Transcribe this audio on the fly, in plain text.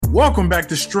Welcome back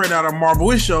to Straight Outta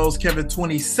Marvel. It shows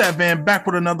Kevin27 back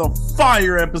with another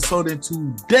fire episode, and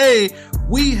today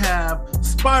we have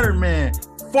Spider-Man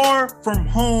Far From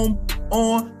Home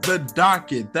on the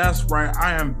docket. That's right,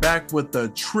 I am back with the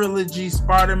trilogy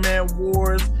Spider-Man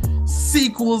Wars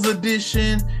Sequels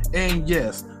Edition, and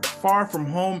yes, Far From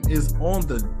Home is on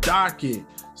the docket.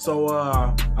 So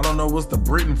I don't know, what's the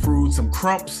Britain fruit, some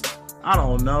crumps, I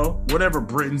don't know, whatever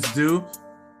Britons do.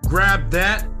 Grab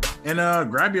that and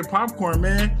grab your popcorn,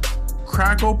 man.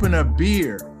 Crack open a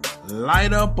beer,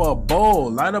 light up a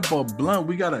bowl, light up a blunt.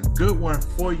 We got a good one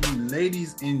for you,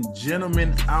 ladies and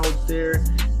gentlemen out there.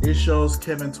 It shows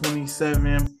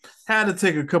Kevin27 had to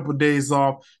take a couple days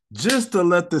off just to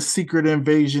let the Secret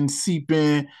Invasion seep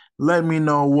in, let me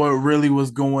know what really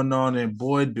was going on, and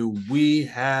boy, do we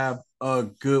have a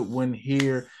good one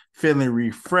here. Feeling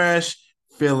refreshed,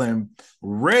 feeling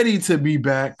ready to be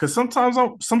back, because sometimes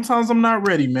I'm not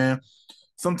ready, man.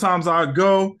 Sometimes I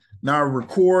go, now I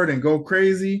record and go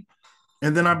crazy,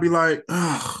 and then I'd be like,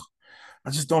 ugh, I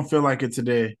just don't feel like it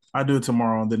today. I do it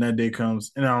tomorrow, and then that day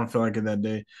comes, and I don't feel like it that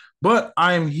day. But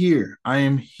I am here. I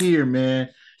am here, man.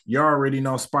 You already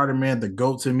know Spider-Man, the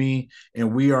GOAT to me,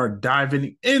 and we are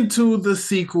diving into the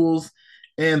sequels,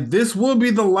 and this will be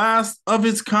the last of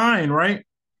its kind, right?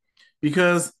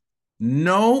 Because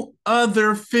no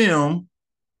other film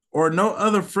or no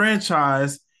other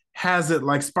franchise has it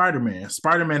like Spider-Man.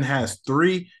 Spider-Man has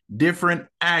 3 different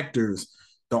actors.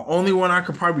 The only one I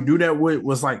could probably do that with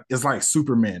is like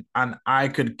Superman, and I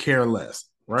could care less,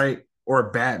 right?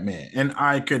 Or Batman, and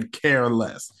I could care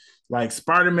less. Like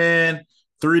Spider-Man,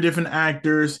 3 different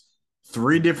actors,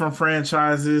 3 different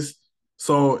franchises.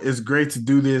 So it's great to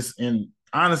do this. And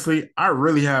honestly, I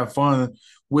really have fun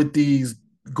with these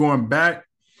going back.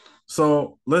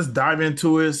 So let's dive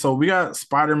into it. So we got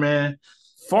Spider-Man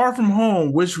Far From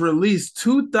Home, which released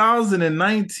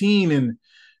 2019. And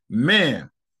man,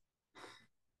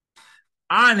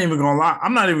 I ain't even gonna lie.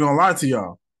 I'm not even gonna lie to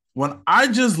y'all. When I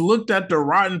just looked at the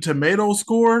Rotten Tomato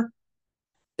score,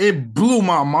 it blew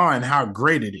my mind how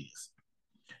great it is.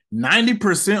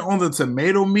 90% on the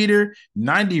tomato meter,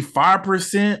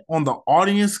 95% on the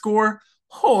audience score.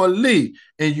 Holy.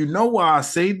 And you know why I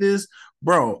say this?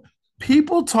 Bro,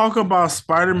 people talk about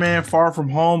Spider-Man Far From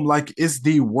Home like it's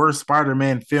the worst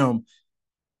Spider-Man film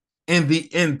in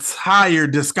the entire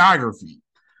discography.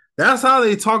 That's how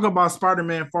they talk about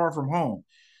Spider-Man Far From Home.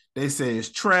 They say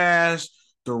it's trash,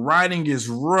 the writing is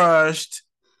rushed,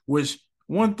 which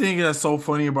one thing that's so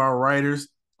funny about writers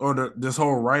or this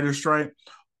whole writer strike,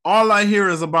 all I hear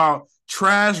is about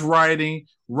trash writing,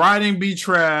 writing be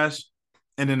trash,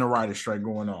 and then the writer strike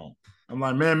going on. I'm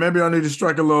like, man, maybe I need to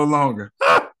strike a little longer.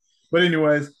 But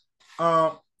anyways,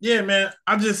 yeah, man,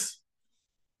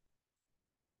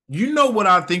 you know what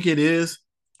I think it is?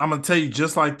 I'm going to tell you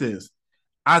just like this.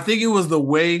 I think it was the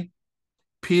way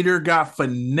Peter got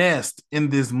finessed in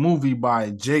this movie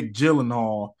by Jake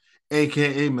Gyllenhaal,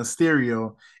 a.k.a.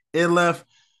 Mysterio. It left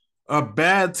a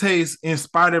bad taste in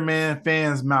Spider-Man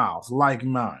fans' mouths, like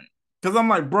mine. Because I'm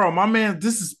like, bro, my man,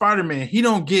 this is Spider-Man. He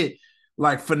don't get,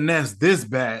 like, finesse this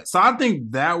bad. So I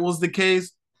think that was the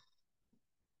case,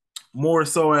 more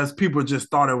so as people just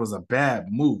thought it was a bad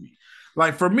movie.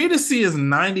 Like, for me to see his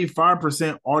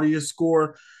 95% audience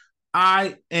score,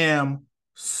 I am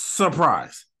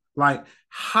surprised. Like,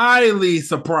 highly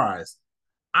surprised.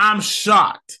 I'm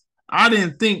shocked. I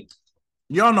didn't think,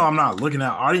 y'all know I'm not looking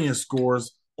at audience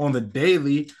scores on the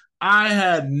daily. I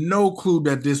had no clue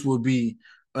that this would be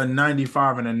a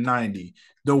 95 and a 90.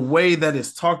 The way that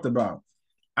it's talked about.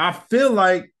 I feel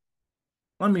like,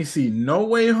 let me see, No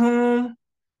Way Home,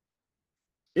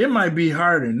 it might be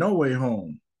higher than No Way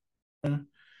Home.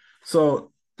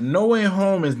 So No Way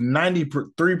Home is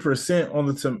 93% on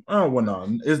the oh well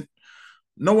no, it's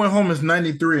No Way Home is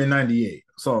 93 and 98.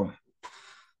 So,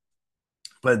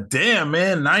 but damn,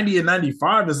 man, 90 and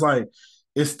 95 is like,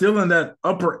 it's still in that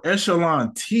upper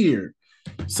echelon tier.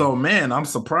 So, man, I'm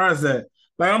surprised that,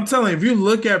 like, I'm telling you, if you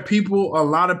look at people, a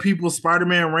lot of people's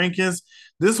Spider-Man rankings,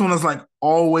 this one is like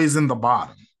always in the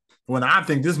bottom. When I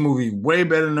think this movie way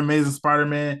better than Amazing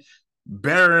Spider-Man,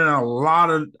 better than a lot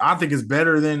of, I think it's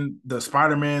better than the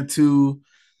Spider-Man 2.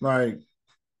 Like,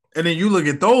 and then you look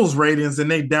at those ratings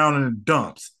and they down in the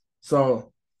dumps.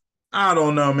 So I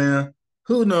don't know, man.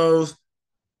 Who knows?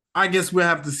 I guess we'll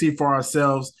have to see for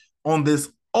ourselves on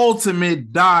this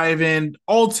ultimate dive in,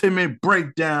 ultimate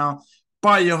breakdown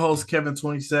by your host,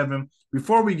 Kevin27.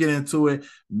 Before we get into it,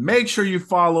 make sure you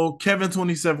follow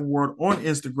Kevin27 World on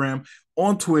Instagram,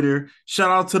 on Twitter. Shout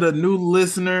out to the new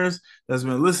listeners that's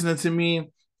been listening to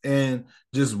me and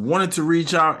just wanted to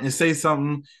reach out and say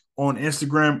something on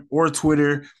Instagram or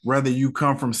Twitter, whether you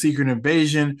come from Secret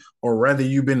Invasion or whether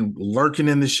you've been lurking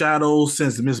in the shadows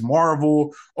since Miss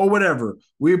Marvel or whatever.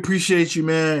 We appreciate you,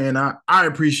 man. And I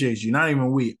appreciate you. Not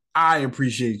even we. I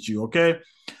appreciate you. Okay.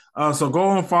 So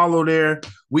go and follow there.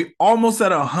 We almost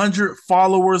at 100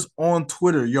 followers on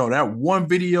Twitter. Yo, that one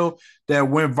video that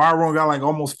went viral and got like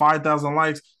almost 5,000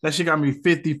 likes, that shit got me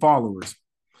 50 followers.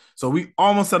 So we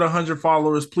almost at 100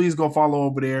 followers. Please go follow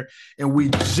over there. And we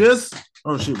just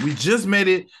made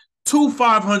it to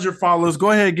 500 followers.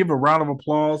 Go ahead and give a round of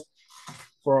applause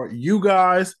for you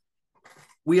guys.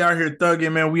 We out here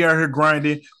thugging, man. We out here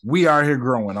grinding. We out here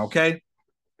growing, okay?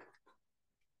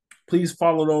 Please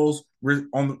follow those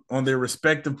on their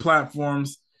respective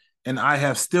platforms. And I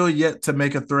have still yet to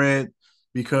make a thread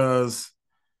because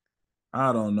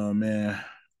I don't know, man.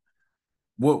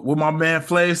 What my man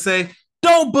Flav say?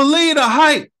 Don't believe the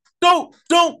hype. Don't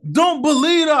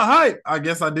believe the hype. I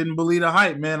guess I didn't believe the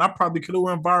hype, man. I probably could have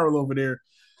went viral over there,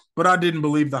 but I didn't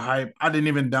believe the hype. I didn't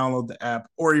even download the app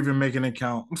or even make an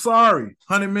account. I'm sorry.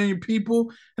 100 million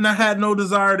people, and I had no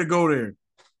desire to go there.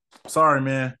 Sorry,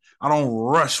 man. I don't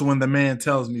rush when the man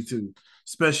tells me to,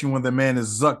 especially when the man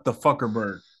is Zuck the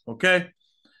Fuckerberg. Okay?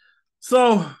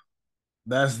 So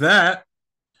that's that.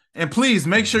 And please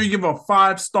make sure you give a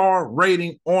 5-star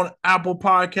rating on Apple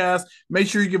Podcasts. Make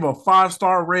sure you give a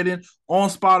 5-star rating on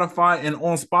Spotify. And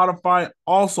on Spotify,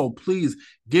 also, please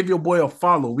give your boy a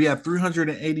follow. We have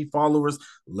 380 followers.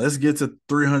 Let's get to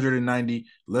 390.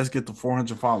 Let's get to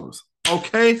 400 followers.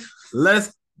 Okay,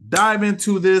 let's dive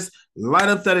into this. Light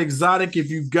up that exotic if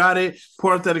you got it.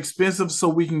 Pour up that expensive so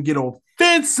we can get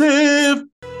offensive.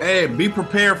 Hey, be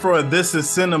prepared for a This Is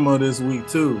Cinema this week,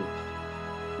 too.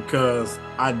 Because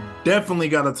I definitely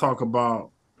got to talk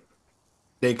about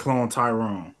they clone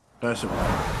Tyrone. That should be.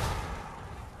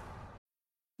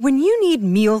 When you need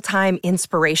mealtime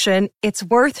inspiration, it's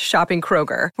worth shopping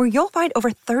Kroger, where you'll find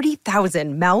over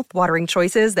 30,000 mouth-watering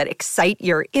choices that excite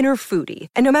your inner foodie.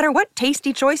 And no matter what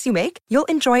tasty choice you make, you'll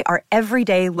enjoy our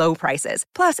everyday low prices,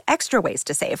 plus extra ways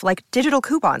to save, like digital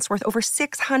coupons worth over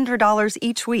 $600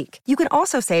 each week. You can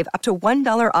also save up to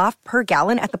 $1 off per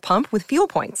gallon at the pump with fuel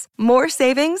points. More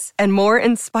savings and more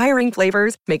inspiring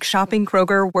flavors make shopping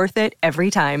Kroger worth it every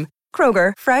time.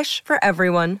 Kroger, fresh for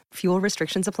everyone. Fuel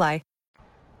restrictions apply.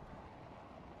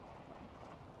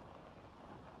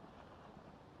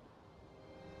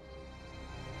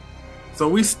 So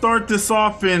we start this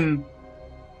off in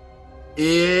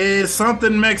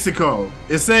something Mexico.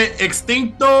 It say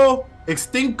Extinto,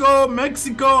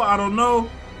 Mexico. I don't know.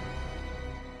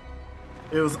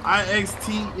 It was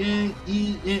IXTNEN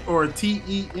or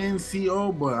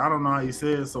TENCO, but I don't know how you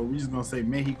say it. So we're just gonna say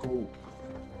Mexico.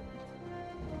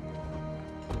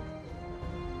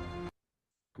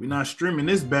 We're not streaming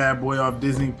this bad boy off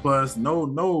Disney Plus.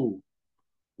 No.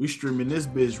 We streaming this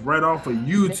bitch right off of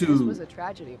YouTube. This was a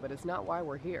tragedy, but it's not why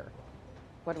we're here.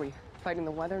 What are we fighting the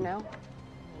weather now?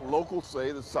 Locals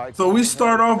say the cyclone. So we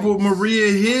start off with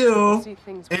Maria Hill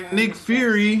and Nick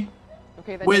Fury,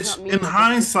 which in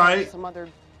hindsight,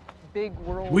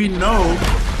 we know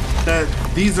that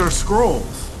these are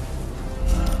Skrulls.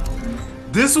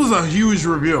 This was a huge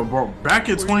reveal, bro. Back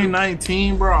in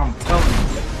 2019, bro, I'm telling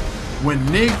you, when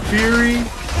Nick Fury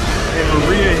and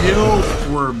Maria Hill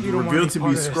were revealed to be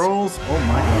Skrulls, oh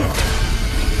my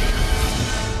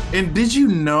god. And did you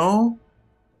know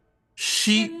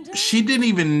she didn't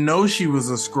even know she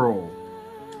was a Skrull.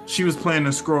 She was playing a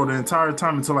Skrull the entire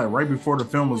time until like right before the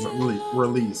film was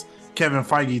released. Kevin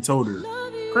Feige told her.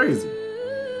 Crazy.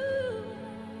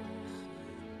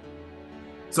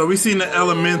 So we seen the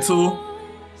Elemental,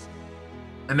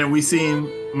 and then we seen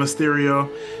Mysterio.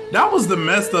 That was the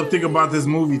messed up thing about this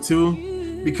movie too.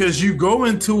 Because you go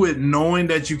into it knowing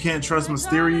that you can't trust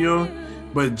Mysterio,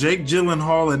 but Jake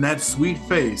Gyllenhaal in that sweet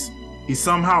face, he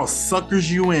somehow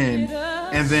suckers you in,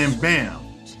 and then bam.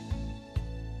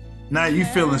 Now you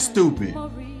feeling stupid.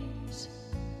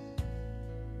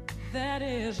 That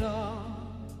is all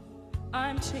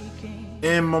I'm taking.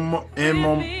 In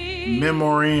memoriam.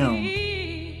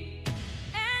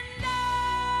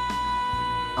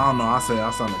 I don't know, I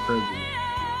sounded crazy.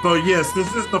 So yes,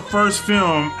 this is the first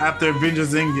film after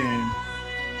Avengers Endgame.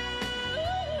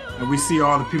 And we see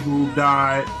all the people who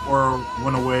died or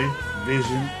went away.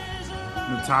 Vision,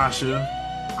 Natasha,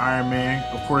 Iron Man.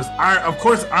 Of course,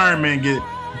 Iron Man get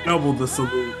double the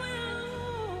salute.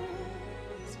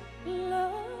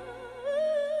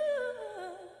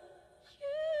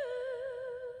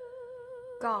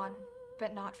 Gone,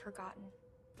 but not forgotten.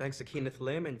 Thanks to Kenneth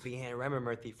Lim and Vihan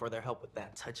Ramamurthy for their help with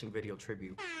that touching video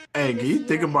tribute. Hey, can you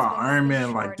think about Iron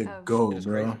Man like the GOAT,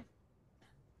 bro?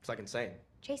 It's like insane.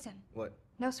 Jason. What?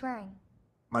 No swearing.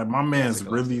 Like my man's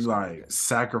really like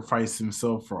sacrificed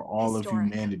himself for all of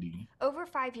Historic. humanity. Over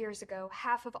 5 years ago,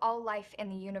 half of all life in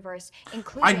the universe,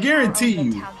 including I guarantee our own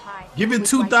you, Midtown High, give it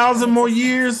was wiped 2,000 from more existence.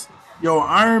 years, yo,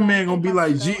 Iron Man gonna 8 be like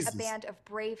months ago, Jesus. A band of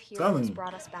brave Telling heroes you.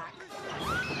 brought us back.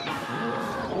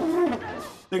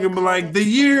 They gonna be like the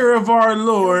year of our Those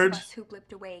Lord, of us who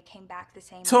blipped away came back the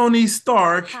same Tony way.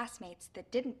 Stark. Our classmates that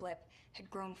didn't blip had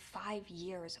grown 5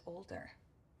 years older.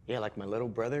 Yeah, like my little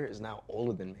brother is now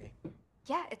older than me.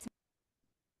 Yeah, it's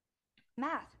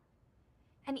math.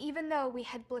 And even though we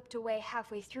had blipped away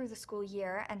halfway through the school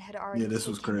year and had already Yeah, this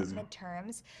was taken crazy.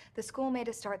 midterms, the school made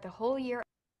us start the whole year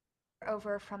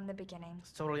over from the beginning.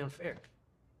 It's totally unfair.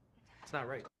 It's not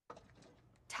right.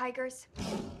 Tigers,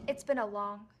 it's been a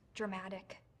long,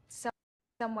 dramatic,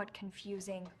 somewhat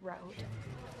confusing road.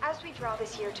 As we draw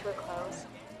this year to a close,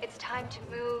 it's time to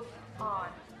move on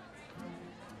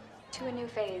to a new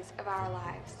phase of our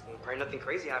lives. Probably nothing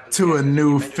crazy happens. To a again,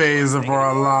 new the Avengers phase aren't of a thing our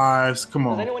anymore. lives. Come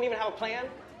Does on. anyone even have a plan?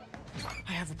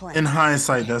 I have a plan. In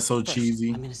hindsight, that's so First,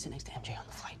 cheesy. I'm gonna sit next to MJ on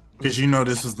the flight. Because you know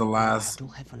this was the last Dual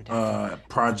headphone adapter.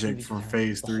 project We'll from be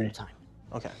phase together the 3. whole time.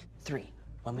 Okay. 3,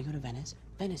 when we go to Venice,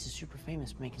 Venice is super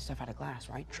famous for making stuff out of glass,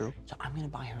 right? True. So I'm gonna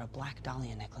buy her a black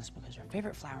dahlia necklace because her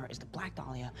favorite flower is the black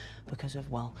dahlia because of,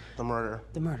 well, The murder.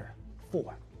 the murder. 4,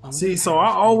 when we go See, to so Paris,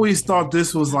 I I'm always gonna thought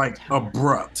this was take her like to the tower.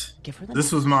 abrupt. Give her the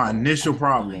This was necklace. my initial And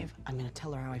problem. 5, I'm gonna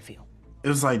tell her how I feel. It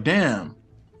was like, damn.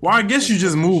 Well, I guess you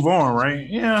just move on, right?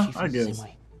 Yeah, She I feels the same guess.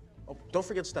 way. Oh, don't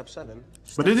forget step 7.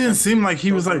 But it didn't seem like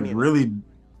he was like Don't tell me really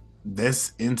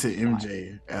this into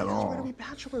MJ at We're gonna all. be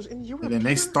bachelors in Europe. And then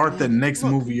they Peter. start the next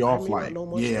Look, movie I off may not like, know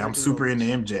much, yeah, but I I'm do super know into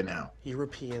this. MJ now.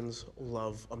 Europeans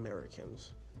love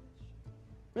Americans.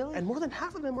 Really? And more than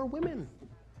half of them are women.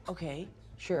 Okay,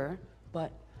 sure,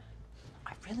 but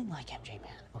I really like MJ,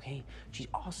 man, okay? She's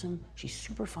awesome, she's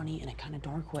super funny in a kind of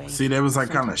dark way. See, they was like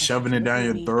kind of Sometimes shoving she's it down with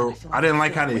your me, and throat. feel I didn't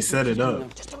like feel how they like set she's it doing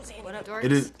up. Just don't say What anything. up,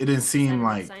 It didn't seem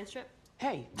like Science trip?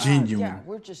 Hey, genuine. yeah,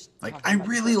 we're just like talking I about the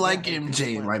really stuff like we have.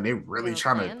 MJ. Like they really You have a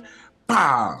trying to plan?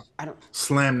 bah, I don't.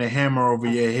 slam the hammer over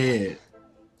your head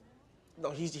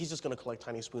No, he's just gonna collect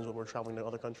tiny spoons when we're traveling to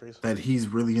other countries. that he's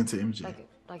really into MJ.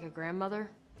 Like a grandmother?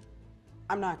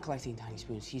 I'm not collecting tiny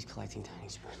spoons. He's collecting tiny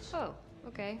spoons. Oh,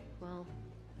 okay. Well,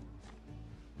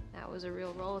 that was a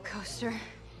real roller coaster.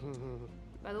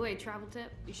 By the way, travel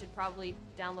tip, you should probably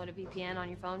download a VPN on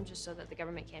your phone just so that the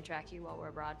government can't track you while we're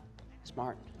abroad.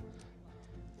 Smart.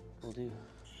 Will do.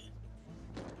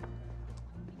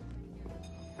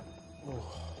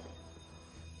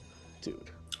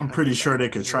 Dude. I'm pretty sure they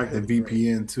could track the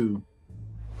VPN too.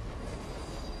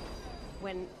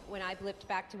 When I blipped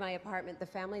back to my apartment, the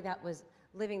family that was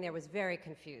living there was very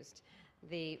confused.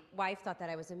 The wife thought that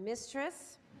I was a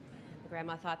mistress. The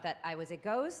grandma thought that I was a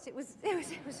ghost. It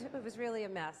was really a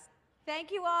mess.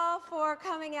 Thank you all for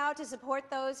coming out to support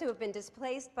those who have been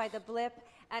displaced by the blip,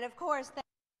 and of course,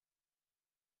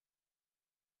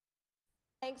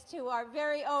 thanks to our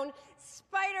very own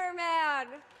Spider-Man.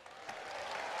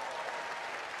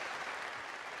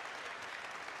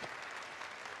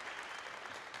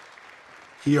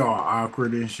 He all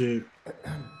awkward and shit.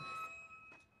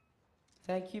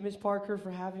 Thank you, Miss Parker, for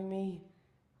having me.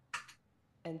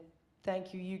 And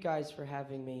thank you guys for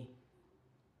having me.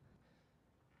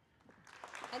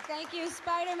 And thank you,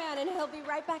 Spider-Man, and he'll be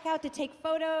right back out to take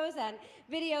photos and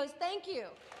videos. Thank you.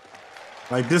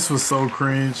 Like this was so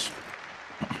cringe.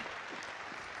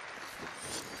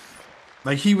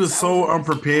 Like he was so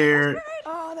unprepared.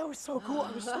 Oh, that was so cool.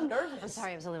 I was so nervous. I'm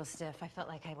sorry, I was a little stiff. I felt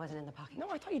like I wasn't in the pocket. No,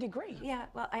 I thought you did great. Yeah,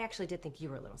 well, I actually did think you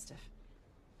were a little stiff.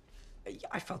 Yeah,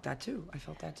 I felt that too. I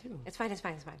felt that too. It's fine, it's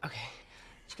fine, it's fine. Okay.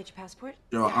 Did you get your passport?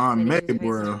 Yo, Aunt May,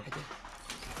 bro. I did.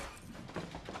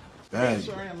 Bad.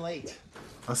 Sorry I'm late.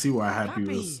 I see why Happy Happy.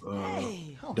 was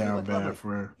Hey. down look bad lovely. for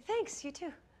her. Thanks, you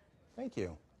too. Thank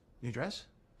you. New dress?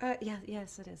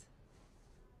 Yes, it is.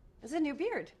 It's a new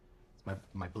beard. It's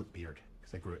my blip beard,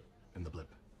 because I grew it in the blip.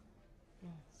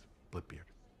 It's blip beard.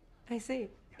 I see.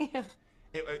 Yeah.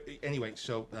 Anyway,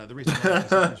 so the reason why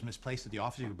it was misplaced at the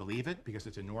office, you would believe it, because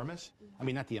it's enormous. I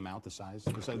mean, not the amount, the size.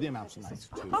 So the amount's nice,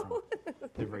 too.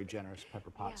 They're very generous. Pepper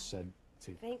Potts said,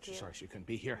 Thank you. sorry she couldn't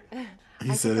be here.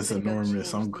 He said it's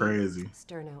enormous. I'm crazy.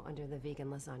 Sterno under the vegan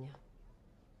lasagna.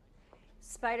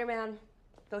 Spider-Man,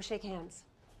 go shake hands.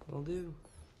 Will do.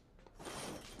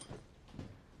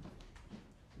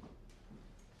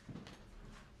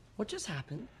 What just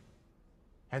happened?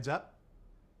 Heads up,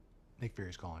 Nick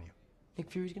Fury's calling you. Nick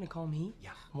Fury's gonna call me?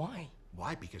 Yeah. Why?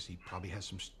 Why? Because he probably has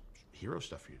some hero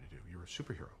stuff for you to do. You're a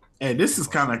superhero. Hey, this is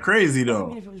kind of crazy I though.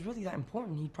 mean, if it was really that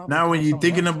important, he'd probably. Now when call you someone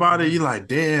thinking else. about it, you're like,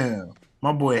 damn,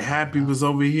 my boy Happy was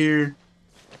over here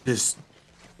just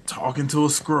Talking to a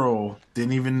scroll.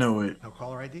 Didn't even know it. No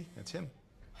caller ID? That's him.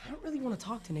 I don't really want to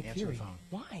talk to Nick Answer Fury. the phone.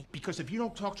 Why? Because if you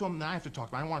don't talk to him, then I have to talk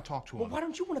to him. I don't want to talk to him. Well, why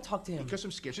don't you want to talk to him? Because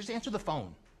I'm scared. Just answer the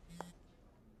phone.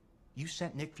 You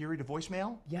sent Nick Fury to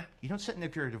voicemail? Yeah. You don't send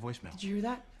Nick Fury to voicemail. Did you hear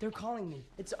that? They're calling me.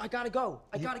 I gotta go.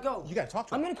 I gotta go. You gotta talk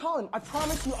to him. I'm gonna call him. I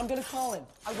promise you I'm gonna call him.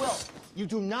 I will. You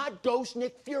do not ghost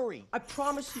Nick Fury. I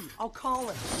promise you. I'll call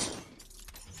him.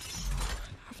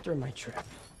 After my trip.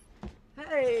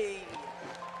 Hey!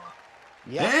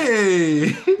 Yeah.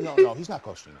 Hey! No, he's not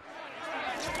ghosting you.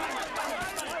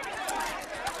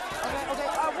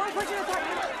 One question at a time.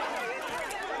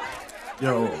 Yo,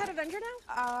 Are you the head Avenger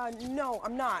now? No,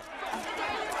 I'm not.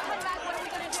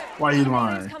 why you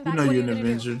lying? You know you're an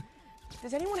Avenger.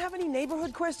 Does anyone have any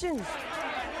neighborhood questions?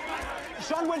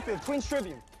 Sean Winfield, Queen's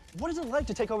Tribune. What is it like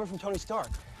to take over from Tony Stark?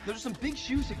 There's some big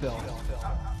shoes to fill.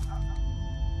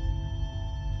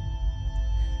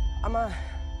 I'm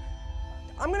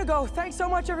gonna go. Thanks so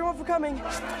much, everyone, for coming.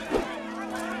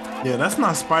 Yeah, that's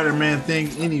not Spider-Man thing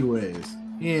anyways.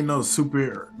 He ain't no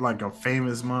super, like, a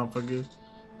famous motherfucker.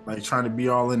 Like, trying to be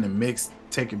all in the mix,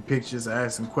 taking pictures,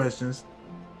 asking questions.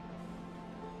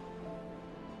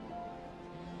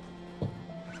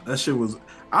 That shit was...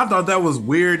 I thought that was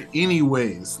weird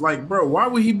anyways. Like, bro, why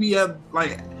would he be at,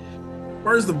 like...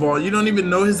 First of all, you don't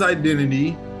even know his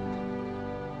identity.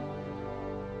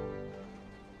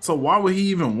 So why would he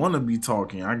even want to be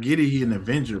talking? I get it, he an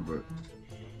Avenger, but...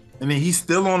 And then he's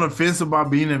still on the fence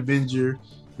about being an Avenger,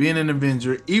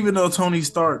 even though Tony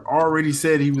Stark already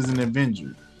said he was an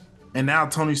Avenger. And now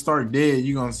Tony Stark dead,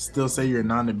 you gonna still say you're a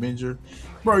non-Avenger?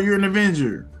 Bro, you're an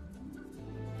Avenger.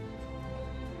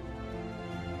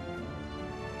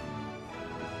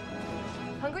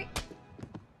 Hungry?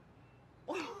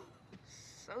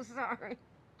 So sorry.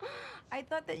 I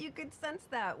thought that you could sense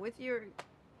that with your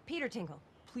Peter tingle.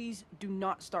 Please do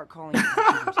not start calling me.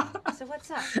 So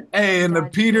what's up? Hey, and the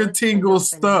Peter Tingle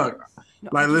stuck.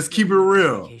 Like, let's keep it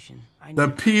real. The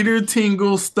Peter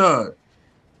Tingle stuck.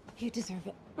 You deserve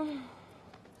it.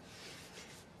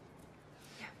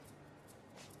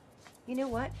 You know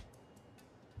what?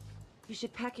 You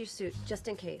should pack your suit just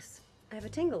in case. I have a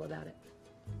tingle about it.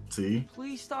 See?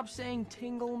 Please stop saying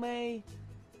tingle, May.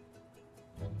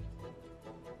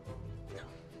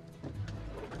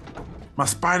 My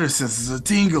spider senses are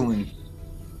tingling.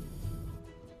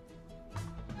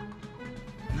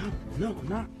 No, I'm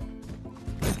not.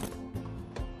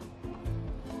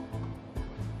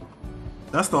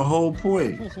 That's the whole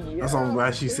point. That's why I'm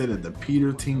glad she said it, the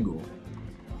Peter Tingle.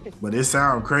 But it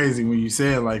sounds crazy when you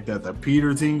say it like that, the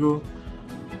Peter Tingle.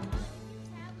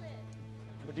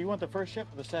 But do you want the first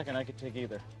shift or the second? I could take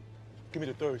either. Give me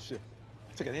the third shift.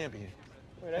 Take an Ambien.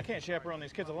 Wait, I can't chaperone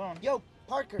these kids alone. Yo,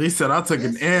 Parker. He said I took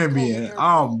an Ambien.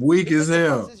 I'm weak as hell. It's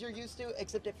like the buses you're used to,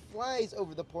 except it flies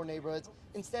over the poor neighborhoods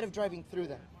instead of driving through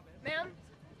them. Ma'am,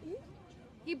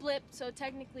 he blipped, so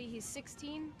technically he's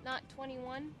 16, not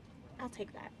 21. I'll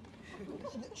take that.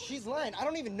 She's lying. I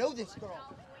don't even know this girl.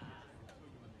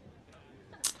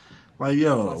 Like,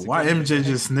 yo, why MJ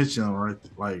just snitching on right?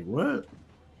 Like, what?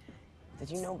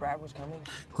 Did you know Brad was coming?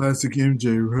 Classic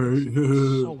MJ,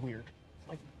 right? So weird.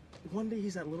 Like, one day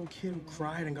he's that little kid who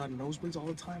cried and got nosebleeds all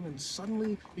the time, and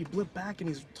suddenly we blip back and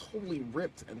he's totally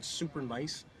ripped and super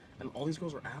nice, and all these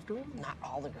girls are after him? Not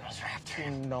all the girls are after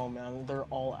him. No, man, they're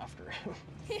all after him.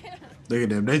 Yeah. Look at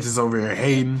them, they just over here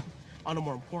hating. On the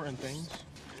more important things,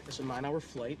 it's a 9-hour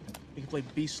flight. You can play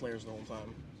Beast Slayers the whole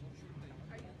time.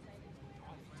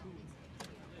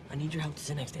 I need your help to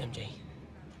sit next to MJ.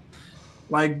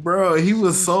 Like, bro, he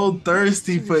was so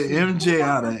thirsty for MJ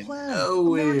out of American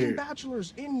nowhere.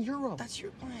 Bachelors in Europe. That's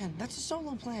your plan. That's a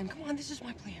solo plan. Come on, this is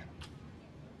my plan.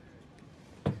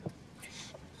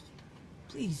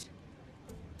 Please.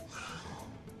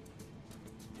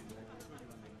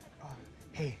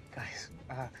 Hey, guys.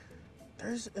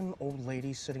 There's an old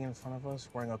lady sitting in front of us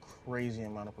wearing a crazy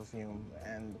amount of perfume,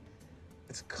 and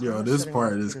it's kind Yo, of this setting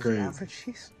part off is Peter's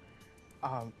crazy.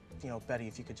 allergies. You know, Betty,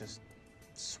 if you could just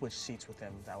switch seats with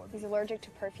him, that would be... He's allergic to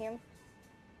perfume?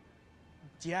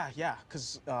 Yeah,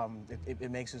 because it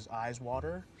makes his eyes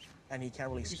water, and he can't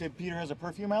really... You said Peter has a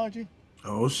perfume allergy?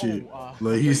 Oh shit! Look,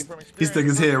 Look, he stuck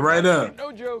his head right up.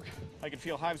 No joke. I can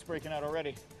feel hives breaking out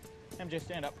already. MJ,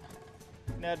 stand up.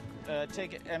 Ned,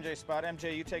 take MJ's spot.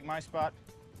 MJ, you take my spot.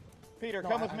 Peter,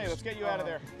 come with me. Let's get you out of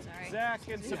there. Sorry. Zach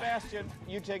and Sebastian,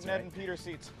 you take Ned and Peter's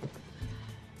seats.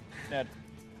 Ned,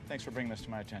 thanks for bringing this to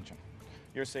my attention.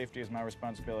 Your safety is my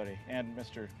responsibility, and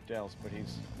Mr. Dell's, but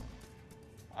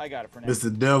I got it for now.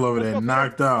 Mr. Dell over there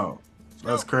knocked out.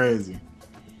 That's crazy.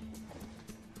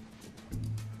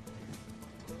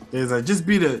 It's like just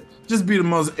be the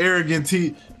most arrogant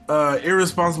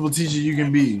irresponsible teacher you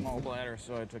can be. Small bladder,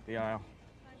 so I took the aisle.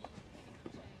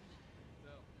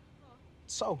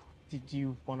 So, did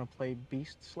you want to play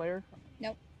Beast Slayer?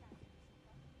 Nope.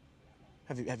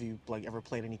 Have you like ever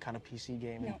played any kind of PC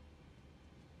game?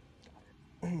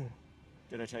 No.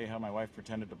 Did I tell you how my wife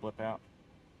pretended to blip out?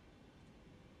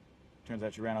 Turns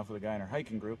out she ran off with a guy in her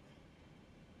hiking group.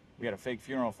 We had a fake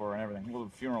funeral for her and everything. Well,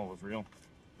 the funeral was real,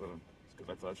 but it's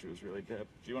because I thought she was really dead.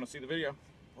 Do you want to see the video?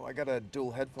 Oh, I got a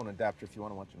dual headphone adapter if you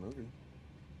want to watch a movie.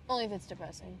 Only if it's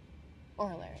depressing. Or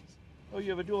hilarious. Oh, you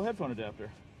have a dual headphone adapter.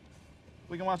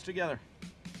 We can watch together.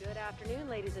 Good afternoon,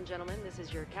 ladies and gentlemen. This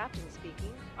is your captain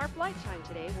speaking. Our flight time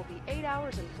today will be 8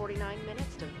 hours and 49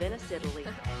 minutes to Venice, Italy.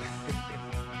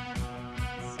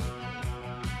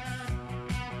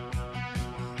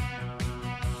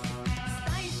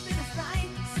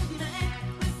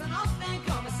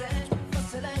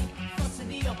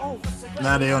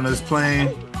 Now they on this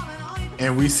plane,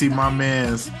 and we see my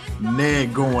man's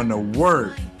Ned going to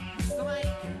work.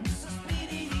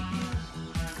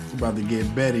 He about to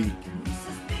get Betty.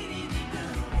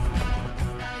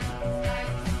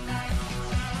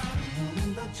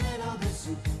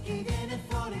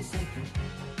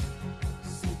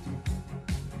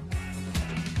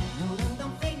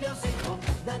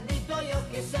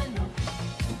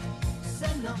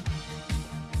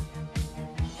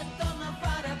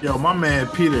 Yo, my man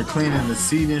Peter cleaning the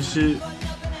seat and shit.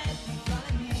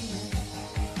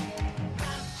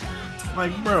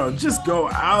 Like, bro, just go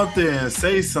out there and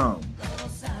say something.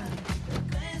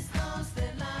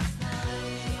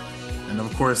 And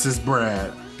of course, it's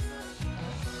Brad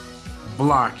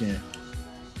blocking.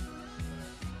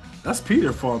 That's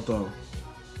Peter's fault though.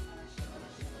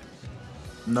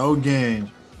 No game.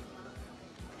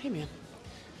 Hey man,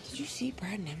 did you see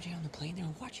Brad and MJ on the plane? They were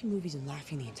watching movies and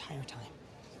laughing the entire time.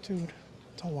 Dude,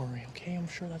 don't worry, okay? I'm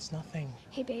sure that's nothing.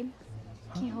 Hey, babe.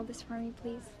 Can you hold this for me,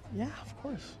 please? Yeah, of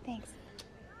course. Thanks.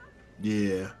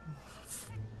 Yeah.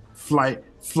 Flight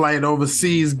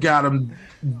overseas got him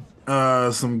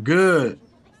some good.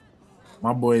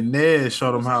 My boy Ned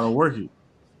showed him how to work it.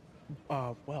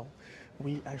 Well,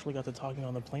 we actually got to talking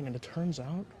on the plane, and it turns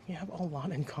out we have a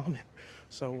lot in common.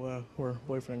 So, we're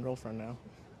boyfriend and girlfriend now.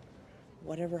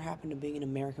 Whatever happened to being an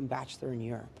American bachelor in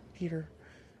Europe? Peter,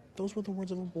 those were the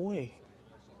words of a boy.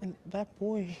 And that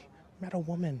boy met a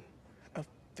woman. A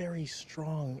very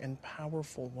strong and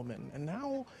powerful woman. And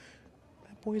now,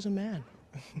 that boy is a man.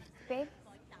 Babe?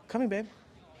 Coming, babe.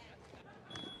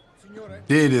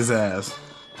 Did his ass.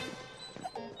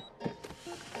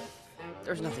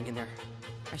 There's nothing in there.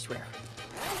 I swear.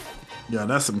 Yeah,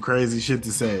 that's some crazy shit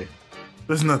to say.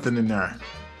 There's nothing in there.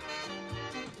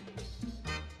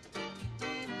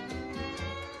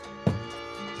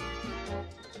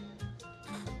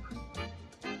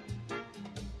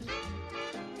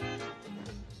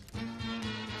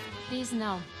 Please,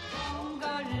 no.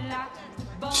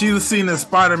 She was seen in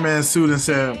Spider-Man suit and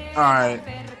said, all right,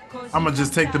 I'm gonna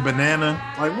just take the banana.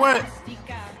 Like, what?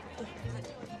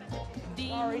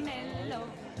 Sorry.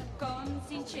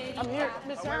 I'm here,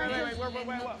 Miss Harrington.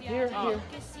 Wait. Here.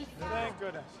 Thank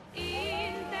goodness.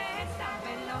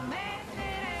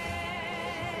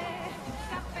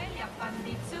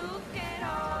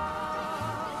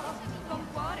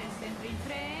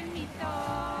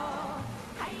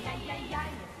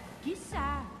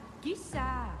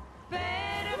 Chissà,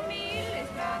 per mille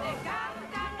strade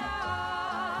cantano,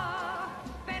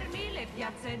 per mille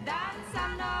piazze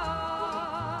danzano.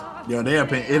 Yo, they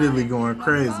up in Italy going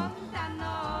crazy.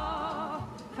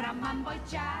 Fra mambo e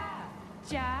cha,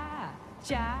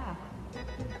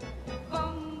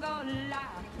 bongo la,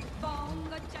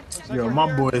 bongo cha. Yo, my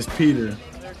boy is Peter.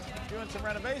 They're doing some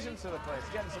renovations to the place,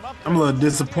 getting some updates. I'm a little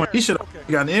disappointed. He should have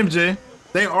got an MJ.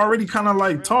 They already kind of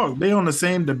like talk. They on the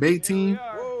same debate team.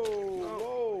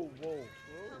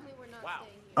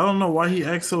 I don't know why he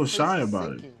acts so shy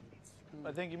about it.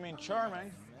 I think you mean charming.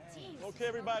 Okay,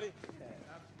 everybody.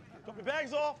 Put your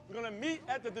bags off. We're gonna meet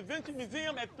at the Da Vinci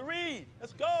Museum at 3.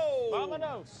 Let's go.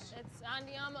 Vamonos. It's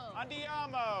Andiamo.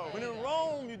 Andiamo. When in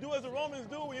Rome, you do as the Romans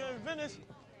do. When you're in Venice,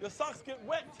 your socks get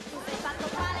wet.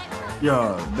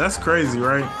 Yo, that's crazy,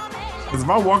 right? Because if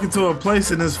I walk into a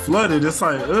place and it's flooded, it's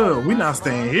like, ugh, we not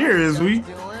staying here, is we?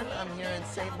 I'm here in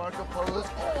St. Marco Polo's.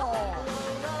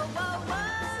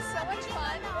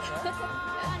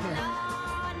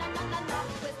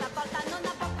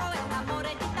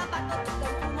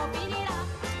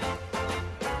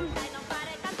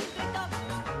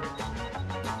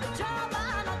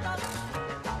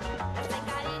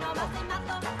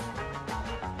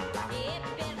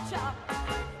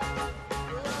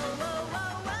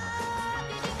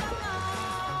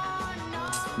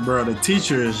 Bro, the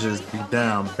teacher is just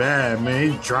down bad,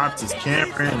 man. He dropped his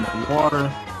camera in the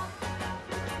water.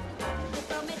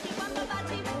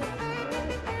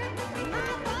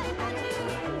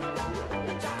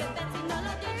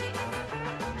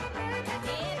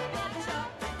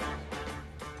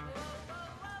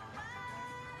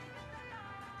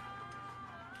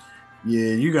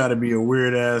 Yeah, you gotta be a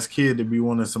weird ass kid to be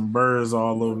wanting some birds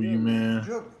all over you,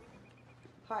 man.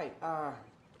 Hi,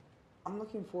 I'm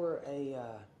looking for a,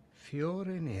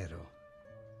 Fiore Nero.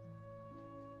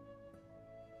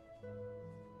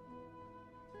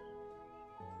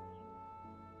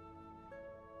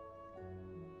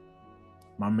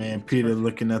 My man Peter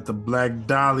looking at the Black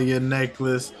Dahlia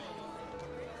necklace.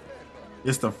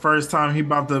 It's the first time he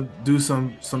about to do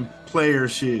some player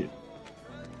shit.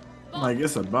 Like,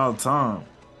 it's about time.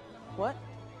 What?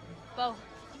 Bo,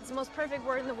 it's the most perfect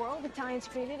word in the world. Italians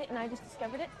created it, and I just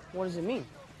discovered it. What does it mean?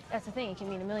 That's the thing. It can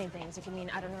mean a million things. It can mean,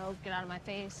 I don't know, get out of my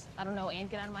face. I don't know, and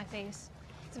get out of my face.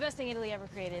 It's the best thing Italy ever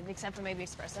created, except for maybe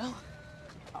espresso.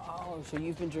 Oh, so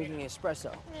you've been drinking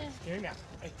espresso. Here now.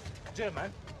 Hey,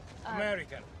 German,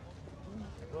 American.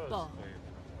 Bo.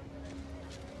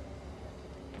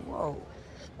 Whoa.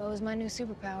 Bo is my new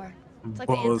superpower. It's like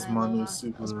Bo the is my new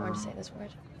anti-Lola. I was born to superpower. say this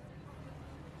word.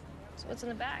 So what's in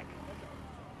the bag?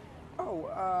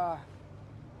 Oh,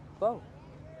 Bo.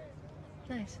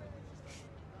 Nice.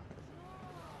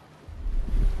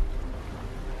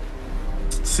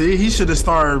 See, he should have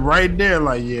started right there.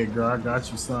 Like, yeah, girl, I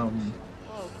got you something.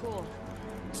 Oh, cool.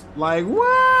 Like,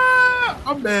 what?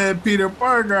 I'm mad Peter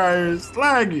Parker out here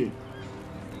slagging.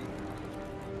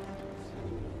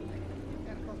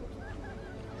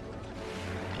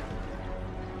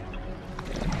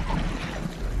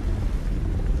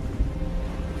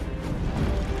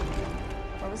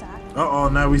 What was that? Uh-oh,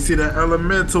 now we see the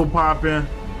elemental popping.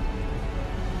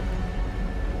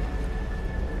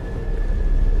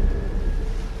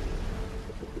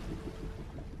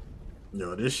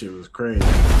 Yo, this shit was crazy.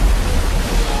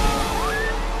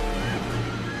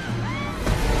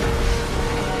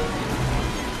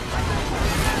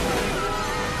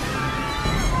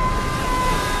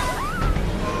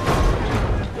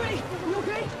 Ready? You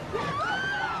okay?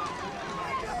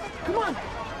 Come on!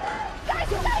 Guys,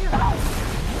 you gotta go!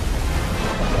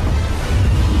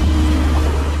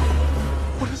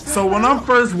 So when I'm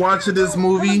first watching this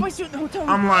movie,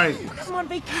 I'm like,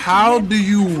 how do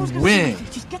you win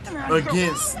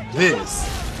against this?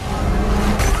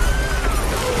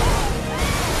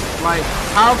 Like,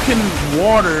 how can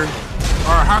water,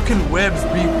 or how can webs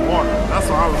beat water? That's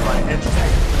what I was like,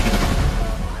 interesting.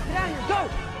 Get out of here,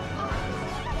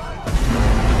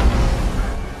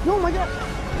 go! Oh my god!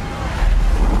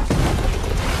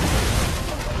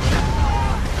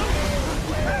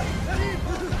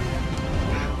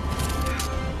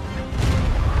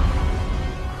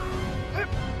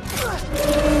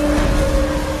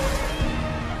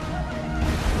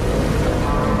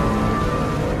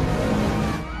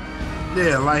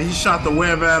 Yeah, like he shot the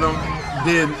web at him,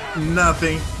 did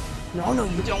nothing. No,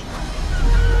 you don't.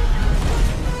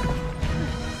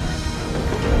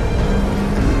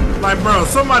 Like, bro,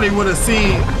 somebody would have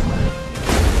seen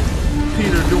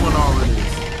Peter doing all of this.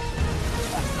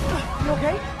 You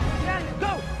okay? Get out of here,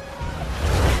 go!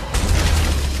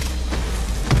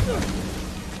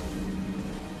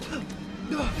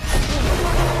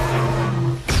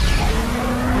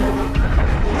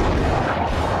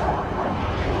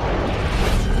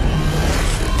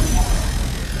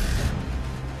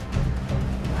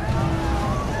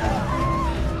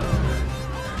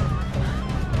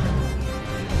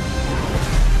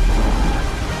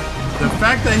 The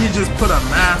fact that he just put a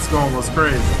mask on was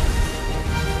crazy.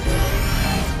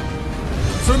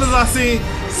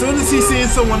 Soon as he seen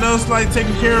someone else like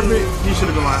taking care of it, he should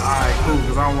have been like, alright, cool,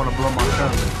 because I don't want to blow my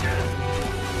cover.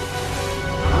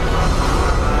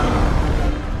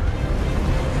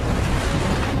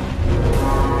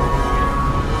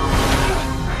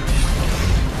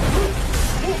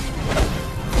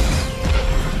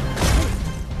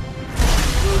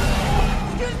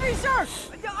 Excuse me, sir!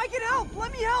 I can help!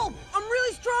 Let me help! I'm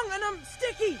really strong and I'm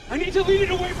sticky! I need to lead it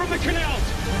away from the canals.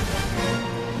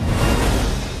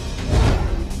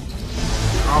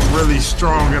 I'm really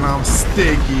strong and I'm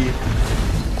sticky.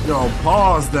 Yo,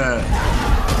 pause that.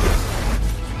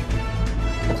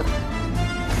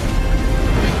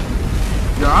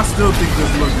 Yo, I still think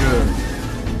this look good.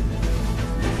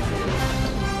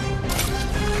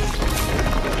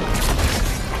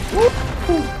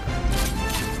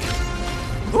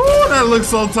 Ooh, that looks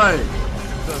so tight.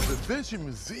 The Da Vinci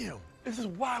Museum. This is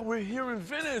why we're here in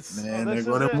Venice. Man, there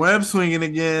go them web swinging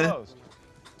again.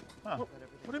 Huh.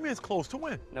 What do you mean it's closed? To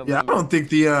when? Yeah, I don't think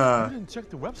the You didn't check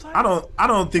the website? I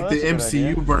don't think Oh, the that's a good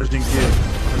MCU idea. version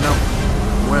get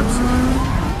enough website.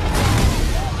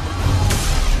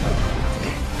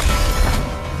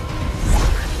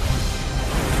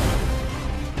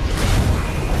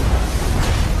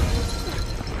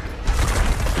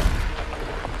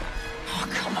 Oh,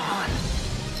 come on.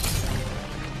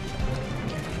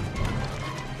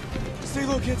 Stay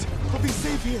low, kids. I'll be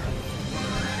safe here.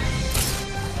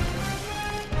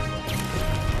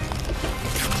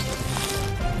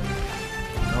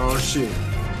 Oh shit.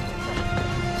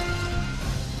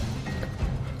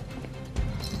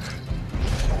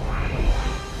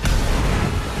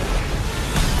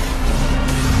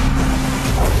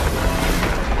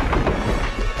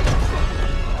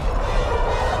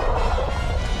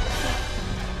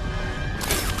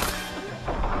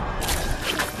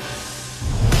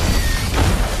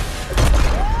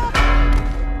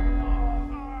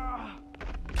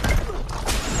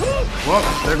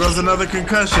 Well, there goes another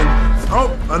concussion. Oh,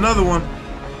 another one.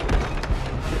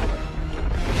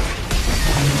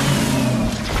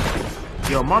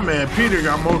 Yo, my man Peter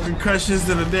got more concussions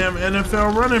than a damn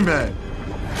NFL running back.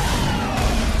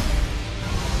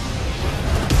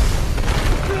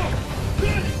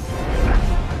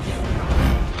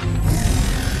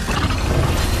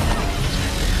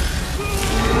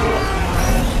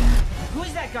 Who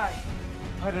is that guy?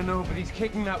 I don't know, but he's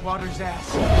kicking that water's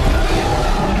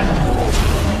ass.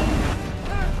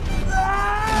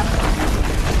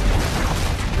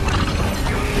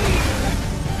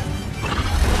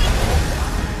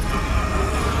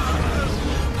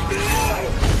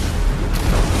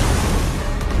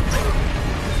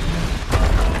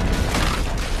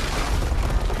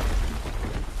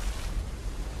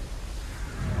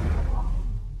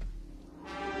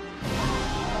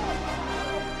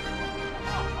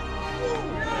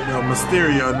 Yo,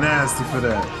 Mysterio nasty for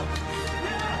that.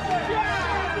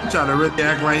 He tried to really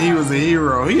act like he was a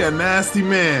hero. He a nasty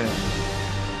man.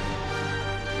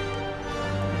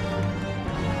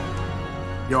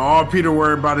 Yo, all Peter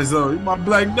worried about is my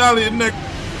Black Dahlia neck.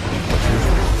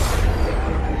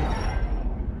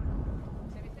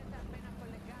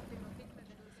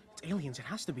 It's aliens, it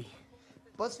has to be.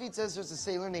 BuzzFeed says there's a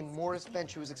sailor named Morris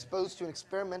Bench who was exposed to an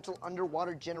experimental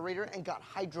underwater generator and got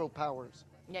hydro powers.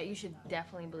 Yeah, you should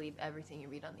definitely believe everything you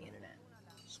read on the internet.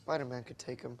 Spider-Man could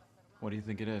take him. What do you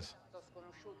think it is?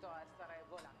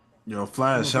 Yo,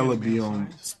 Flash hella be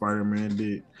on Spider-Man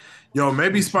dick. Yo,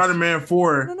 maybe Spider-Man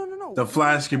 4, the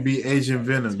Flash could be Agent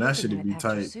Venom. That should be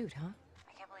tight. Suit, huh?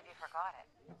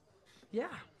 Yeah.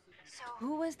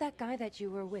 Who was that guy that you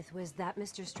were with? Was that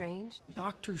Mr. Strange?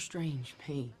 Doctor Strange,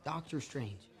 hey, Doctor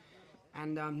Strange.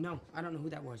 And, no, I don't know who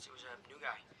that was. It was a new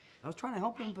guy. I was trying to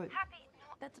help him, but... Happy.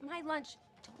 No, that's my lunch.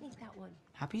 Don't eat that one.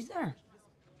 Happy's there.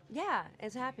 Yeah,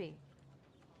 it's Happy.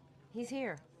 He's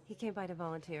here. He came by to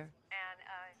volunteer.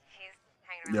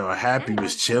 Yo, Happy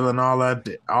was chilling all at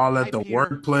the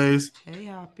workplace. Hey,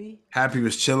 Happy. Happy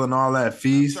was chilling all at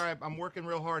feast. Sorry, I'm working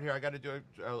real hard here. I got to do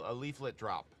a leaflet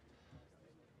drop.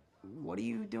 What are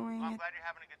you doing? I'm glad you're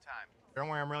having a good time. Don't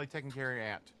worry, I'm really taking care of your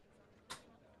aunt.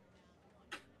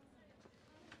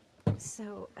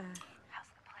 So,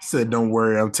 Said, "Don't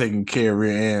worry, I'm taking care of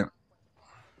your aunt."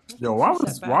 Yo, why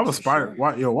was Spider?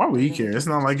 Why would he care? It's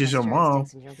not like it's your mom.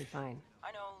 You'll be fine.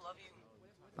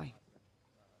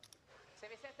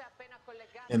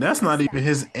 And that's not even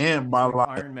his aunt by like.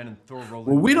 Iron Man and Thor rolled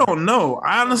Well, we don't know.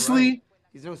 Honestly,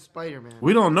 He's no Spider-Man.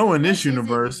 we don't know in this What is it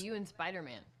universe. with you and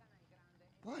Spider-Man?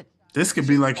 What? This could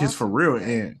be like his for real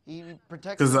aunt. He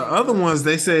protects Because the me. other ones,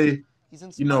 they say, He's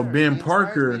you know, inspired. Ben He inspires me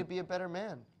Parker to be a better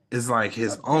man. is like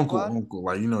his uncle,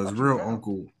 like, you know, his real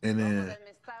uncle. And then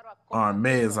Aunt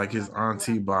May is like his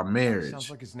auntie by marriage. Sounds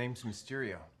like his name's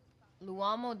Mysterio.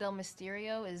 L'Uomo del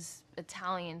Mysterio is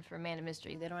Italian for man of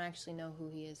mystery. They don't actually know who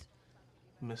he is.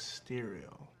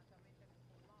 Mysterio.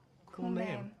 Cool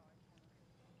name.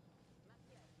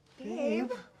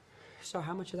 Babe. So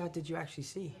how much of that did you actually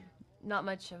see? Not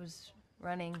much. I was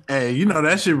running. Hey, you know,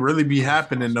 that should really be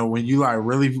happening, though, when you, like,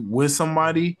 really with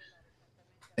somebody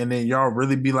and then y'all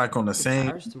really be, like, on the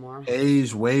same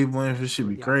age, wavelength. It should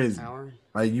be crazy.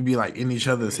 Like, you be, like, in each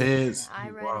other's heads. I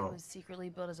read Wow. it was secretly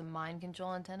built as a mind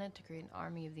control antenna to create an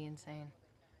army of the insane.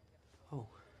 Oh.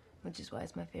 Which is why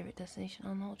it's my favorite destination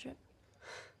on the whole trip.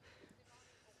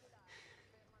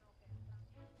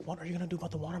 What are you gonna do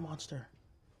about the water monster?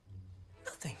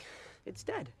 Nothing. It's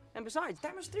dead. And besides,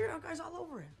 that Mysterio guy's all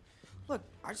over it. Look,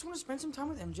 I just want to spend some time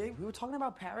with MJ. We were talking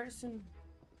about Paris, and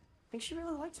I think she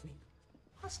really likes me.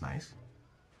 That's nice.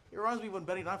 It reminds me when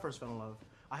Betty and I first fell in love.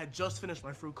 I had just finished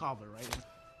my fruit cobbler, right?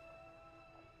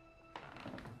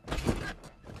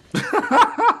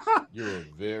 You're a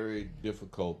very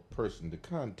difficult person to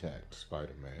contact,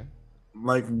 Spider-Man.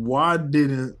 Like, why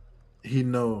didn't he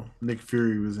know Nick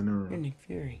Fury was in the room? You're Nick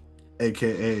Fury.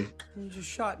 AKA You just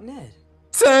shot Ned.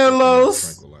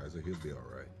 Talos. Tranquilizer, he'll be all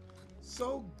right.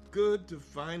 So good to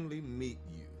finally meet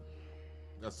you.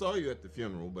 I saw you at the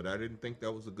funeral, but I didn't think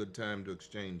that was a good time to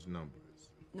exchange numbers.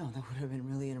 No, that would have been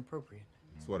really inappropriate.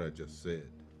 That's what I just said.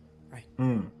 Right.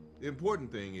 The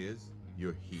important thing is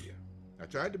you're here. I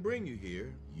tried to bring you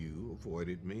here. You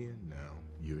avoided me, and now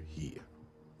you're here.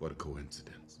 What a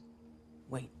coincidence.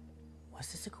 Wait,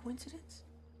 was this a coincidence?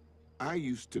 I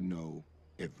used to know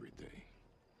everything.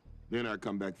 Then I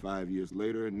come back 5 years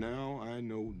later, and now I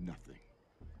know nothing.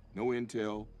 No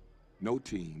intel, no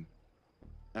team,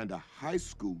 and a high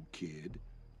school kid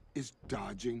is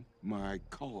dodging my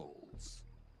calls.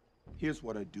 Here's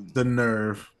what I do. The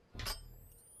nerve.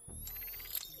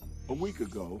 A week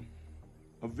ago,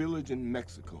 a village in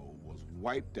Mexico was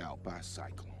wiped out by a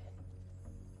cyclone.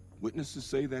 Witnesses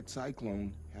say that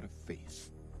cyclone had a face.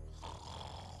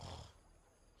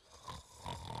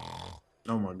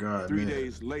 Oh my God. 3 man.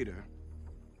 days later,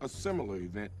 a similar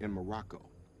event in Morocco.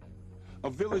 A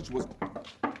village was...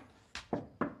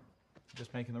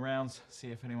 Just making the rounds,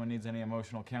 see if anyone needs any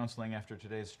emotional counseling after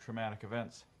today's traumatic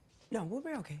events. No, we'll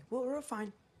be okay. We're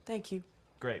fine. Thank you.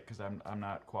 Great, because I'm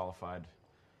not qualified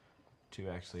to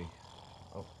actually...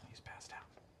 Oh, he's passed out.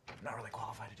 I'm not really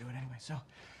qualified to do it anyway, so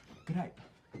good night.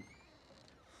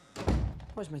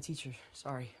 Where's my teacher?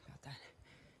 Sorry about that.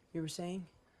 You were saying?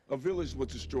 A village was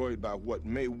destroyed by what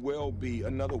may well be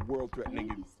another world-threatening...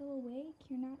 Are you still awake?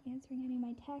 You're not answering any of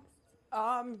my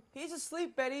texts. He's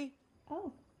asleep, Betty.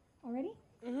 Oh, already?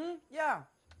 Mm-hmm, yeah.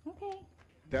 Okay.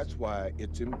 That's why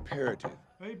it's imperative.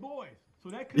 Hey, boys. So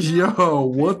that Yo,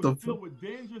 what the filled with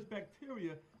dangerous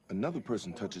bacteria. Another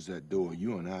person touches that door,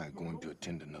 you and I are going to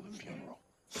attend another funeral.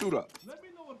 Suit up. Let me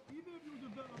know if either of you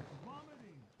develop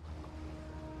vomiting.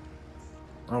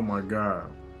 Oh my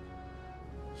God.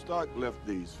 Stark left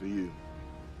these for you.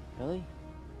 Really?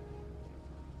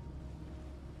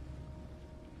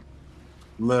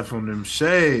 Left from them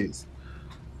shades.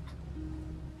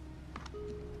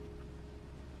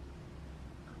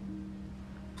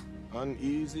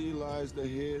 Uneasy lies the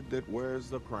head that wears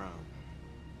the crown.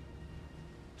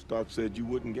 Stark said you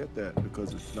wouldn't get that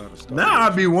because it's not a Stark. Now I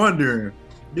be wondering.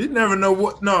 You never know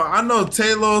what. No, I know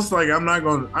Talos. Like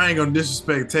I ain't gonna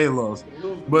disrespect Talos,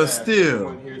 but still.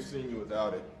 Everyone here seeing you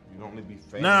without it. You'd only be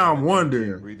famous. Now I'm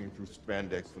wondering. Breathing through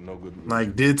spandex for no good reason.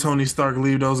 Like, did Tony Stark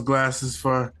leave those glasses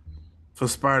for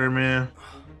Spider-Man?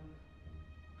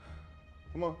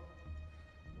 Come on.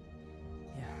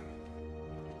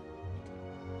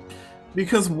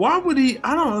 Because why would he?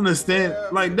 I don't understand.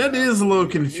 Like, that is a little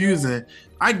confusing.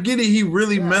 I get it. He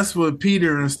really messed with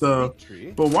Peter and stuff,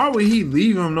 but why would he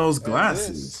leave him those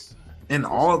glasses and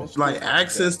all like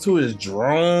access to his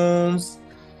drones?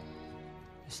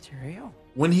 Mysterio?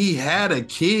 When he had a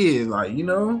kid, like, you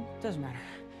know, Doesn't matter.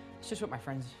 It's just what my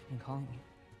friends have been calling me.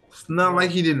 it's not like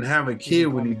he didn't have a kid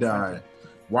when he died.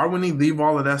 Why wouldn't he leave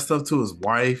all of that stuff to his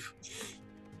wife?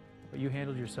 But you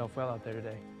handled yourself well out there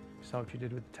today. Saw what you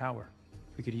did with the tower.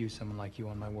 We could use someone like you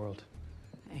on my world.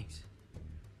 Thanks.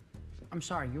 I'm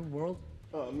sorry, your world?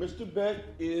 Mr. Beck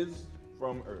is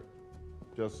from Earth,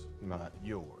 just not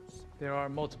yours. There are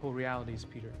multiple realities,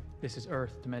 Peter. This is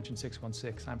Earth, Dimension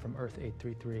 616. I'm from Earth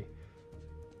 833.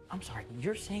 I'm sorry,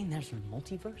 you're saying there's a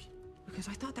multiverse? Because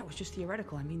I thought that was just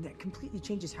theoretical. I mean, that completely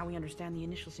changes how we understand the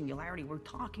initial singularity. We're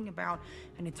talking about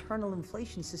an eternal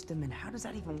inflation system, and how does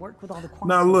that even work with all the quantum?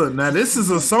 Now look, now this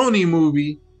is a Sony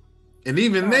movie, and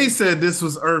even they said this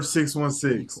was Earth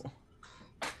 616.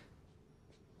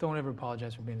 Don't ever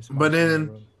apologize for being a But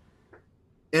then,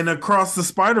 in Across the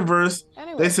Spider-Verse,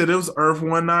 they said it was Earth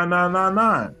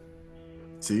 19999.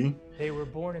 See? They were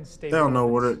born in They stable don't know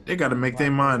what elements. it. They got to make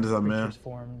their minds up, man. Creatures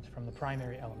formed from the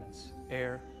primary elements: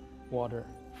 air, water,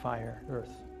 fire, earth.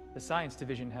 The science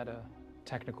division had a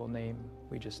technical name.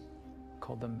 We just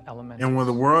called them elementals. And when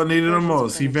the world needed him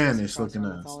most, he vanished looking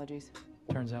at us.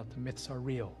 Turns out the myths are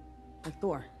real. Like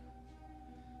Thor.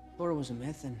 Thor was a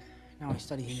myth, and now I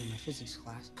study him in my physics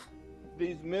class.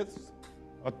 These myths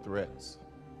are threats.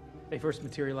 They first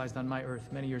materialized on my Earth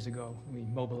many years ago. We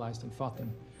mobilized and fought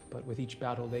them, but with each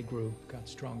battle they grew, got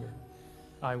stronger.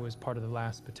 I was part of the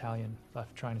last battalion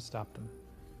left trying to stop them.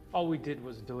 All we did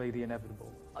was delay the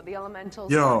inevitable. The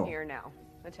elementals Yo. are here now,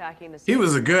 attacking the He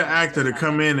was a city. good actor to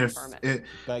come in and.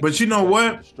 Thank But you know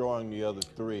what? Destroying the other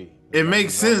three. It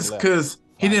makes sense because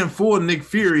he didn't fool Nick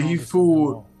Fury. He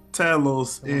fooled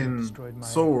Talos in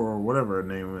Sora or whatever her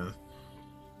name is.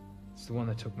 It's the one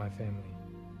that took my family.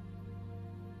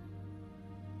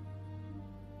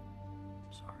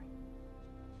 Sorry.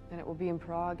 And it will be in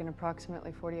Prague in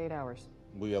approximately 48 hours.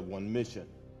 We have one mission.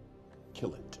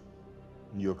 Kill it.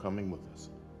 You're coming with us.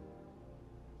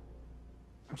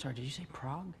 I'm sorry, did you say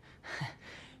Prague?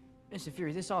 Mr.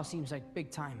 Fury, this all seems like big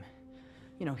time.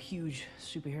 You know, huge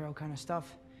superhero kind of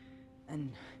stuff.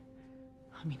 And,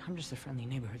 I mean, I'm just a friendly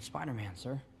neighborhood Spider-Man,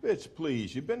 sir. Bitch,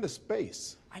 please, you've been to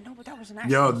space. I know, but that was an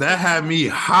Yo, accident. that had me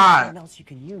hot. Something else you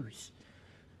can use.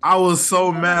 I was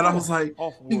so mad. I was like,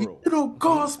 "You don't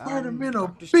call Spider-Man a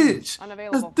bitch.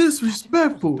 That's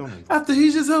disrespectful. After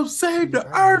he just helped save the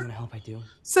Earth, help I do.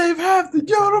 save half the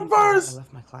I universe."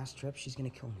 left my class trip, she's gonna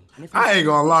kill me. And if I ain't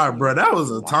gonna lie, bro. That was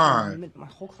a time. My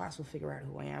whole class will figure out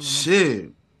who I am. And Shit.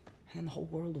 And then the whole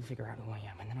world will figure out who I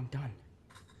am, and then I'm done.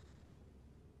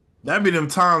 That be them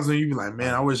times when you be like,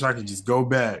 "Man, I wish I could just go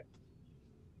back."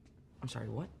 I'm sorry,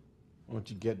 what? Why don't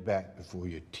you get back before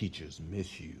your teachers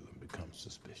miss you and become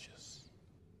suspicious?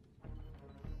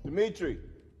 Dimitri,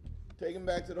 take him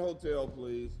back to the hotel,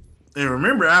 please. And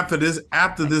remember, after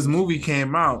this movie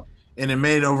came out and it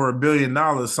made over $1 billion,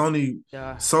 Sony,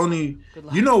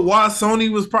 you know why Sony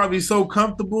was probably so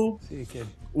comfortable? See you, kid.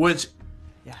 Which,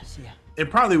 Yeah, see ya. it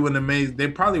probably wouldn't have made. They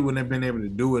probably wouldn't have been able to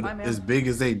do it Bye, man. as big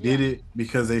as they did it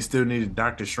because they still needed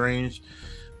Doctor Strange.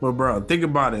 But bro, think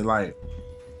about it. Like,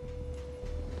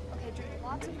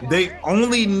 they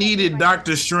only needed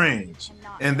Doctor Strange,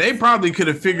 and they probably could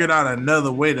have figured out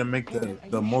another way to make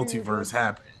the multiverse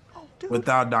happen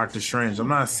without Doctor Strange. I'm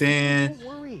not saying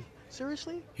Don't worry.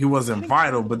 Seriously? he wasn't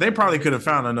vital, but they probably could have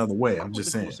found another way. I'm just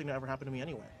The saying. coolest thing that ever happened to me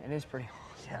anyway. It is pretty.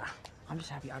 Yeah. I'm just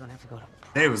happy I don't have to go to.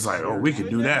 They was like, "Oh, we could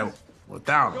do that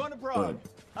without him," but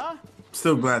Huh?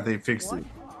 still glad they fixed it.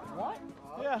 What?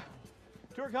 Yeah.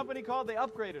 Tour company called, they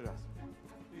upgraded us.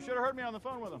 You should have heard me on the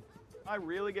phone with them. I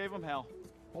really gave them hell.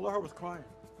 All I heard was crying.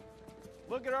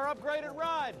 Look at our upgraded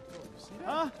ride.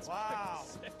 Huh? Wow.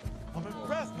 I'm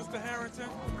impressed, Mr. Harrington.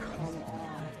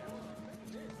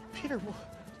 Peter,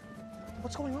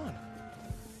 what's going on?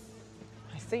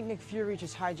 I think Nick Fury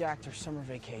just hijacked our summer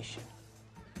vacation.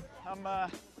 I'm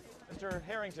Mr.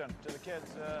 Harrington to the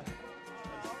kids.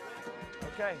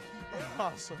 Okay.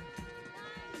 Awesome.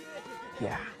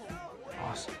 Yeah.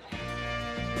 Awesome.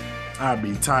 I'd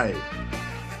be tight.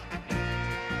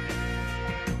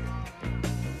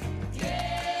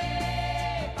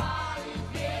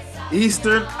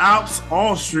 Eastern Alps,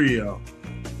 Austria.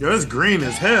 Yo, it's green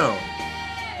as hell.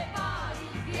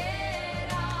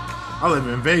 I live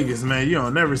in Vegas, man. You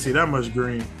don't never see that much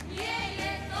green.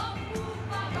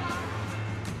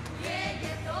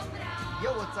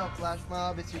 Yo, what's up, Flash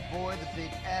Mob? It's your boy, the Big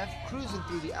F, cruising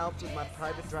through the Alps with my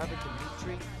private driver,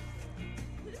 Dimitri.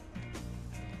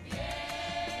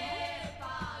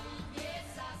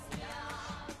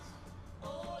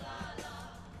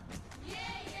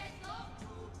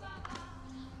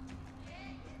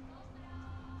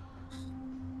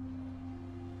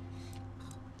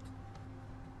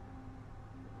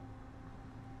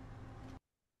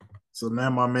 So now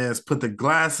my man's put the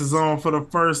glasses on for the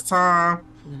first time.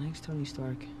 For the next Tony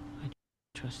Stark, I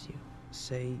trust you.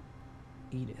 Say,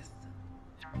 Edith.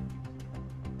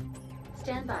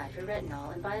 Stand by for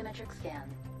retinol and biometric scan.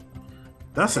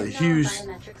 That's a Retinol huge.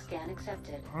 biometric scan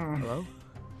accepted. Hello?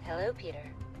 Hello, Peter.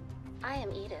 I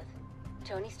am Edith.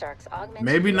 Tony Stark's augmented.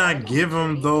 Maybe not give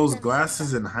him those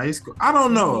glasses in high school. I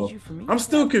don't know. I'm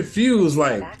still confused. You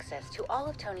have Like, access to all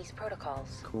of Tony's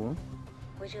protocols. Cool.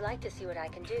 Would you like to see what I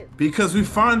can do? because we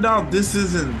find out this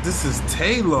is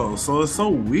Talos, so it's so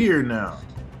weird now.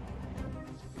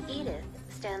 Edith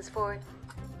stands for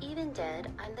Even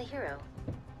Dead, I'm the Hero.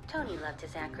 Tony loved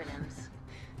his acronyms.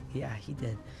 Yeah, he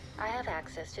did. I have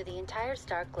access to the entire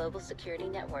Stark Global Security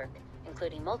Network,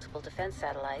 including multiple defense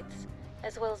satellites,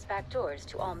 as well as backdoors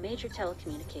to all major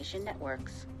telecommunication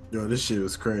networks. Yo, this shit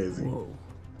was crazy. Whoa.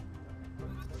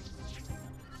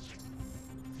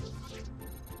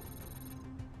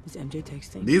 Is MJ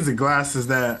texting? These are glasses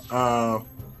that No,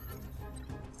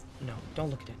 don't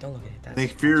look at it. Don't look at it. That's,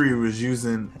 Nick Fury was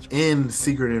using in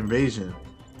Secret Invasion.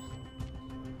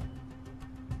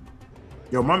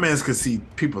 Yo, my mans could see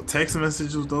people text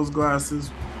messages with those glasses,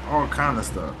 all kind of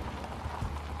stuff.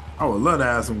 I would love to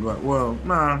have some glasses. Well,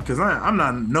 nah, because I'm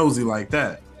not nosy like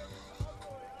that.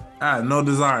 I had no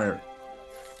desire.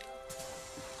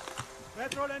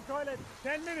 Petrol and toilet,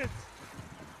 10 minutes.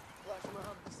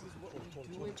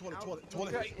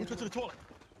 Toilet. Let's go to the toilet.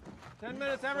 10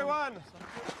 minutes, everyone.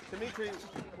 Dimitri,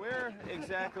 where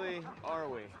exactly are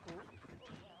we?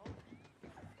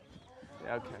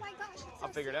 Yeah, okay. Oh my gosh, it's I'll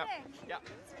figure it out. acidic. Yeah.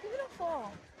 It's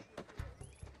beautiful.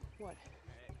 What?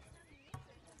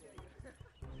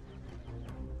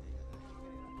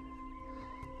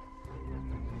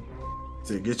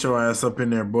 So get your ass up in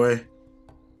there, boy.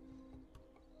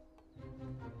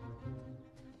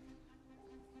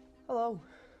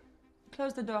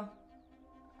 the door.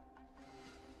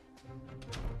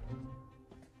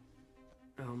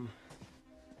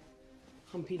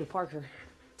 I'm Peter Parker.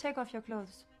 Take off your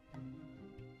clothes.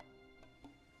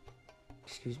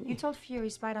 Excuse me? You told Fury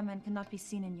Spider-Man cannot be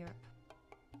seen in Europe.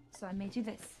 So I made you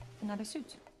this. Another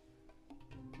suit.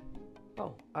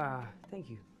 Oh, thank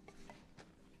you.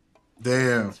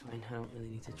 Damn. That's fine, I don't really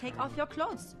need to try. Take off your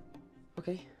clothes.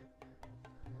 Okay.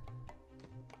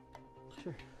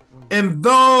 Sure. And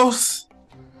thus,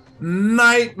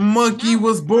 Night Monkey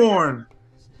was born.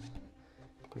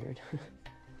 Weird.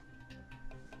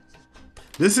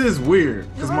 This is weird,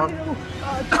 cause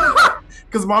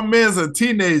my man's a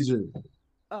teenager.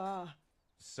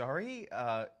 Sorry?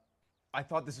 I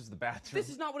thought this was the bathroom. This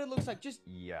is not what it looks like. Just.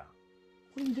 Yeah.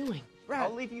 What are you doing? Brad.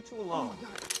 I'll leave you two alone. Oh my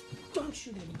God. Don't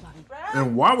shoot anybody.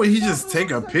 And why would he just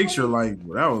take a picture like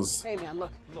that? Was Hey man,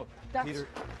 look. Look, That's... Peter,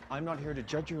 I'm not here to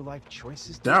judge your life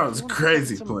choices. That was You wanna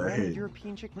crazy, some Player random Hayden.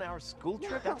 European chick on our school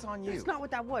trip? That's on you. That's not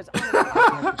what that was. I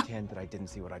can't pretend that I didn't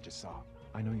see what I just saw.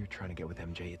 I know you're trying to get with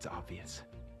MJ, it's obvious.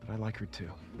 But I like her too.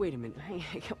 Wait a minute. Hey,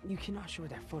 you cannot show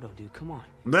that photo, dude. Come on.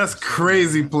 That's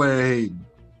crazy, Player Hayden.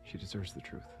 She deserves the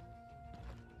truth.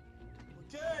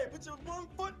 Okay, put your one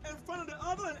foot in front of the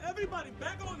other and everybody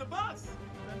back on the bus.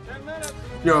 10 minutes.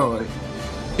 Yo,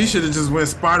 he should have just went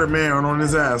Spider-Man on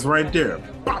his ass right there.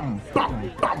 Bum,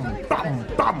 bum, bum, bum,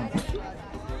 bum.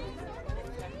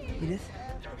 Edith?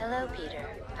 Hello, Peter.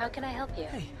 How can I help you?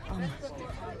 Hey,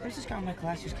 there's this guy in my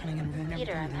class who's cutting in a room.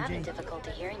 Peter, I'm having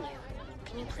difficulty hearing you.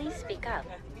 Can you please speak up?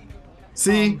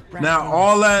 See, now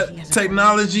all that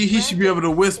technology, he should be able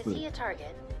to whisper. Is he a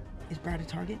target? Is Brad a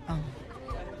target?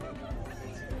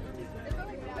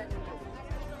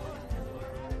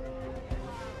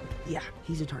 Yeah,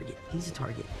 he's a target. He's a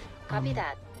target. Copy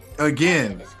that.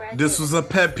 Again, this was a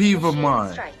pet peeve of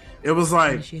mine. It was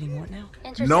like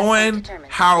knowing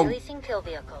how Releasing kill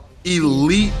vehicle.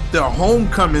 elite the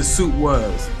homecoming suit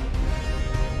was.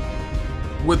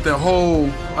 With the whole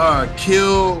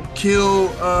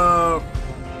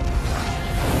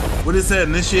what is that,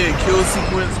 initiate kill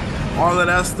sequence, all of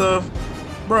that stuff.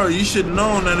 Bro, you should have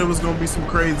known that it was gonna be some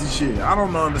crazy shit. I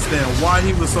don't understand why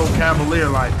he was so cavalier,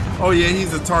 like, oh yeah,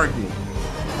 he's a target.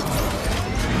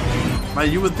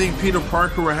 Like, you would think Peter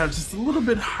Parker would have just a little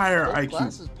bit higher IQ.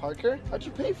 Glasses, Parker. How'd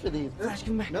you pay for these? No.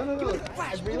 I'm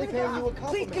really paying you a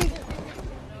compliment.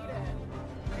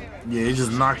 Yeah, he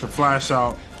just knocked the Flash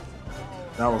out.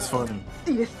 That was funny.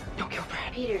 Edith, don't kill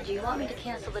Brad. Peter, do you want me to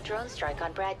cancel the drone strike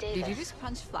on Brad Davis? Did you just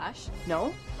punch Flash?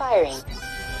 No. Firing.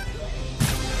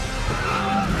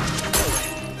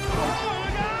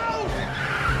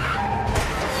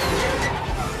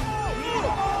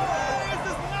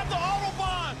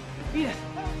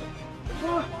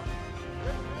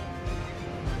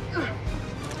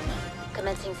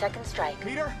 Commencing second strike.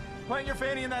 Peter, plant your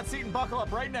fanny in that seat and buckle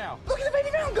up right now. Look at the baby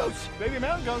mountain goats. Baby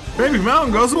mountain goats. Baby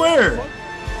Mountain goes where?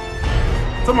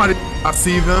 Somebody, I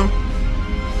see them.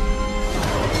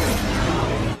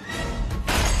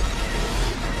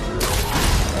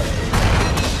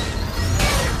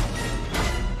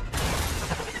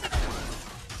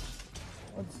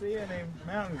 Let's see any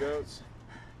mountain goats.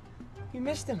 You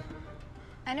missed him.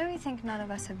 I know you think none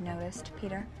of us have noticed,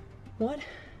 Peter. What?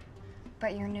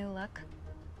 But your new look,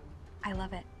 I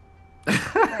love it.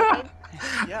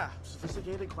 Yeah,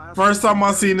 sophisticated class. First time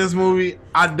I seen this movie,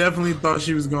 I definitely thought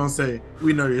she was gonna say,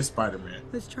 "We know you're Spider-Man."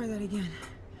 Let's try that again.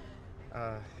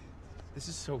 This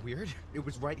is so weird. It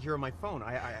was right here on my phone.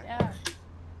 Yeah.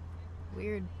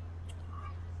 Weird.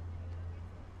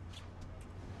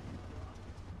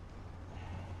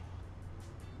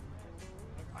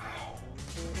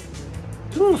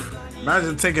 Oof.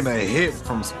 Imagine taking a hit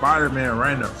from Spider-Man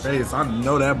right in the face. I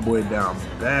know that boy down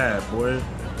bad, boy.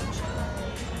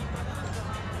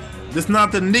 This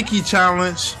not the Nikki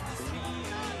challenge,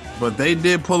 but they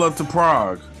did pull up to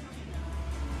Prague.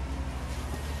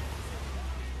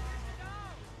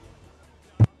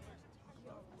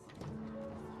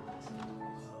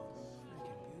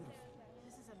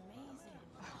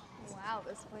 Wow,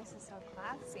 this place is so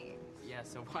classy. Yeah,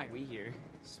 so why are we here?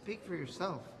 Speak for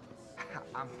yourself.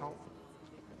 I'm home.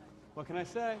 What can I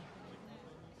say?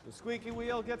 The squeaky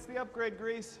wheel gets the upgrade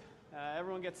grease.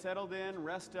 Everyone gets settled in,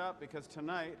 rest up, because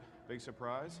tonight, big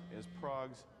surprise, is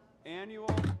Prague's annual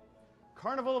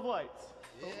Carnival of Lights.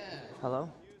 Yeah. Hello?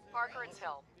 Parker, it's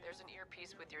Hill. There's an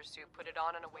earpiece with your suit. Put it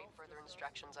on and await further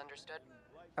instructions, understood?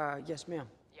 Yes, ma'am.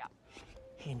 Yeah.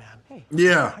 Hey, man. Hey.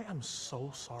 Yeah. I am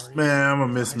so sorry. Man, I'm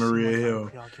gonna miss Maria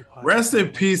Hill. Rest in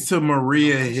peace to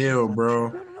Maria Hill, bro.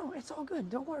 No, it's all good.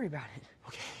 Don't worry about it.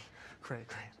 Okay, great.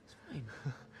 It's fine.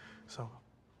 So,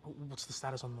 What's the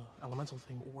status on the elemental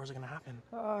thing? Where's it gonna happen?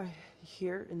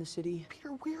 Here in the city.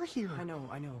 Peter, we're here. I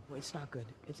know. It's not good.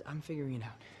 I'm figuring it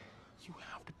out. You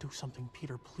have to do something,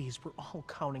 Peter, please. We're all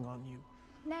counting on you.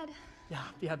 Ned.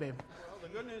 Yeah, babe. Well, the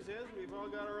good news is we've all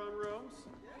got our own rooms.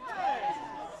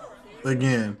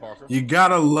 Again, you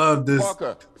gotta love this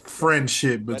Parker.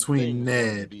 friendship That between thing's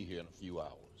gonna Ned be here in a few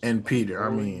hours. and Peter. I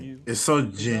mean, it's so He's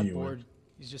not genuine. bored.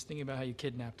 He's just thinking about how you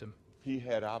kidnapped him. He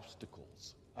had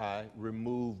obstacles. I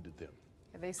removed them.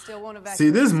 They still won't evacuate. See,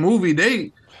 this movie,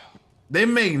 they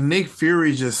make Nick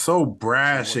Fury just so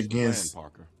brash What's the plan, against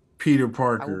Parker? Peter I will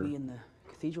Parker. be in the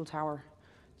cathedral tower,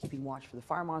 keeping watch for the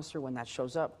fire monster. When that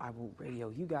shows up, I will radio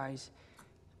you guys,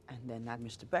 and then that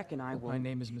Mr. Beck and I will. My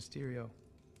name is Mysterio.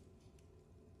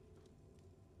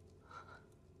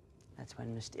 That's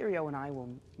when Mysterio and I will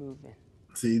move in.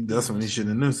 See, that's when he should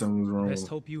have knew something was wrong. Best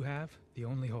hope you have, the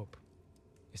only hope,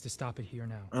 is to stop it here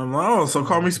now. I'm like, oh, so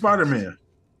call me Spider-Man.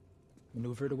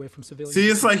 Maneuver it away from civilians. See,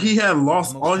 it's like he had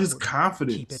lost Most all his important,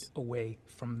 confidence. Keep it away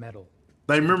from metal.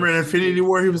 Like, remember in Infinity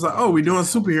War, he was like, oh, we doing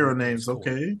superhero names.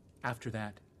 Okay. After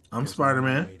that, I'm there's no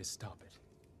Spider-Man. way to stop it.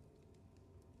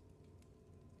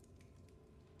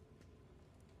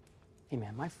 Hey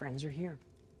man, my friends are here,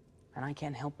 and I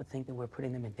can't help but think that we're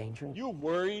putting them in danger. You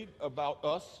worried about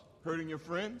us hurting your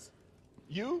friends?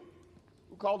 You,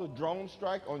 who called a drone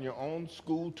strike on your own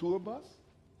school tour bus?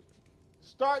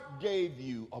 Stark gave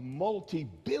you a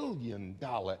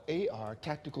multi-billion-dollar AR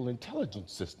tactical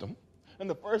intelligence system, and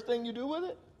the first thing you do with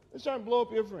it is try and blow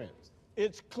up your friends.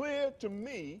 It's clear to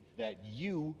me that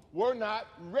you were not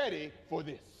ready for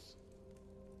this.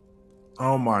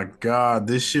 Oh my God,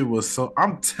 this shit was so.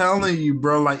 I'm telling you,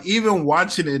 bro. Like, even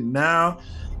watching it now,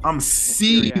 I'm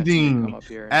seething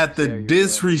at the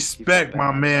disrespect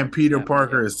my man Peter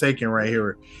Parker is taking right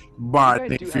here by You guys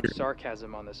Nick do Fury. have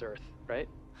sarcasm on this earth, right?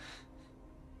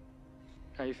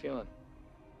 How you feeling?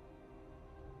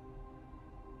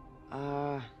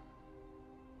 I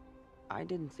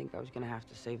didn't think I was gonna have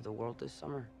to save the world this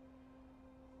summer.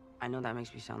 I know that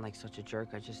makes me sound like such a jerk.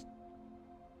 I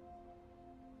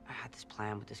had this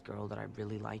plan with this girl that I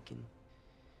really like, and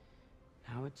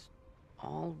now it's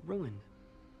all ruined.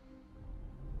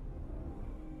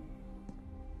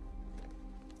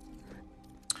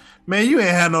 Man, you ain't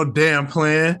had no damn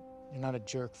plan. You're not a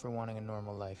jerk for wanting a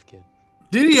normal life, kid.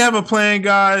 Did he have a plan,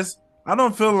 guys? I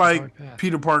don't feel like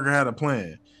Peter Parker had a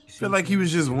plan. I feel like he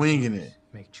was just winging it.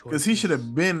 Because he should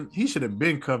have been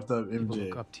cuffed up, People MJ.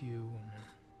 look up to you.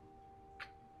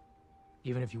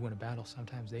 Even if you win a battle,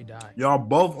 sometimes they die. Y'all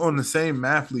both on the same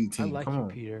mathlete I team. like Come you, on.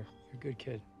 Peter. You're a good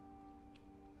kid.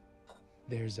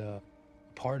 There's a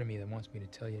part of me that wants me to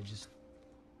tell you, just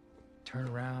turn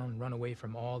around, run away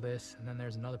from all this. And then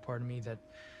there's another part of me that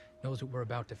knows that we're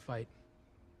about to fight.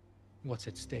 What's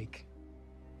at stake.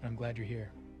 I'm glad you're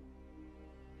here.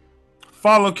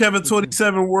 Follow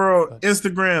Kevin27 World,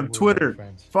 Instagram, Twitter.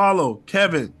 Follow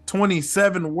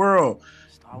Kevin27 World,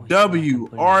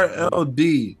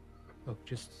 WRLD. Look,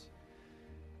 just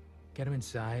get him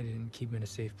inside and keep him in a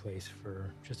safe place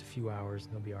for just a few hours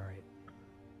and they'll be all right.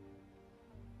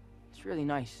 It's really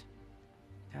nice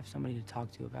to have somebody to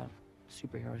talk to about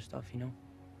superhero stuff, you know?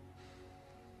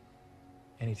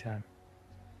 Anytime.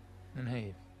 And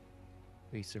hey,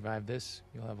 if we survive this,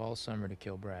 you'll have all summer to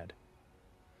kill Brad.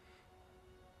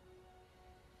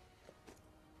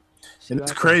 And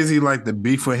it's crazy, like, the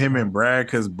beef with him and Brad,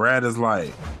 because Brad is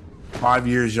like 5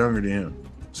 years younger than him.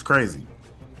 It's crazy.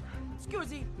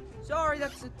 Scusi. Sorry,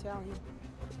 that's Italian.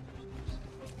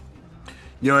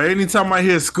 Yo, anytime I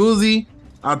hear Scoozy,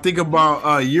 I think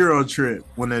about Euro Trip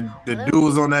when the dude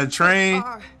was on that train,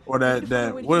 or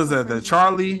that what is that, the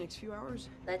Charlie,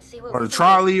 Let's see what or we the can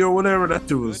trolley or whatever that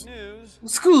dude was.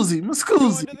 Scoozy, my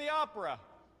Scoozy. To the opera.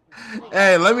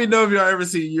 Hey, let me know if y'all ever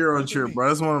see Euro Trip, bro.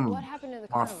 That's one of What happened to the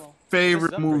my carnival?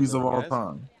 favorite What's up, movies of Ringo, all guys?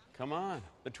 time. Come on.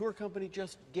 The tour company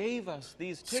just gave us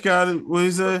these tickets. Scotty, what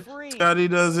he say? for free. Scotty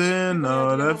doesn't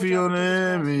know that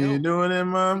feeling. Me doing it,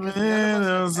 my man,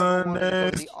 on Sunday.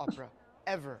 The opera,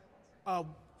 ever.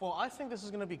 Well, I think this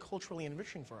is going to be culturally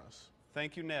enriching for us.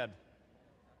 Thank you, Ned.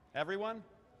 Everyone,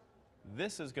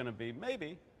 this is going to be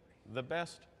maybe the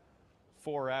best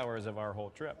 4 hours of our whole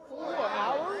trip. 4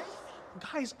 hours?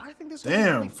 Guys, I think this is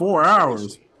Damn, 4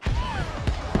 hours.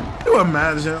 You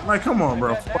imagine? Like, come on,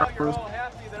 bro. 4 hours.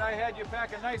 happy that I had you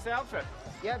pack a nice outfit.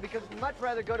 Yeah, because we'd much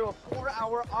rather go to a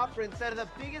 4-hour opera instead of the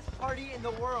biggest party in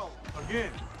the world.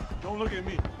 Again, don't look at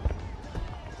me.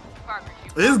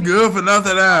 It's good for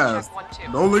nothing else.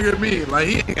 Don't look at me. Like,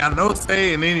 he ain't got no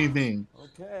say in anything.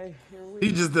 Okay, here we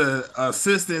He's just the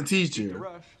assistant teacher.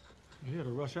 rush. You had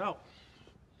to rush out.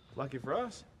 Lucky for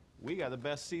us, we got the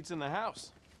best seats in the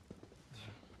house.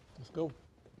 Let's go.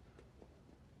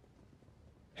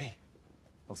 Hey,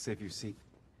 I'll save your seat.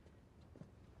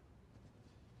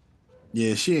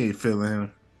 Yeah, she ain't feeling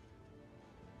him.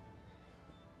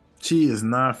 She is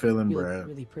not feeling You look Brad.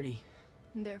 really pretty.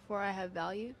 Therefore, I have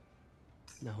value.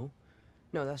 No.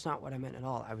 No, that's not what I meant at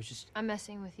all. I was just... I'm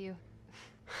messing with you.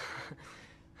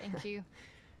 Thank you.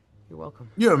 You're welcome.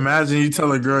 You imagine you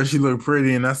tell a girl she look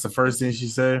pretty and that's the first thing she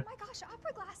said? Oh my gosh,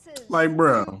 opera glasses. Like,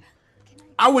 bro,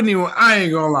 I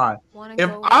ain't gonna lie. Wanna If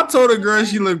go I told a girl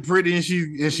she looked pretty and she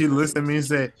listened to me and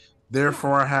said,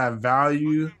 therefore I have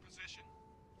value,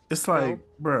 it's like,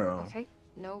 bro, Okay.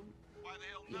 No,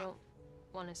 you don't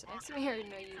want to say next to me, or no,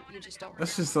 you just don't.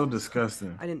 that's just so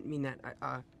disgusting. I didn't mean that.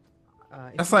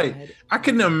 That's like, I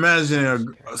can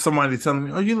imagine somebody telling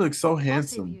me, oh, you look so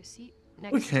handsome.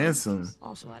 Look handsome.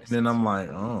 And then I'm like,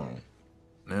 oh.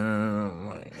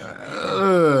 Man,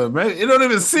 it don't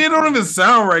even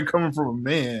sound right coming from a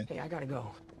man. Hey, I gotta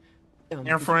go.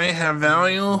 Therefore, I ain't have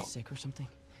value. Sick or something?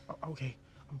 Okay,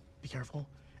 be careful.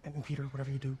 And Peter,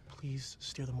 whatever you do, please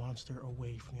steer the monster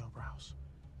away from the opera house.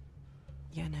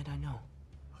 Yeah, Ned, I know.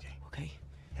 Okay.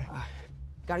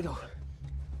 Gotta go.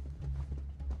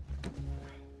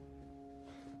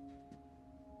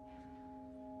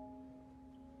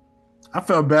 I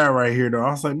felt bad right here though.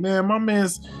 I was like, man, my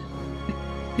man's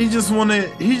he just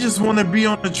wanna be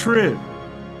on the trip.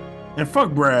 And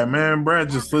fuck Brad, man. Brad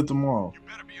just flipped him off.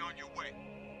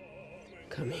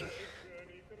 Coming.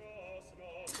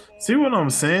 See what I'm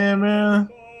saying, man?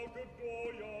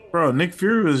 Bro, Nick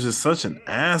Fury was just such an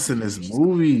ass in this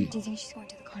movie. Do you think she's going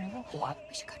to the carnival? What?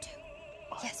 We should go too.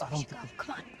 Yes, we should go.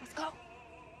 Come on, let's go.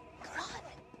 Come on.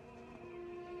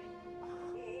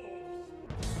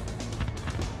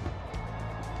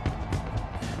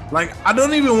 Like, I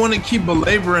don't even want to keep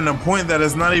belaboring the point that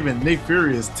it's not even Nick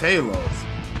Fury, it's Talos.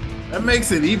 That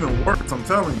makes it even worse, I'm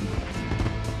telling you.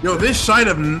 Yo, this shot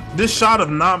of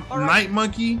Night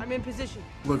Monkey I'm in position.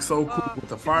 looks so cool with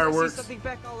the If I see fireworks. something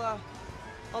back,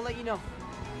 I'll let you know.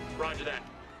 Roger that.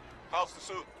 How's the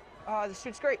suit? The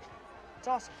suit's great. It's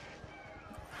awesome.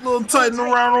 Little tighten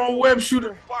around on web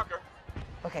shooter. Parker.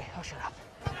 Okay, I'll shut up.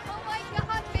 Oh my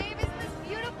god, babe, isn't this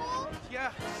beautiful?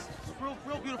 Yeah, it's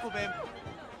real beautiful, babe.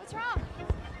 What's wrong?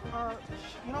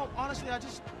 You know, honestly, I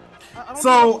don't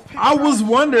So I was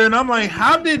wondering, I'm like,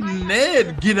 how did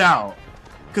Ned get out?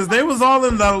 Because they was all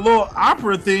in that little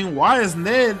opera thing. Why is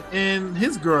Ned and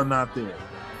his girl not there?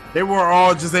 They were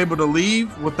all just able to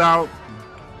leave without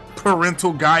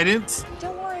parental guidance.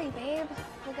 Don't worry, babe.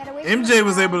 We'll get away. MJ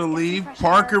was able to leave.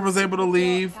 Parker was able to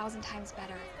leave. 1,000 times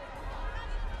better.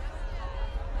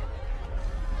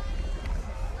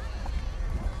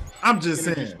 I'm just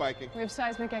saying. We have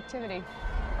seismic activity.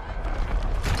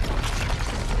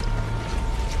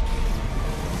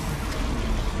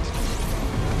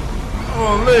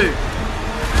 Oh, look.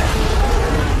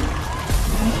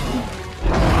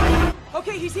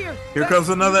 Okay, he's here. Here comes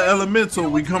another elemental.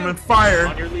 We come in fire.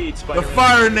 On your lead, The Spider-Man.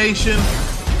 Fire Nation.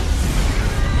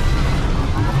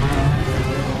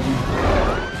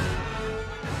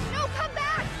 No, come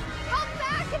back! Come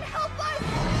back and help us!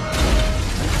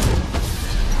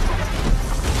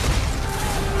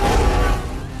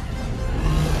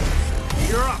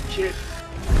 You're up, kid.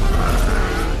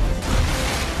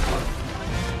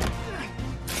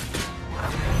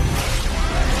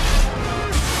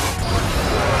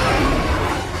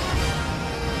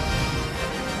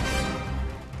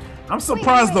 I'm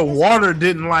surprised the water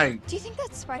didn't like. Do you think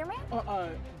that's Spider-Man? No.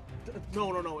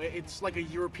 It's like a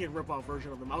European rip-off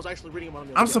version of them. I was actually reading about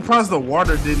them. I'm surprised the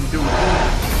water didn't do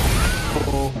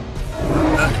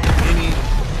any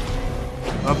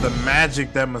of the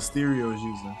magic that Mysterio is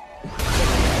using.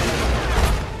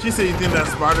 She said, "You think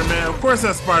that's Spider-Man? Of course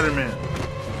that's Spider-Man."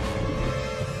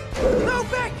 No,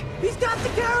 Beck! He's got the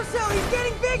carousel! He's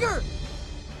getting bigger!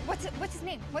 What's his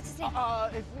name? What's his name?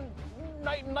 It's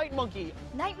Night Monkey.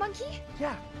 Night Monkey?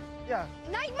 Yeah.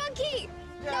 Night Monkey!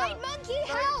 Yeah. Night Monkey,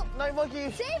 help! Night Monkey.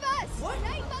 Save us! What?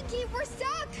 Night Monkey, we're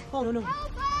stuck! Oh, no.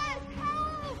 Help us!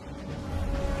 Help!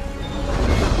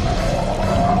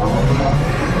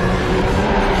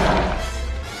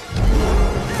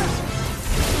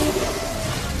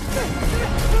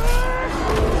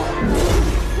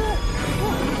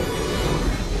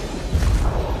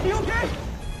 You okay?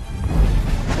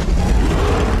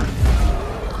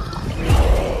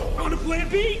 On to plan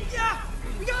B? Yeah!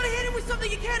 We gotta hit him with something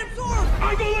he can't absorb!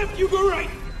 I go left, you go right.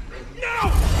 Now!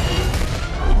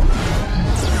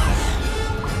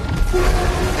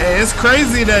 Hey, it's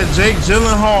crazy that Jake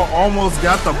Gyllenhaal almost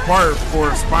got the part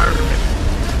for Spider-Man.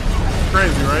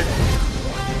 Crazy, right?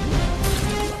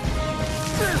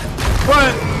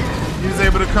 But he's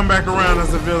able to come back around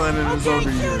as a villain in his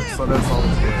older years. So that's always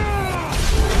good.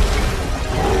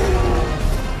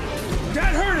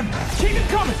 That hurt him! Keep it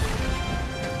coming!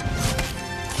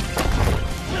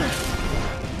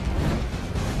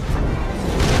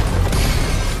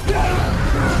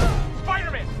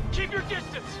 Spider-Man, keep your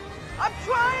distance! I'm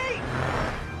trying!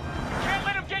 Can't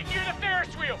let him get near the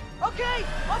Ferris wheel! Okay,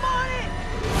 I'm on it!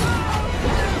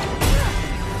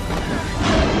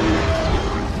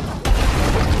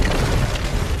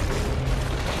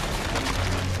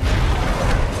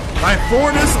 Like,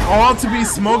 for this all to be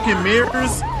smoke and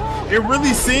mirrors, it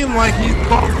really seemed like he's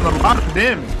causing a lot of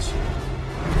damage.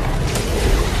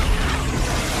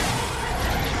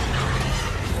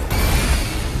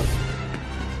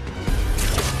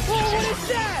 What is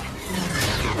that?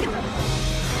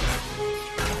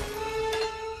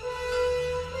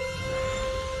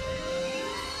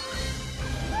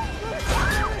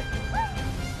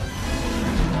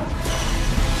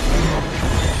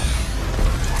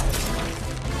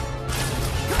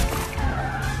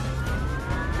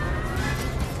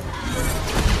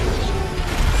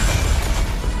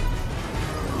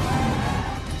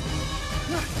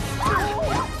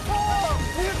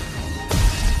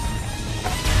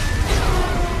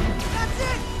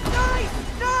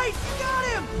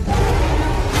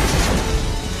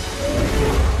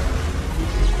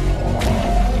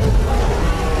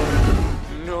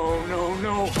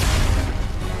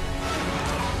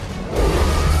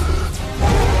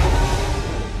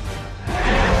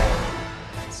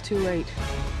 Too late.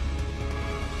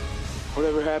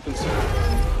 Whatever happens,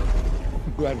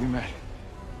 I'm glad we met.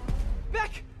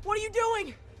 Beck, what are you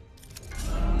doing?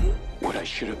 What I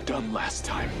should have done last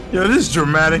time. Yo, this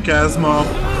dramatic ass mom.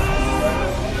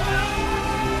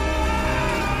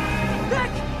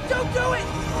 Beck, don't do it!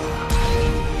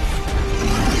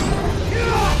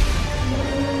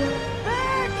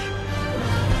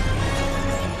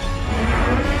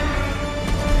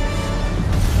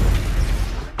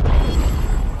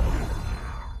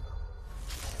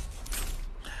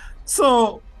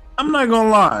 So, I'm not gonna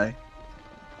lie.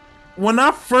 When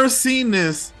I first seen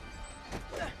this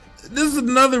is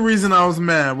another reason I was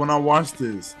mad when I watched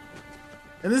this.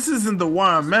 And this isn't the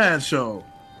Why I'm Mad show.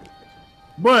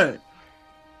 But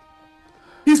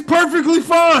he's perfectly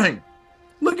fine.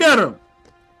 Look at him.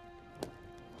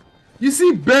 You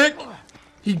see Beck,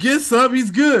 he gets up, he's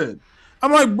good.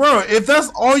 I'm like, bro, if that's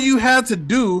all you had to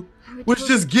do was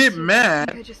just get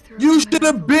mad, you should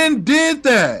have been did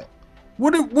that.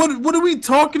 What are we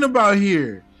talking about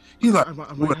here? He's like,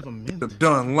 what I could have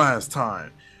done last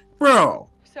time. Bro.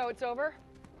 So it's over?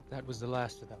 That was the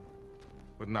last of them.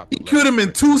 But not He killed him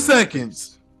in 2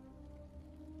 seconds.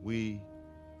 We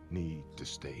need to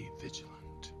stay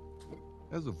vigilant.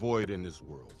 There's a void in this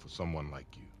world for someone like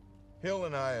you. Hill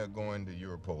and I are going to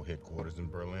Europol headquarters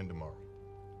in Berlin tomorrow.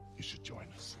 You should join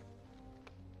us.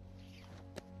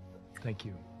 Thank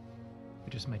you. I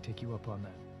just might take you up on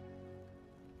that.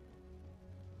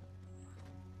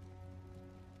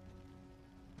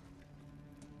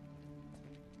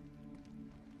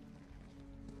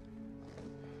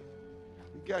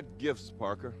 You got gifts,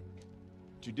 Parker.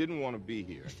 But you didn't want to be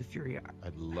here. Mr. Fury,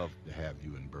 I'd love to have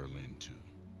you in Berlin, too.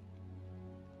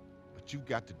 But you've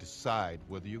got to decide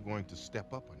whether you're going to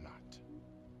step up or not.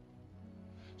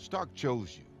 Stark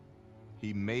chose you.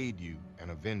 He made you an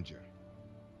Avenger.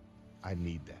 I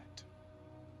need that.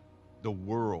 The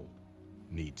world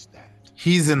needs that.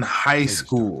 He's in high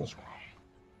school.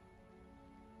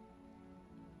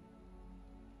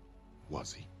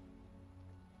 Was he?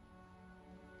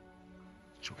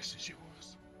 Choice is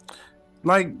yours.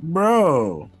 Like,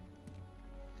 bro.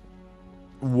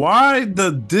 Why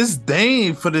the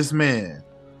disdain for this man?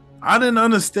 I didn't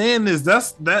understand this.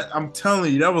 I'm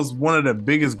telling you, that was one of the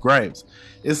biggest gripes.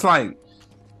 It's like,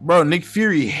 bro, Nick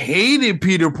Fury hated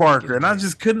Peter Parker, and I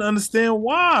just couldn't understand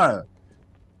why.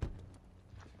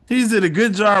 He did a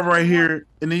good job right here,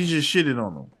 and he just shitted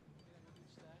on him.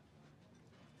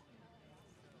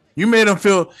 You made him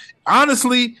feel,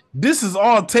 honestly, this is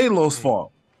all Talos'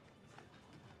 fault.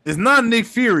 It's not Nick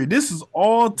Fury. This is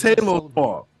all Talos'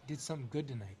 fault. Did something good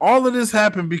tonight. All of this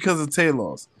happened because of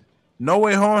Talos. No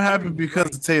Way Home happened because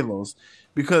of Talos.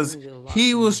 Because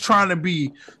he was trying to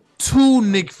be too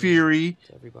Nick Fury.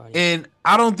 And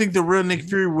I don't think the real Nick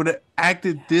Fury would have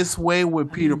acted this way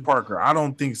with Peter Parker. I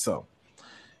don't think so.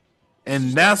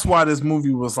 And that's why this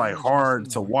movie was like hard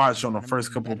to watch on the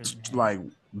first couple like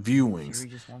viewings.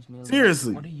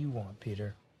 Seriously. What do you want,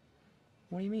 Peter?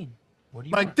 What do you mean? What do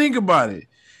you Like, think about it.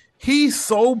 He's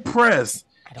so pressed.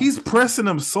 He's pressing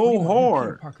him so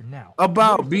hard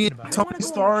about being Tony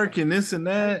Stark and this and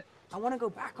that. I want to go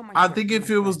back on my I trip think with if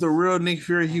my it was the friends. real Nick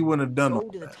Fury, he wouldn't have done Go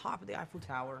it. to the top of the Eiffel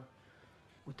Tower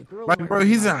with the girl. Like, bro,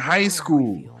 he's in high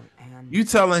school. You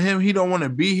telling him he don't want to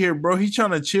be here, bro? He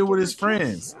trying to chill with his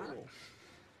friends.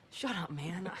 Shut up,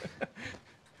 man.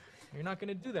 You're not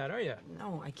gonna do that, are you?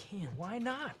 No, I can't. Why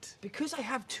not? Because I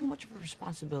have too much of a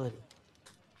responsibility.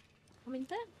 Oh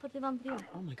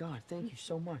my God, thank you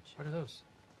so much. What are those?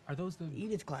 Are those the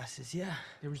Edith glasses? Yeah.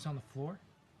 They were just on the floor?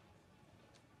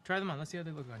 Try them on. Let's see how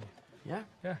they look on you. Yeah?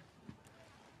 Yeah.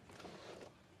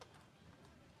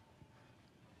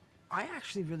 I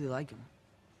actually really like them.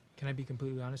 Can I be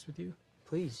completely honest with you?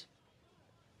 Please.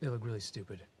 They look really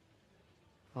stupid.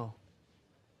 Oh.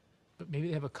 But maybe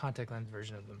they have a contact lens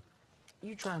version of them.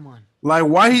 You try them on. Like,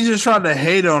 why he just tried to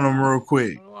hate on him real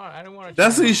quick? I don't want to.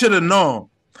 That's what he should have known.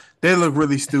 They look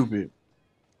really stupid.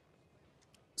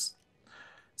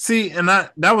 See, and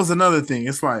that was another thing.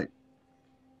 It's like,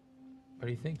 What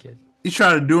do you think, kid? you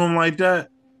try to do him like that.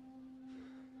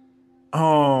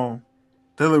 Oh,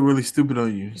 they look really stupid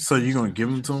on you. So you gonna give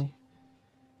them to him?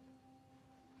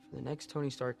 For the next Tony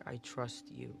Stark, I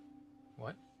trust you.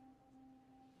 What?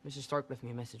 Mr. Stark left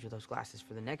me a message with those glasses.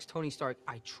 For the next Tony Stark,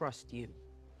 I trust you.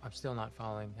 I'm still not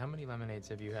following. How many lemonades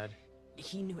have you had?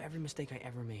 He knew every mistake I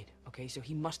ever made, okay? So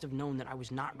he must have known that I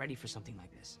was not ready for something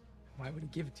like this. Why would he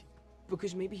give it to you?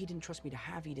 Because maybe he didn't trust me to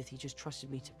have Edith, he just trusted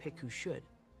me to pick who should.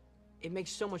 It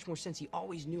makes so much more sense. He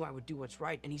always knew I would do what's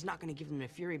right, and he's not going to give them to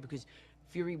Fury because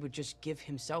Fury would just give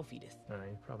himself Edith. You're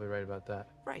probably right about that.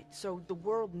 Right, so the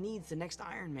world needs the next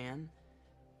Iron Man,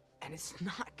 and it's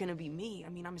not going to be me. I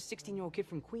mean, I'm a 16-year-old kid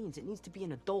from Queens. It needs to be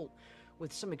an adult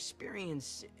with some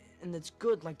experience and that's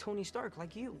good like Tony Stark,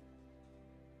 like you.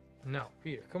 No,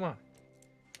 Peter, come on.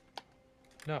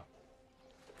 No.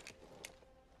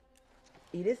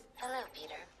 Edith? Hello,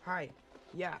 Peter. Hi.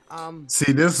 Yeah,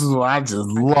 See, this is where I just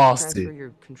lost transfer it. your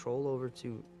control over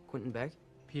to Quentin Beck.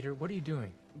 Peter, what are you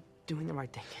doing? Doing the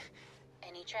right thing.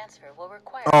 Any transfer will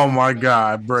require. Oh my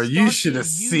God, bro! You should have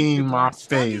seen my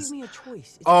face.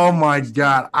 Oh my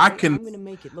God, I could,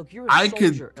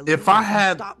 if I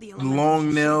had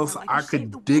long nails, I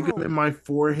could dig them in my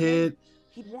forehead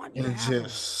and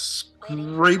just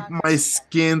scrape my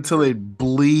skin till it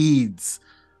bleeds.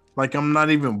 Like, I'm not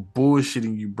even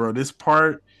bullshitting you, bro. This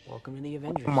part, Welcome to the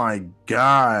Avengers. oh my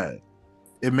God,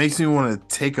 it makes me want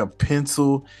to take a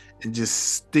pencil and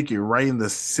just stick it right in the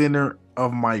center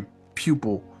of my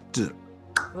pupil, just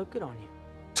Look good on you.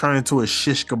 turn into a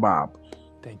shish kebab.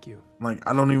 Thank you. Like,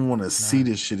 I don't even want to see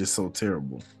this shit. It's so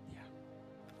terrible.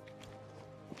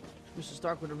 Mr.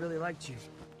 Stark would have really liked you.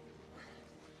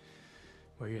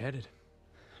 Where you headed?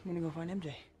 I'm gonna go find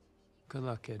MJ. Good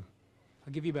luck, kid.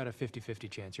 I'll give you about a 50-50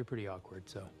 chance. You're pretty awkward,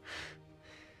 so.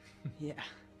 Yeah.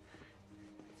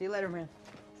 See you later, man.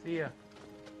 See ya.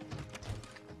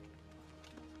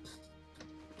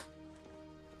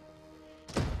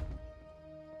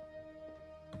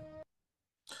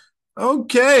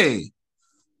 Okay.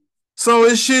 So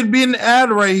it should be an ad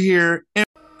right here.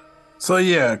 So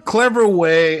yeah, clever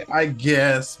way, I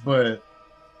guess, but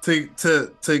to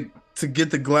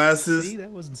get the glasses. See, that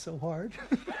wasn't so hard.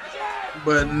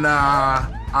 But nah,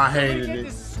 I hated Get it.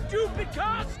 this stupid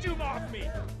costume off me!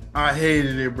 I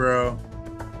hated it, bro.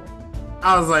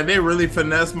 I was like, they really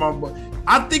finessed my boy.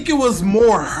 I think it was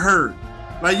more hurt.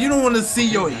 Like, you don't want to see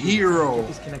your hero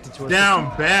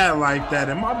down bad like that.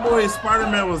 And my boy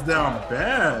Spider-Man was down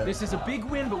bad. This is a big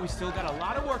win, but we still got a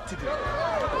lot of work to do.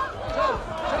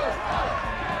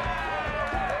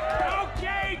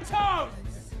 Okay, toast!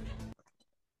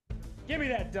 Give me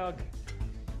that, Doug.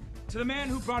 To the man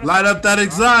who brought us Light up that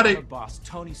exotic. our boss,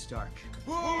 Tony Stark.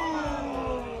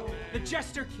 The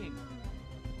Jester King,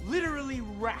 literally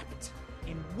wrapped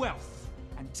in wealth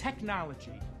and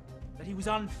technology that he was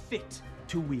unfit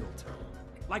to wield.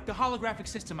 Like the holographic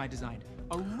system I designed,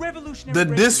 a revolutionary The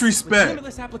breakthrough disrespect. with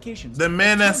limitless applications. The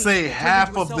man that Tony say turned half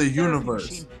into a of the self-therapy universe.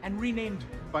 machine and renamed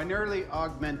Binarily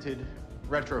augmented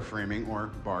retroframing,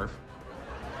 or BARF.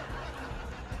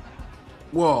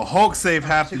 Well, Hulk saved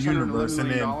half the $611 universe, and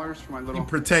million then for my he little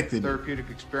protected it. therapeutic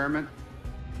experiment.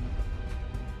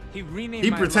 He renamed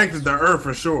He my protected life's the Earth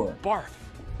for sure. Barf.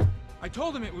 I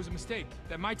told him it was a mistake,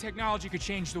 that my technology could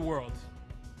change the world.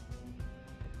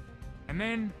 And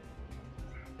then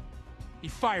he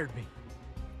fired me.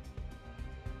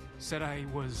 Said I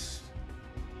was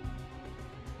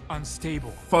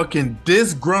unstable. Fucking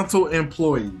disgruntled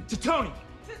employee. To Tony.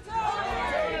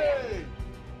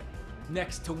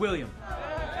 Next to William.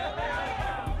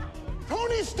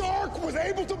 Tony Stark was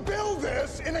able to build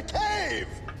this in a cave!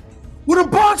 With a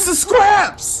box of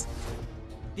scraps!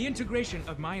 The integration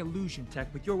of my illusion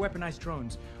tech with your weaponized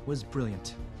drones was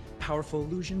brilliant. Powerful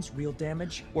illusions, real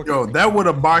damage. Yo, that with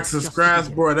a box of scraps,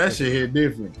 boy, that shit hit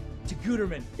different. To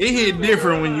Guterman. It hit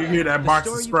different when you hear that box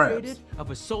of The story you scraps. created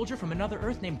of a soldier from another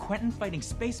Earth named Quentin fighting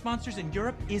space monsters in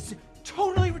Europe is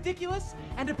totally ridiculous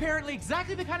and apparently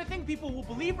exactly the kind of thing people will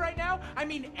believe right now. I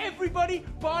mean, everybody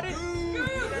bought it.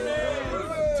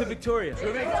 To Victoria.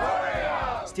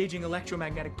 Staging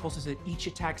electromagnetic pulses at each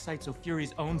attack site so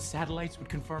Fury's own satellites would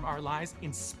confirm our lies.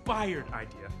 Inspired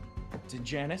idea. To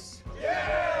Janice.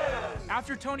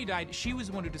 After Tony died, she was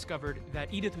the one who discovered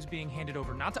that Edith was being handed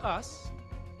over not to us,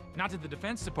 not to the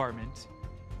Defense Department,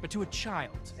 but to a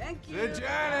child. Thank you. To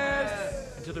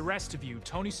Janice! And to the rest of you,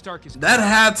 Tony Stark is... That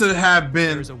had to have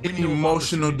been There's a an window of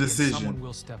emotional opportunity and decision. someone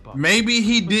will step up. Maybe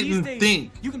he But these didn't days,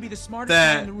 think you can be the smartest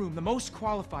guy that in the room, the most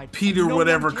qualified, Peter and no would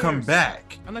one ever come cares.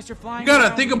 back. Unless you're flying You gotta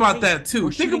around think with about hate that too.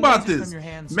 or Think shooting about lasers this. from your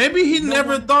hands. Maybe he No never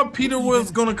one thought Peter will was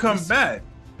even gonna come listen. back.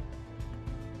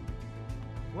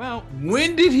 Well,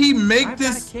 When did he make I've got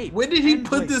a this? cape When did he and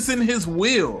put blade. this in his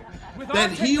will? With That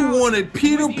our he technology, wanted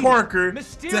Peter with Edith, Parker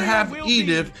Mysterio to have will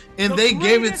Edith, be and the they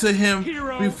gave it to greatest him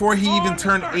hero before he even on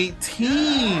turned Earth.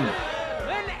 18.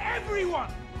 Then everyone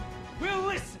will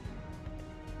listen.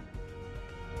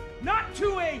 Not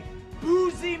to a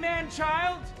boozy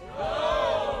man-child.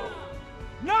 No.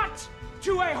 Not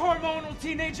to a hormonal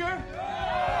teenager.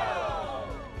 No.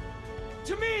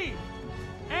 To me,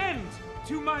 and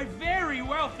to my very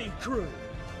wealthy crew.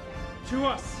 To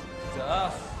us. To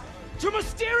us. To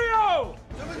Mysterio!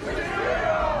 To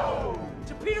Mysterio!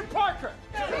 To Peter Parker!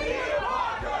 To Peter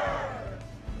Parker!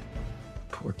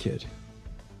 Poor kid.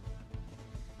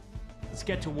 Let's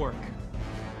get to work.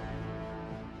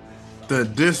 The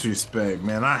disrespect,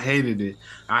 man. I hated it.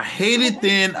 I hate it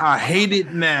then. I hate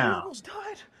it now. Almost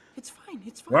died. It's fine.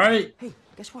 It's fine. Right? Hey,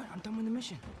 guess what? I'm done with the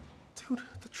mission. Dude,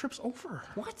 the trip's over.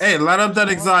 What? Hey, light up that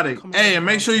exotic. Hey, and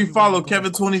make sure you follow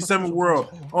Kevin27 World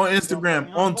on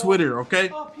Instagram, on Twitter, okay?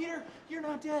 Oh, Peter, you're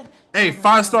not dead. Hey,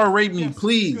 5-star rate me, Good,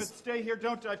 please. stay here,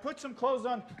 don't die. Put some clothes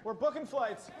on. We're booking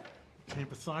flights. Came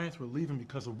for science, we're leaving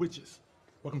because of witches.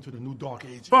 Welcome to the new Dark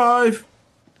Ages.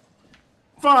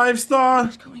 5-star.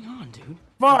 What's going on, dude?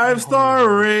 5-star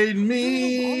rate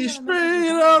me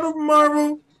straight out of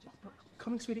Marvel.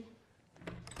 Coming, sweetie.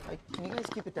 Like, can you guys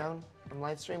keep it down? I'm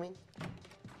live streaming.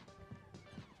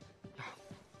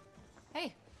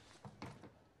 Hey,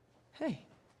 Hey.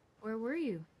 where were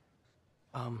you?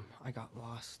 I got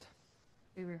lost.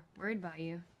 We were worried about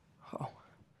you. Oh.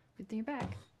 Good thing you're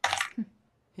back.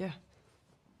 Yeah.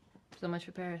 So much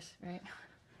for Paris, right?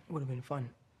 Would have been fun.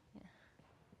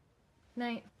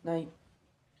 Night. Night.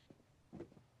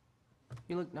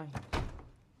 You look nice.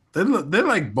 They're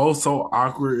like both so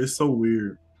awkward. It's so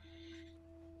weird.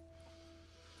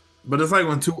 But it's like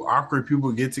when two awkward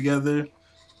people get together,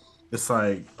 it's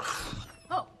like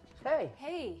Oh. Hey.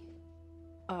 Hey.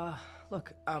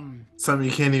 Look, something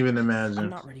you can't even I'm imagine.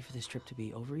 not ready for this trip to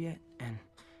be over yet, and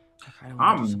I kind of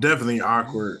I'm definitely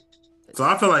awkward. So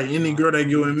I feel like any girl that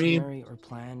get with me, or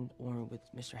planned or with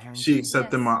Mr. Harrington. she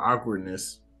accepted my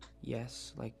awkwardness.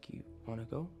 Yes, like you want to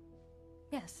go?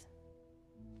 Yes.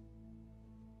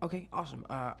 Okay, awesome.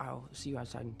 I'll see you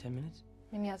outside in 10 minutes.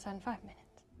 Meet me outside in 5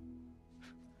 minutes.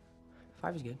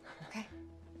 5 is good. Okay.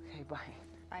 Okay, bye.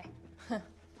 Bye.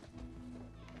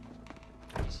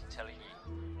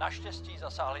 Naštěstí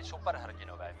zasáhli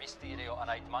superhrdinové Mysterio a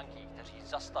Night Monkey, kteří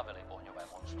zastavili ohňové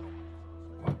monstrum.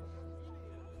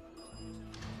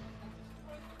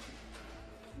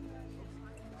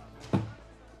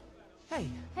 Hey.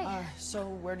 Hey. So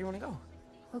where do you want to go?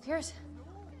 Who cares?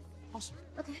 Awesome.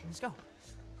 Okay. Let's go.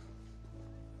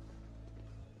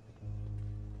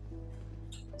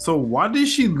 So why did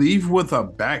she leave with a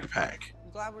backpack?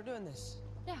 I'm glad we're doing this.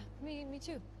 Yeah, me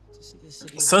too. To see this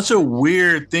city. Such a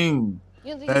weird thing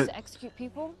You don't think they used that to execute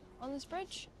people on this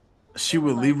bridge? she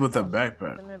would leave with a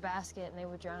backpack. Put them in a basket and they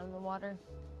would drown in the water.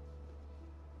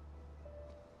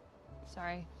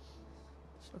 Sorry.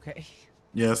 It's okay.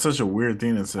 Yeah, it's such a weird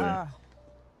thing to say.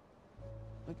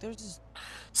 Look, there's this.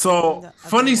 So that I've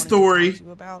funny been wanting to story. talk to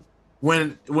you about.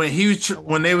 When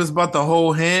they was about to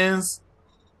hold hands,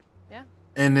 Yeah.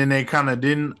 and then they kind of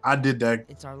didn't. I did that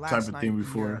It's our type last of night thing in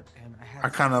before. Europe, and I had I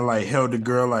kind of like held the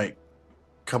girl like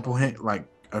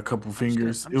a couple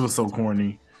fingers. I'm It was just so gonna talk.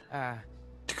 corny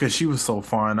because she was so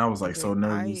fine. I was like so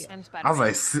nervous. I'm I was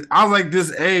like Spider-Man. I was like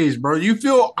this age, bro. You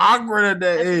feel awkward at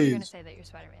that That's what you're age. gonna say that you're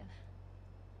Spider-Man.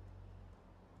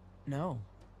 No.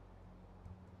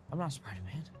 I'm not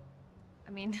Spider-Man.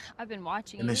 I mean, I've been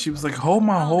watching And then you. she was like, "Hold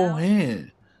my Oh, whole no.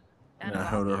 hand." And Kinda I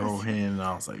held her obvious. whole hand, and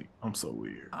I was like, "I'm so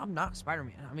weird." I'm not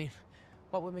Spider-Man. I mean,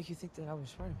 what would make you think that I was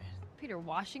Spider-Man? Peter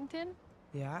Washington?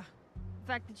 Yeah? The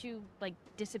fact that you, like,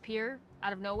 disappear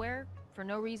out of nowhere for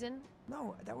no reason.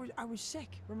 No, I was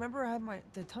sick. Remember I had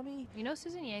the tummy? You know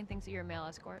Susan Yang thinks that you're a male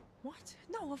escort. What?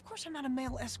 No, of course I'm not a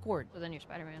male escort. Well, then you're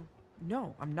Spider-Man.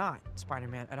 No, I'm not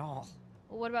Spider-Man at all.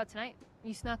 Well, what about tonight?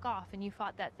 You snuck off and you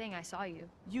fought that thing. I saw you.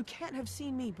 You can't have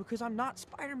seen me because I'm not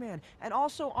Spider-Man. And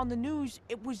also on the news,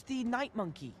 it was the Night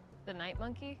Monkey. The Night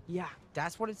Monkey? Yeah,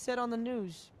 that's what it said on the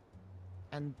news.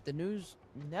 And the news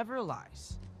never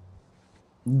lies.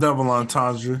 Double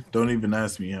entendre. Don't even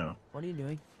ask me how. What are you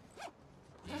doing?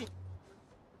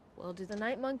 Well, do the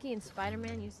Night Monkey and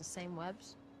Spider-Man use the same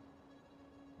webs?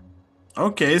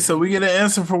 Okay, so we get an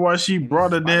answer for why she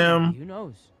brought a damn Who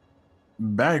knows?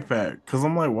 backpack. Cause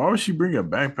I'm like, why would she bring a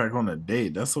backpack on a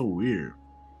date? That's so weird.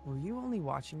 Were you only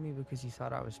watching me because you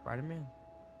thought I was Spider-Man?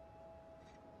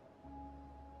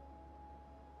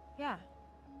 Yeah.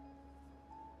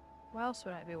 Why else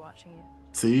would I be watching you?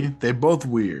 See, they both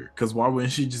weird. Cause why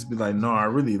wouldn't she just be like, no, I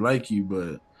really like you,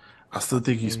 but I still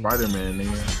think he's Spider-Man,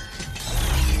 nigga.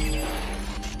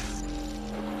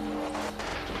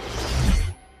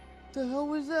 The hell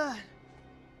was that?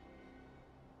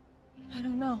 I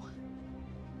don't know.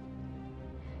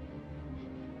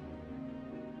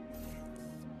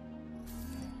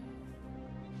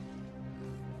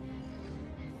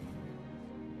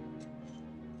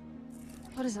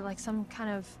 What is it, like some kind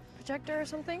of projector or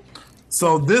something?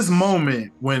 So this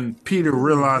moment when Peter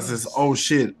realizes, oh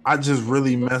shit, I just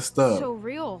really messed up. So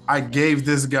real. I gave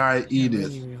this guy Edith.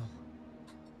 Really real.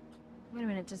 Wait a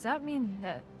minute, does that mean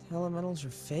that... The elementals are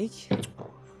fake?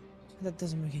 That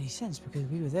doesn't make any sense because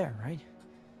we were there, right?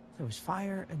 There was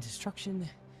fire and destruction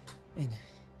and...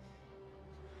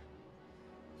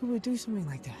 Who would do something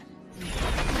like that?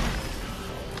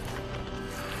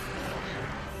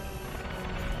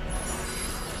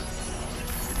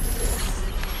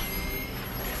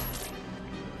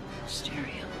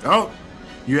 Oh,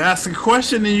 you ask a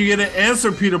question and you get an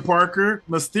answer, Peter Parker.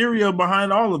 Mysterio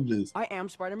behind all of this. I am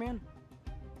Spider-Man.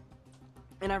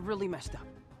 And I really messed up.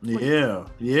 Yeah,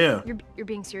 yeah. You're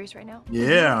being serious right now?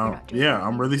 Yeah, yeah,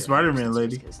 I'm really Spider-Man,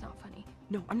 lady. It's not funny.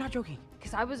 No, I'm not joking.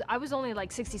 Because I was only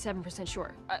like 67%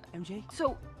 sure. MJ?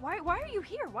 So why are you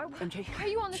here? Why are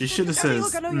you on this? She should have said,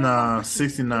 nah,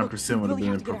 69% would have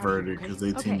been perverted because they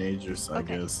Okay. teenagers, I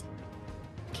Okay. guess.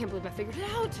 Can't believe I figured it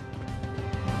out.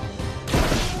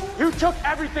 You took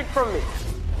everything from me.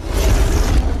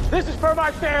 This is for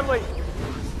my family.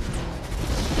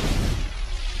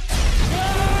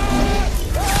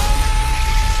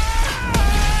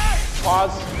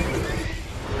 Pause.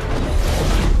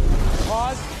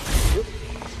 Pause.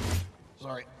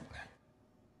 Sorry.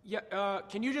 Yeah,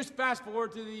 can you just fast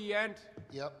forward to the end?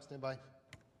 Yep, stand by.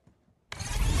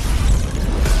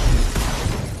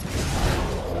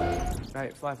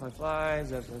 Alright, fly,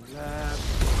 zap, zap, zap.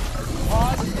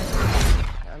 Pause.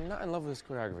 I'm not in love with this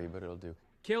choreography, but it'll do.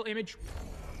 Kill image.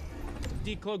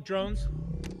 Decloak drones.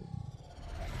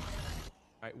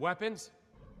 Alright, weapons.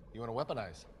 You want to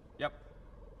weaponize? Yep.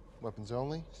 Weapons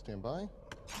only, stand by.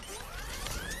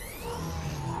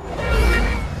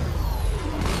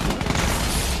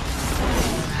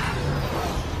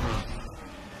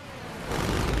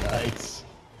 Nice.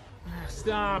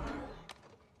 Stop.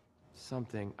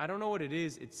 Something. I don't know what it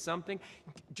is. It's something.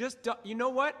 Just, you know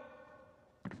what?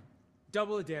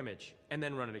 Double the damage, and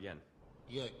then run it again.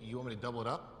 Yeah, you want me to double it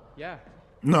up? Yeah.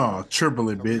 No, triple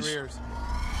it, Cover your bitch. ears.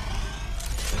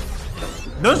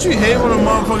 Don't you hate when a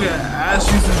motherfucker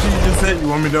asks you some shit you just said? You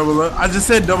want me to double up? I just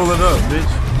said double it up, bitch.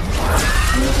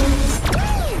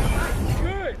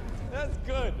 Good. That's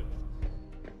good.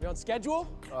 We on schedule?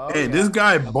 Hey, this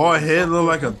guy bald head look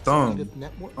like a thumb.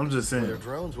 Network, I'm just where saying. their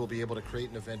drones will be able to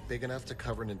create an event big enough to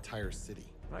cover an entire city.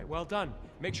 Right, well done.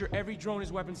 Make sure every drone is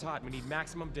weapons hot. We need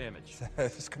maximum damage.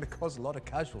 It's gonna cause a lot of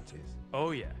casualties.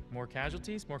 Oh yeah, more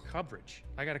casualties, more coverage.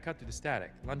 I gotta cut through the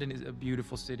static. London is a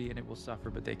beautiful city and it will suffer,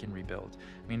 but they can rebuild.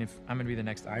 I mean, if I'm gonna be the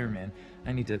next Iron Man,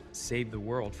 I need to save the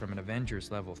world from an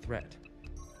Avengers level threat.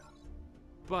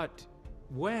 But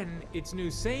when its new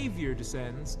savior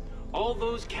descends, all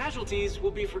those casualties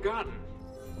will be forgotten.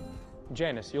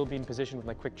 Janice, you'll be in position with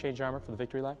my quick change armor for the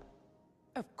victory lap?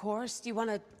 Of course. Do you want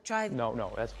to try?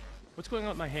 No, that's... What's going on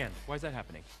with my hand? Why is that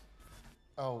happening?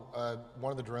 Oh,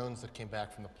 one of the drones that came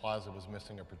back from the plaza was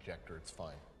missing a projector. It's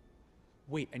fine.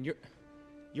 Wait, and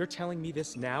you're telling me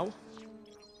this now?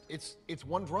 It's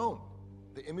one drone.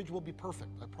 The image will be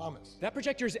perfect, I promise. That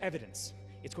projector is evidence.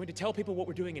 It's going to tell people what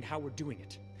we're doing and how we're doing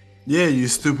it. Yeah, you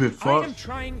stupid I fuck. am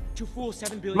trying to fool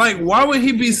 7 billion. Like, why would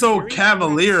he be so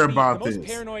cavalier about the this? most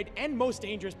paranoid and most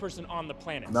dangerous person on the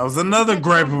planet. That was another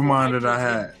gripe of mine that I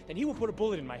had. Then he will put a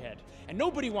bullet in my head, and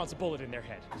nobody wants a bullet in their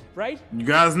head, right? You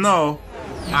guys know,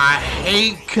 I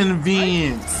hate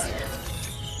convenience.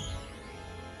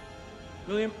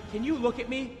 William, can you look at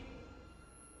me?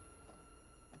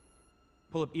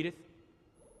 Pull up Edith.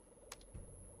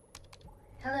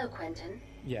 Hello, Quentin.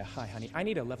 Yeah, hi, honey. I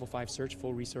need a level 5 search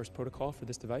full resource protocol for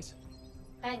this device.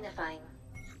 Magnifying.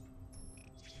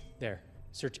 There.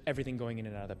 Search everything going in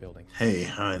and out of that building. Hey,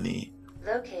 honey.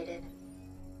 Located.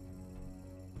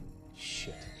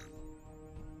 Shit.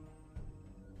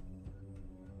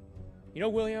 You know,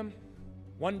 William,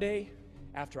 one day,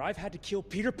 after I've had to kill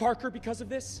Peter Parker because of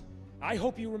this, I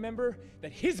hope you remember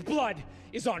that his blood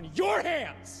is on your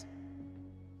hands!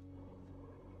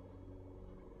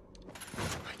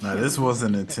 Now, this was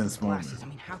an intense moment. I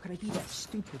mean, how could I be that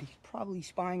stupid? He's probably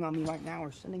spying on me right now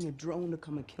or sending a drone to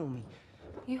come and kill me.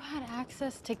 You had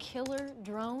access to killer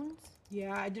drones?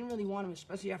 Yeah, I didn't really want him,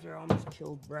 especially after I almost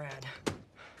killed Brad.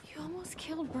 You almost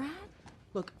killed Brad?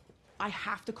 Look, I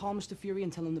have to call Mr. Fury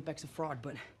and tell him that Beck's a fraud,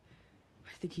 but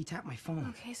I think he tapped my phone.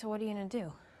 Okay, so what are you gonna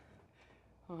do?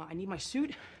 I need my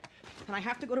suit, and I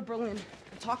have to go to Berlin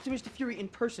and talk to Mr. Fury in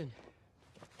person.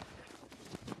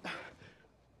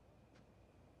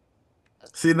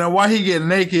 See, now why he get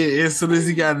naked, as soon as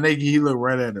he got naked, he looked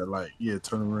right at her like, yeah,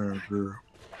 turn around, girl.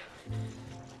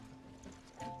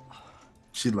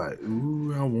 She like,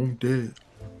 ooh, I want that.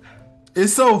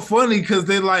 It's so funny because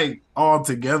they like all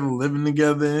together, living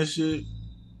together and shit.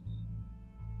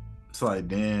 It's like,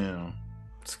 damn,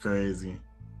 it's crazy.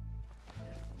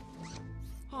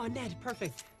 Oh, Ned,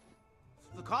 perfect.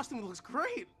 The costume looks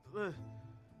great.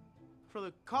 For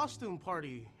the costume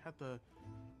party at the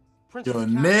Princess Yo,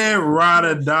 Castle. Ned ride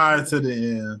or die to the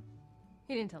end.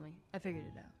 He didn't tell me. I figured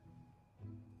it out.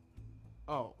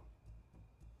 Oh,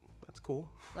 that's cool.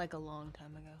 Like a long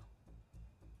time ago.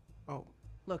 Oh,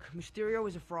 look, Mysterio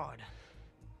is a fraud.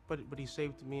 But he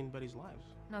saved me and Betty's lives.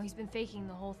 No, he's been faking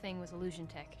the whole thing with illusion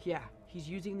tech. Yeah, he's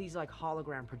using these like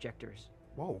hologram projectors.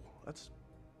 Whoa, that's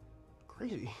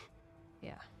crazy.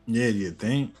 Yeah. Yeah, you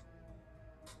think?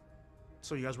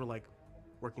 So you guys were like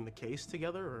working the case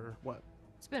together, or what?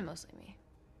 It's been mostly me.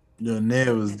 Yo, Ned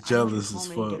was jealous as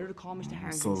Get fuck. her to call Mr.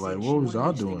 Harrington. So like, say she what was wanted y'all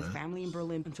me to stay doing? with family in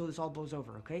Berlin until this all blows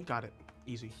over, okay? Got it.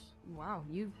 Easy. Wow,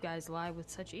 you guys lie with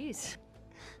such ease.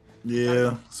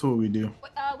 Yeah, that's what we do.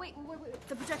 Wait,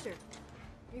 the projector.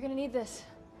 You're gonna need this.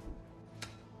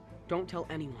 Don't tell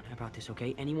anyone about this,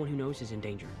 okay? Anyone who knows is in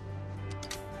danger.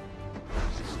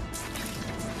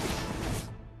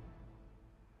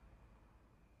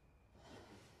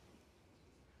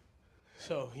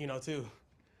 So, you know, too,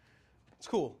 it's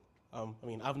cool. I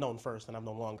mean, I've known first and I've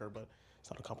known longer, but it's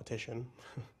not a competition.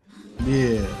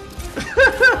 Yeah.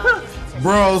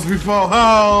 Bros before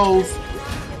hoes.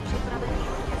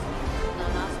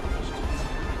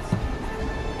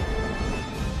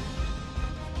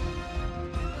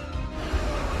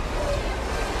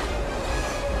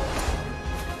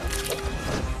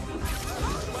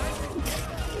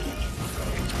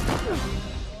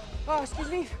 Oh,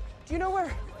 excuse me. Do you know where?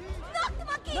 Knock the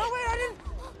monkey! No, wait, I didn't.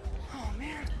 Oh,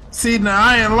 man. See, now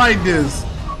I ain't like this.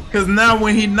 Cause now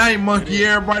when he night monkey,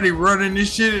 everybody running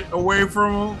this shit away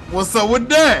from him. What's up with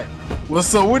that?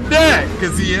 What's up with that?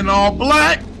 Cause he in all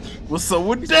black? What's up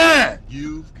with that?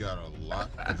 You've got a lot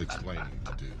of explaining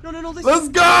to do. No, Let's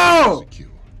go!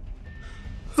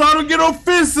 So I don't get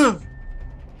offensive.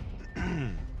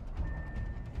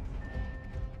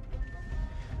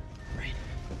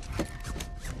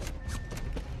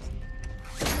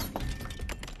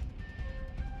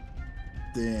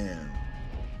 Damn.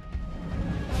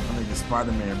 I think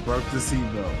Spider-Man broke the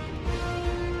seatbelt.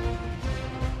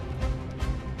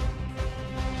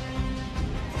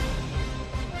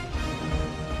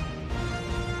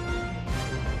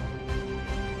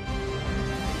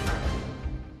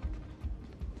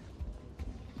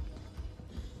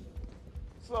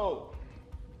 So,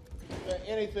 is there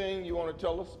anything you want to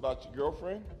tell us about your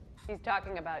girlfriend? He's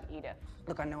talking about Edith.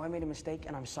 Look, I know I made a mistake,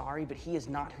 and I'm sorry, but he is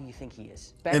not who you think he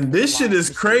is. And this shit is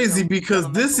crazy because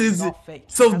this isn't.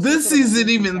 So this isn't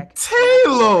even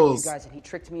Talos.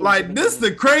 Like this,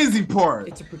 the crazy part.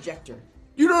 It's a projector.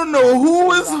 You don't know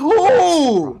who is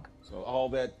who. So all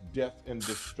that death and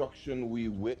destruction we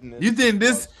witnessed. You think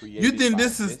this? was You think created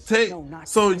this by is take?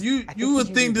 So you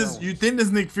would think this? You think this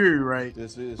Nick Fury, right?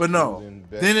 But no.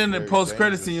 Then in the post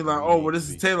credits scene, you're like, oh, well, this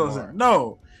is Talos.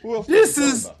 No, this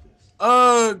is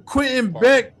Quentin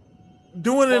Beck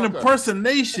doing an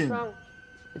impersonation.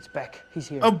 It's Beck. He's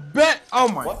here. A Beck. Oh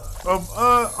my.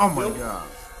 Oh my God.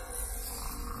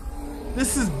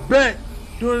 This is Beck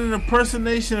doing an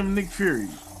impersonation of Nick Fury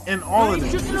and all of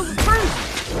He's this. just another friend.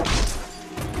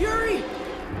 Fury!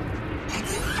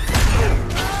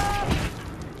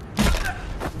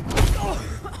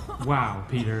 Wow,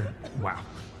 Peter. Wow.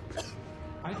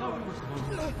 I thought we were supposed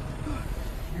to.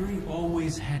 Fury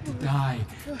always had to die,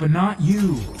 but not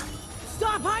you.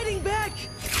 Stop hiding back!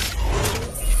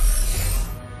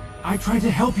 I tried to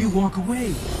help you walk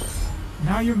away.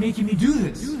 Now you're making me do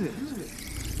this.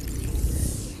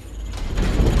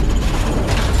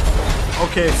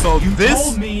 Okay, so You this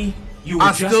told me you were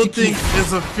I just still a kid. think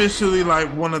is officially like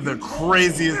one of the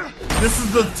craziest. This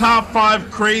is the top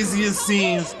 5 craziest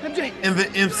scenes in the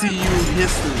MCU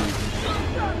history.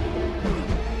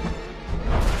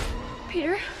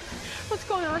 Peter, what's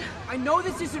going on? I know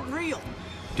this isn't real.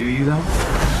 Do you though?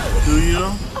 Do you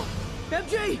know?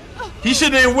 MJ! He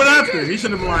should have went after. He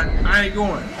should have been like, I ain't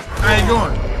going. I ain't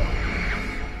going.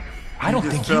 I don't He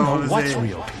just think you fell know on his what's head.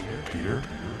 real, Peter.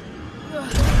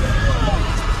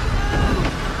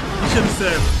 He should have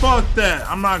said, fuck that.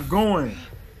 I'm not going.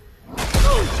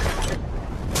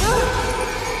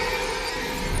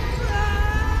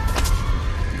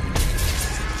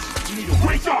 You need to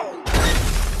wake up!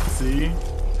 See?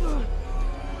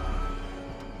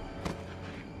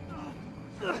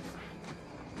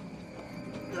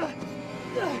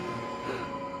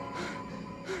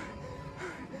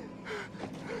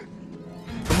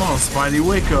 Come on, Spidey,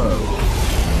 wake up.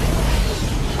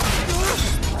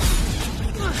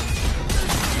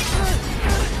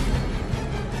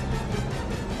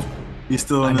 He's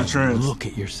still in the trance. Look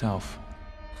at yourself.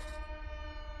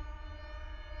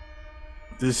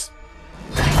 This.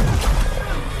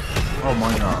 Oh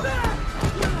my god.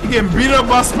 He getting beat up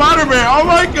by Spider-Man. Oh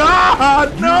my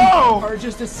god, no! You are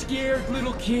just a scared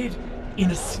little kid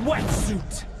in a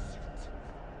sweatsuit.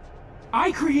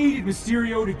 I created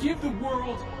Mysterio to give the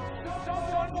world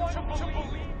someone to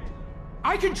believe.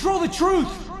 I control the truth.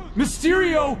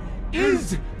 Mysterio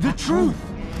is the truth.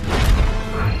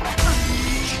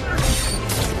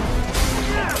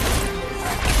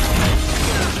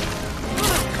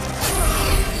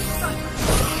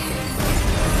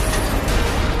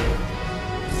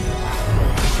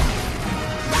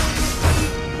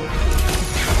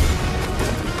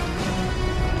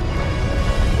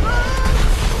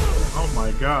 Oh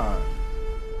my god.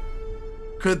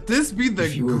 Could this be the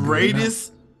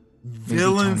greatest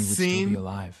villain scene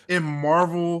in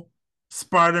Marvel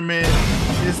Spider-Man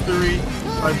history?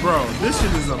 Like, bro, this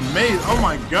shit is amazing. Oh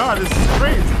my god, this is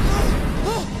crazy.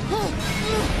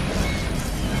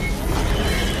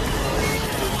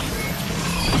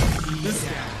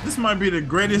 This might be the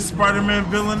greatest Spider-Man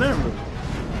villain ever.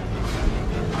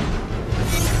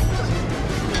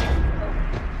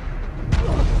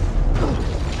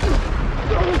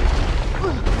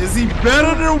 Is he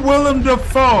better than Willem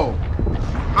Dafoe?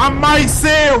 I might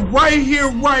say it right here,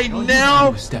 right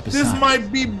now. This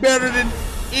might be better than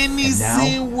any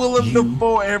scene Willem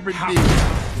Dafoe ever did.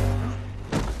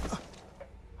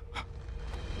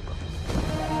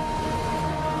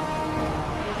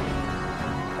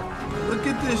 Look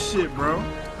at this shit, bro.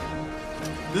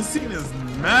 This scene is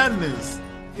madness.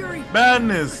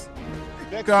 Madness.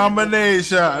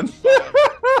 Combination.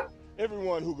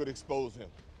 Everyone who could expose him.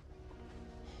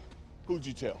 Who'd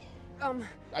you tell?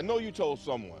 I know you told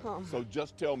someone, so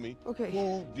just tell me,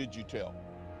 who did you tell?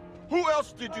 Who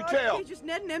else did you tell? Okay, just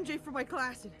Ned and MJ for my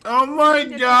class. Oh my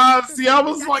god, see, I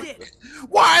was like,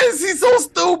 why is he so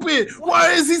stupid?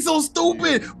 Why is he so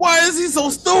stupid? Why is he so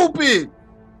stupid?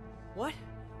 What?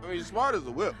 I mean, smart as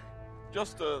a whip.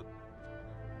 Just a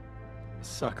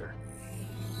Sucker.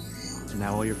 So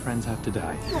now all your friends have to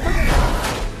die.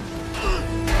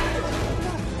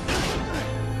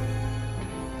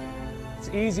 It's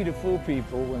easy to fool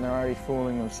people when they're already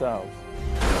fooling themselves.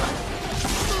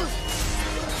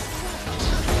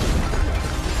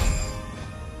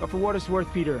 But for what it's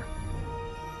worth, Peter,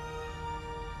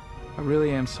 I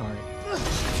really am sorry.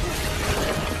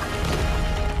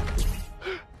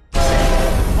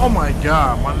 Oh my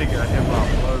god, my nigga got hit by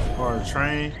a blood car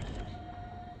train.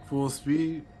 Full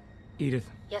speed. Edith.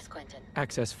 Yes, Quentin.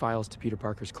 Access files to Peter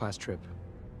Parker's class trip.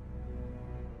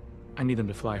 I need them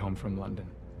to fly home from London.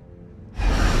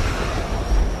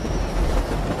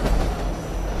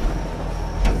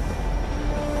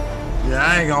 Yeah,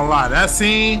 I ain't gonna lie. That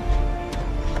scene,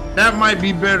 that might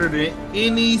be better than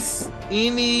any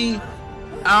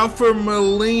Alfred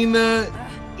Molina,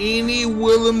 any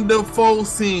Willem Dafoe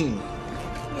scene.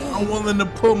 I'm willing to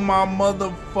put my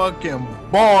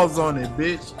motherfucking balls on it,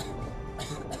 bitch.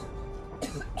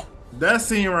 That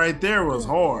scene right there was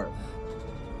hard.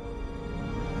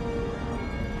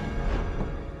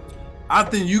 I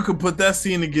think you could put that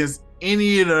scene against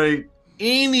any of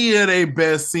their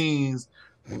best scenes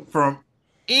from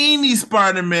any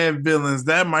Spider-Man villains.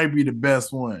 That might be the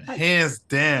best one, hands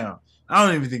down. I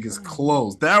don't even think it's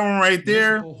close. That one right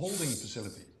there. Holding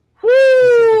facility.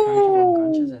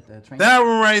 Woo! That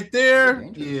one right there.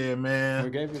 Yeah, We man.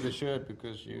 gave you the shirt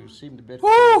because you seemed a bit.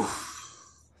 Woo!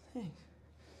 Thanks.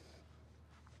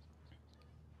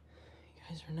 You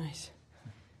guys are nice.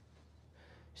 You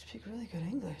speak really good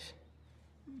English.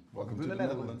 Welcome to the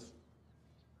Netherlands.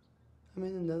 I'm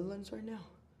in the Netherlands right now.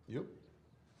 Yep.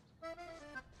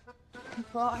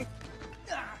 Guard?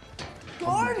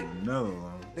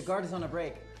 No. The guard is on a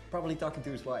break. Probably talking to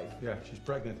his wife. Yeah, she's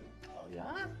pregnant. Oh ja?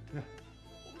 Ja.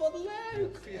 Wat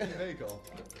leuk! 14 weken al.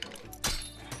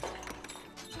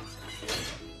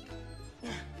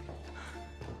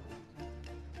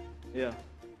 Yeah.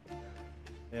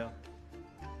 Yeah.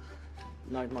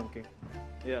 Night monkey.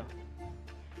 Yeah.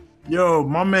 Yo,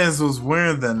 my man's was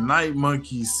wearing the night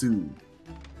monkey suit.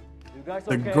 You guys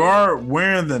The okay? guard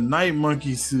wearing the night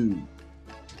monkey suit.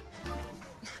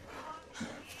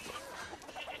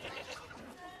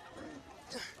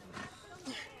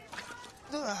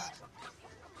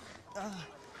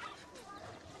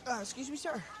 Excuse me,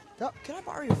 sir. Yep. Can I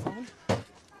borrow your phone?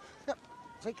 Yep,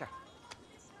 take it.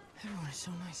 Everyone is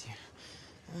so nice here.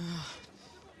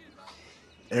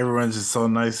 Everyone's just so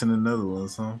nice in the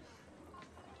Netherlands, huh?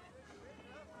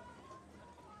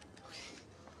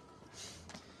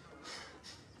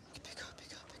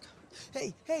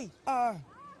 Hey, I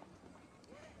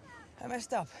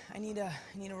messed up. I need a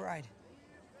ride.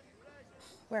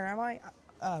 Where am I?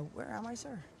 Where am I,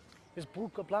 sir? Is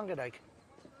Broek op Langendijk.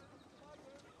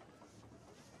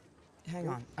 Hang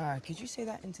on. Could you say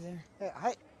that into there? Hey,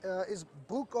 hi, is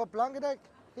Broek op Langendijk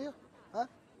here? Huh?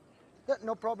 Yeah,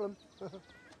 no problem.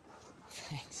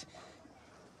 Thanks.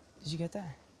 Did you get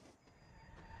that?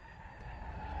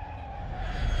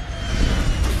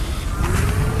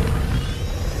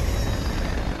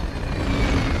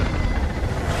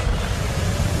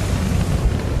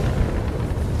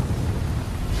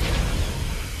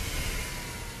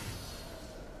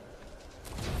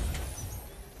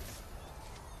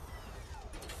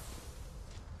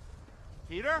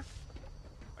 Peter?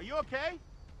 Are you okay?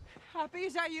 Happy,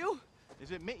 is that you?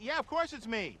 Is it me? Yeah, of course it's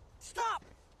me. Stop!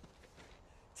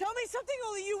 Tell me something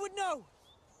only you would know.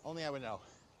 Only I would know.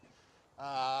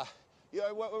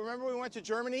 Remember we went to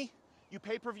Germany? You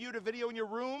pay-per-viewed a video in your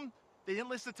room? They didn't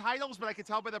list the titles, but I could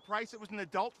tell by the price it was an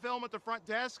adult film at the front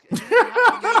desk. And you didn't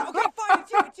have Okay, fine,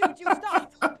 it's you,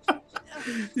 stop.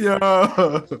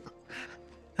 Yo,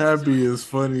 Happy is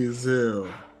funny as hell.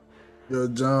 Yo,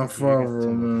 John Favreau,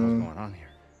 man. What's going on here?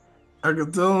 I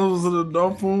could tell it was an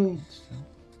adult film.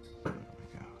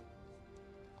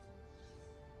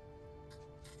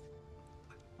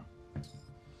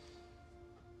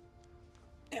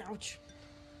 Ouch.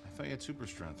 I thought you had super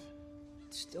strength.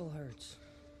 It still hurts.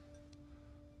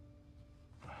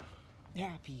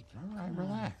 Happy. All right,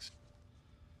 relax.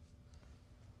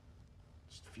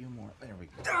 Just a few more. There we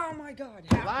go. Oh my God,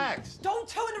 Happy. Relax. Don't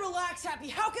tell me to relax, Happy.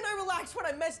 How can I relax when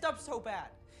I messed up so bad?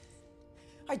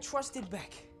 I trusted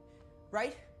Beck,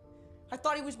 right? I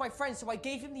thought he was my friend, so I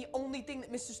gave him the only thing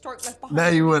that Mr. Stark left behind.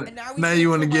 Now you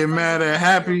want to get mad at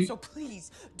Happy? So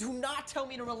please, do not tell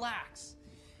me to relax.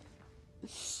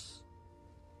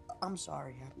 I'm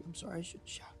sorry, Happy. I'm sorry. I should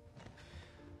shout.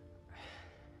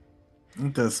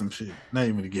 Ain't that some shit? Now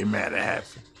you want to get mad at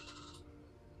Happy?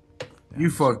 You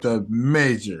fucked up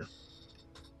major.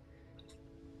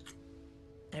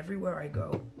 Everywhere I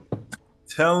go.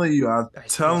 Telling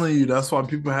you, that's why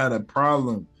people had a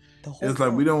problem. It's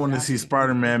like we don't want to see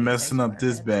Spider-Man messing up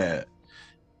this bad.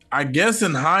 I guess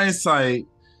in hindsight,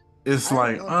 it's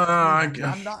like, I'm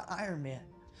not Iron Man.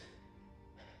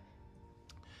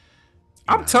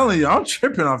 I'm telling you, I'm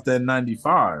tripping off that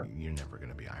 95. You're never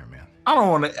gonna be Iron Man. I don't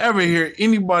want to ever hear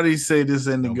anybody say this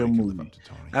ain't a good movie.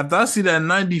 After I see that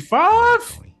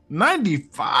 95,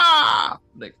 95,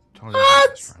 like, Tony was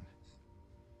his friend,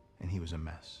 and he was a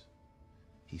mess.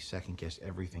 He second-guessed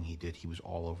everything he did. He was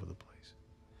all over the place.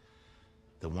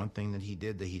 The one thing that he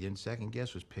did that he didn't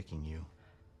second-guess was picking you.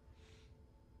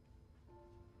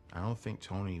 I don't think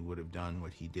Tony would have done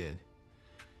what he did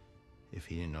if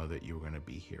he didn't know that you were going to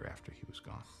be here after he was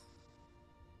gone.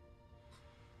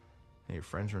 And your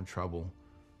friends are in trouble.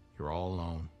 You're all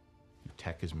alone. Your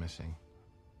tech is missing.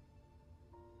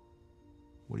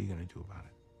 What are you going to do about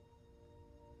it?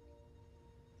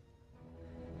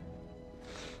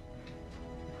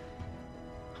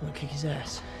 I'm gonna kick his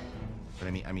ass. But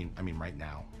I mean, right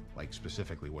now, like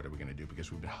specifically, what are we gonna do?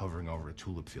 Because we've been hovering over a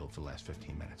tulip field for the last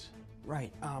 15 minutes.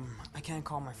 Right. I can't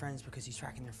call my friends because he's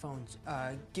tracking their phones.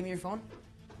 Give me your phone.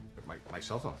 My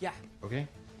cell phone. Yeah. Okay.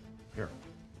 Here.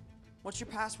 What's your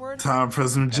password? Time for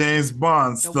some James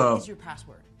Bond No, stuff. what is your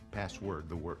password? password,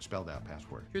 the word spelled out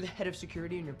password. You're the head of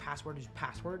security and your password is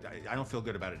password? I don't feel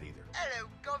good about it either. Hello,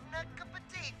 Governor. Cup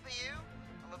of tea for you.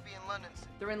 I'm gonna be in London soon.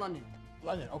 They're in London.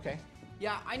 London, okay.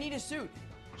 Yeah, I need a suit.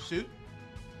 Suit?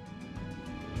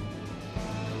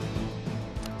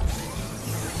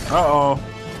 Uh-oh.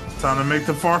 Time to make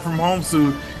the Far From Home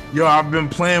suit. Yo, I've been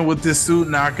playing with this suit.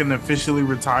 Now I can officially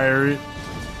retire it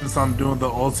since I'm doing the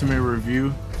ultimate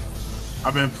review.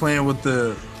 I've been playing with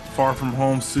the Far From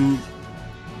Home suit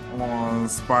on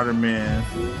Spider-Man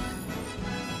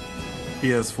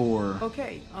PS4.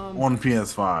 Okay, on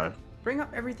PS5. Bring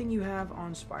up everything you have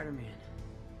on Spider-Man.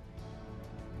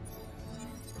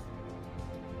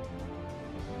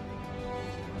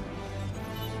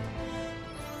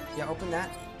 Yeah, open that.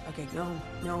 Okay,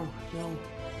 no.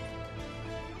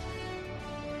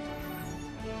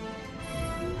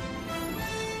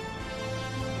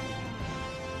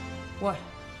 What?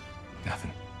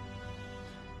 Nothing.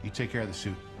 You take care of the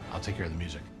suit. I'll take care of the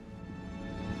music.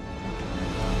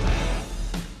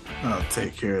 I'll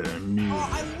take care of the music. Oh,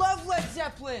 I love Led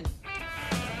Zeppelin.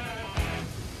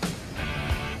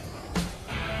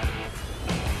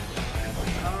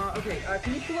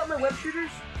 Can you pull up my web shooters?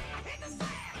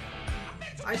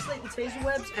 Isolate the taser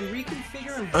webs and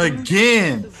reconfigure and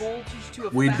again. the voltage to a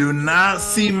We do not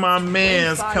see my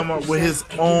man's come up with his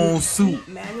own suit.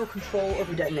 Manual control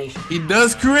over detonation. He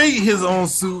does create his own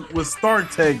suit with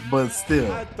Stark Tech, but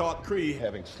still. I thought Kree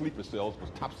having sleeper cells was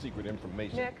top secret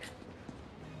information. Nick,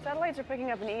 satellites are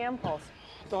picking up an EM pulse.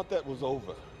 I thought that was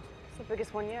over. It's the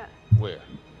biggest one yet. Where?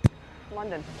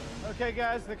 London. Okay,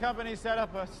 guys, the company set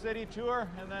up a city tour,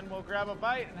 and then we'll grab a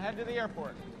bite and head to the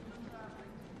airport.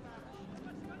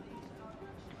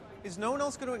 Is no one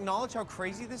else going to acknowledge how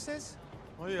crazy this is?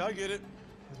 Oh yeah, I get it.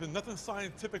 There's been nothing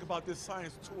scientific about this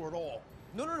science tour at all.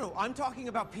 No. I'm talking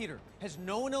about Peter. Has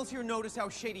no one else here noticed how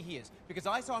shady he is? Because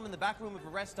I saw him in the back room of a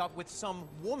rest stop with some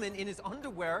woman in his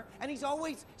underwear, and he's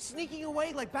always sneaking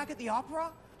away, like back at the opera?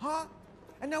 Huh?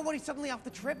 And now what, he's suddenly off the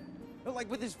trip?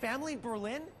 Like with his family in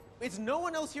Berlin? Is no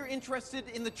one else here interested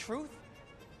in the truth?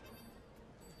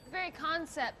 The very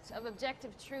concept of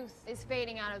objective truth is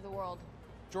fading out of the world.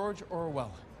 George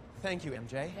Orwell. Thank you,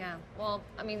 MJ. Yeah, well,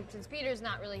 I mean, since Peter's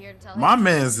not really here to tell My his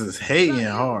man's is hating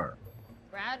hard.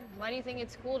 Brad, why do you think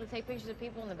it's cool to take pictures of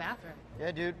people in the bathroom?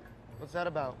 Yeah, dude. What's that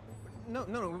about? No,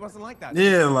 it wasn't like that.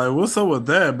 Yeah, like what's up with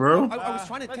that, bro? I was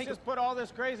trying to Let's just put all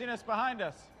this craziness behind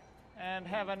us and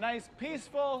have a nice,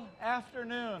 peaceful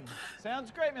afternoon.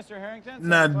 Sounds great, Mr. Harrington.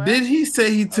 Now, Sounds did great. he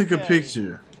say he took a Okay.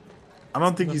 picture? I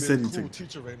don't think he You're said he being a took. cool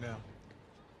teacher right now.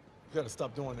 You gotta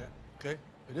stop doing that, okay?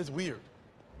 It is weird.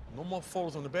 No more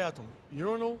photos in the bathroom.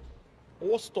 Urinal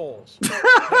or stalls.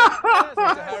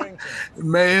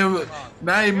 Man,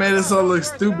 now he made us all look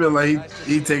stupid. Like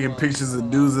he taking pictures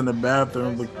of dudes in the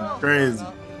bathroom looking crazy.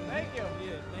 Thank you.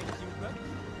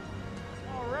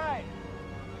 All right.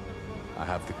 I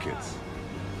have the kids.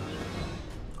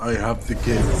 I have the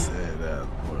kids. Say that.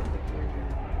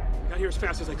 Got here as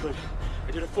fast as I could.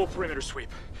 I did a full perimeter sweep.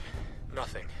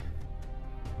 Nothing.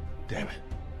 Damn it.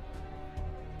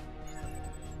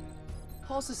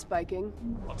 Pulse is spiking.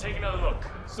 I'll take another look.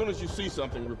 As soon as you see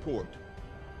something, report.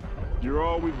 You're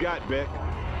all we've got, Beck.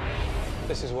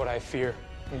 This is what I fear.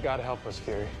 You gotta help us,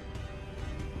 Fury.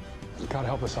 You gotta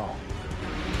help us all.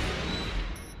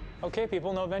 Okay,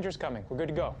 people, no Avengers coming. We're good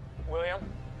to go. William,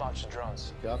 launch the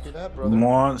drones. Copy that, brother.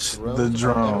 Launch the Drones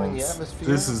are entering the drones. atmosphere.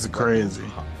 This is crazy.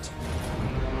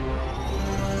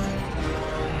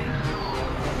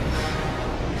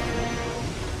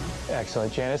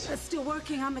 Excellent, Janice. They're still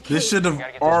working on the case. This should have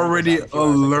already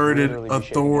alerted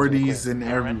authorities and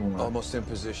everyone. Almost in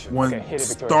position. When Okay, hit it,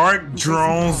 Victoria. Stark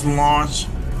drones launch,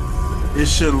 it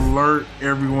should alert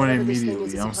everyone Whatever this thing is, immediately.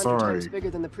 it's I'm 100 sorry. times bigger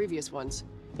than the previous ones.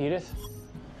 Edith,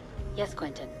 Yes,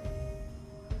 Quentin.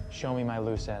 show me my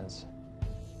loose ends.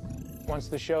 Once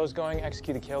the show's going,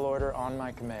 execute a kill order on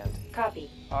my command. Copy.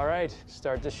 All right,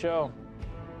 start the show.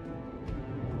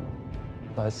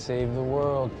 Let's save the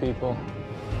world, people.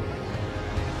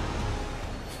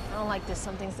 I don't like this.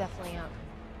 Something's definitely up.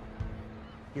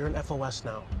 You're an FOS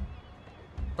now.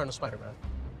 Friend of Spider-Man.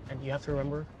 And you have to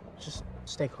remember, just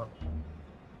stay calm.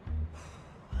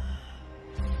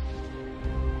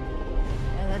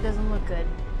 Yeah, that doesn't look good.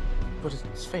 But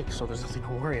it's fake, so there's nothing to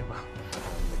worry about.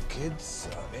 The kids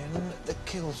are in the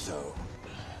kill zone.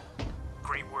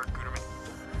 Great work, Gooderman.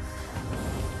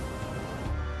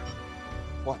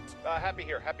 What? Happy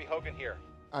here. Happy Hogan here.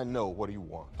 I know. What do you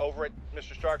want? Over at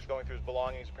Mr. Stark's going through his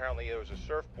belongings. Apparently there was a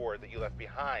surfboard that you left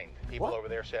behind. People over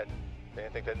there said they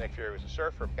didn't think that Nick Fury was a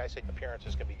surfer. The guy said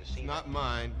appearances can be deceiving. Not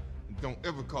mine. And don't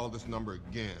ever call this number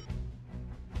again.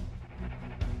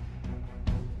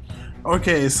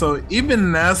 Okay, so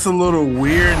even that's a little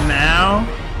weird now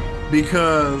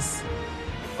because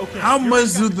how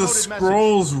much do the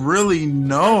scrolls really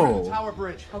know? Tower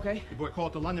Bridge. Okay. Your boy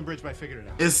called it the London Bridge, but I figured it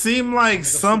out. It seemed like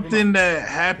something that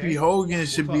Happy Hogan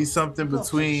should be something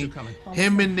between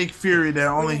him and Nick Fury that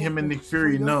only him and Nick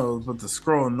Fury knows, but the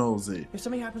scroll knows it If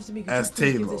something happens to me, could as you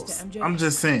please give this to Talos. MJ? I'm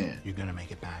just saying. You're gonna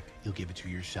make it back. You'll give it to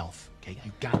yourself. Okay?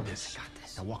 You got this.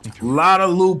 Now walk me A through. lot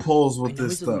of loopholes I with know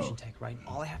this his illusion though. tech, right?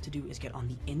 All I have to do is get on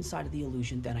the inside of the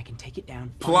illusion, then I can take it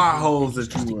down. Plot find him, holes and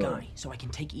he's that you just a will. guy, so I can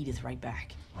take Edith right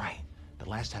back. Right. The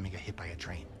last time he got hit by a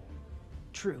train.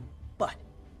 True, but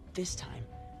this time,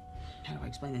 how do I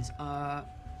explain this? I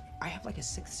have like a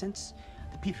sixth sense.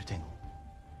 The Peter tingle.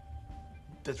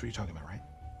 That's what you're talking about, right?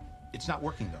 It's not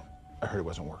working though. I heard it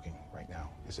wasn't working right now.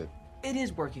 Is it? It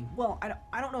is working. Well, I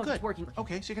don't know if it's working.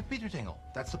 Okay, so you got the Peter tingle.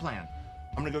 That's the plan.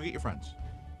 I'm gonna go get your friends.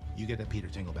 You get that Peter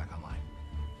tingle back online.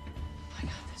 I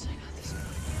got this. I got this.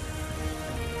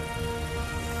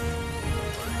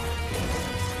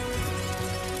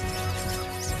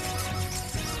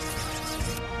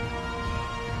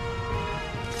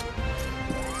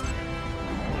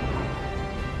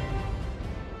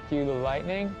 Cue the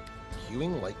lightning.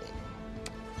 Cueing lightning.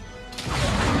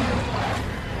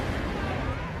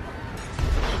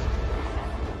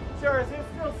 Sir, is it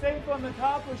still safe on the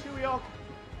top, or should we all...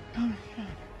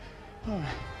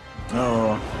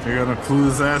 Oh, they're gonna clue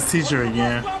his ass teacher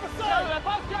again. The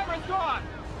bus driver's gone.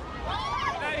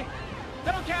 Hey,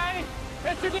 it's okay.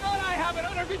 Mr. Dillon, I have it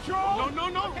under control. No.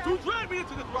 Okay. Don't drag me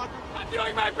into this, Roger. I'm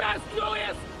doing my best,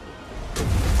 Julius.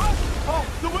 Oh,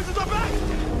 the wizards are back.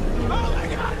 Oh my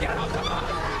God, get off the bus.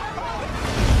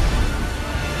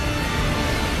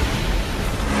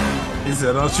 He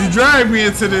said, "Don't you drag me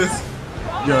into this."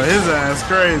 Yo, his ass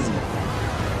crazy.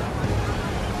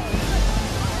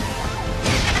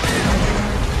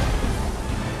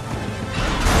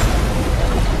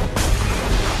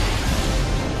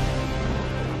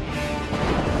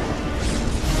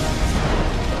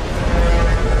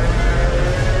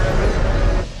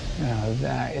 Now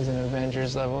that is an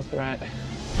Avengers level threat.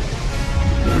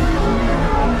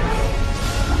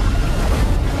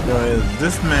 Yo,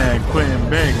 this man Quentin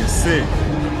Beck is sick.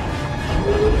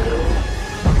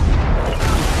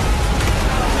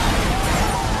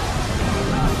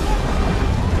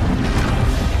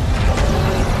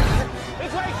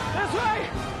 This way.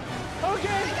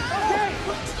 Okay.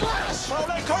 Oh,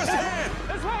 that car's hand.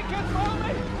 This way, kids, follow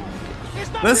me.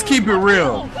 It's not Let's keep it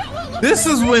real. This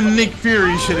is when Nick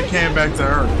Fury should have came back to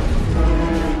Earth.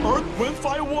 Earth, wind,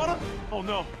 fire, water? Oh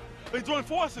no. They join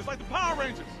forces like the Power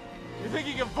Rangers. You're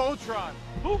thinking of Voltron.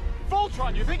 Who?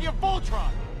 Voltron. You're thinking of Voltron.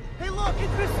 Hey, look,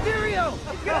 it's Mysterio!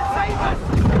 He's gonna save us!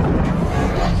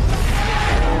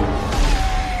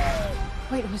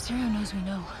 Wait, Mysterio knows we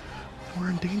know.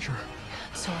 We're in danger.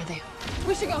 So are they.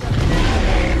 We should go. Kill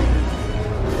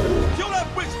that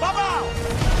witch, Baba!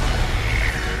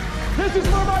 This is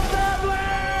for my family.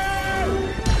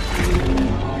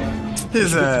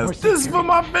 His ass. This is for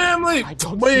my family.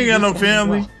 We ain't got no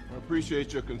family. I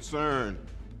appreciate your concern,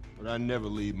 but I never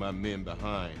leave my men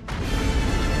behind.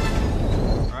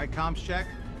 All right, comms check.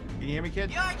 Can you hear me, kid?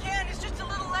 Yeah, I can. It's just a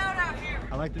little loud out here.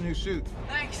 I like the new suit.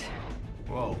 Thanks.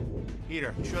 Whoa.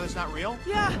 Peter, you sure that's not real?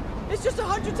 Yeah, it's just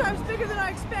 100 times bigger than I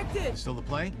expected. Still the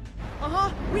play?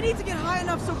 Uh-huh. We need to get high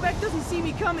enough so Beck doesn't see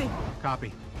me coming.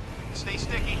 Copy. Stay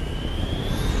sticky.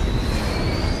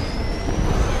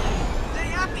 Stay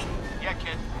happy. Yeah,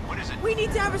 kid. What is it? We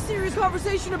need to have a serious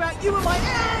conversation about you and my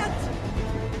aunt.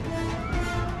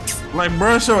 Like,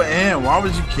 brush your aunt. Why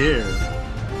would you care?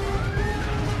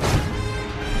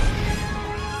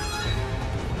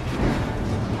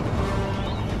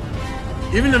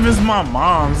 Even if it's my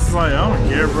mom's, it's like, I don't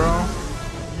care, bro.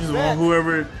 You just want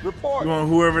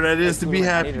whoever that is to be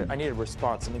happy. I need a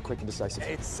response, something quick and decisive.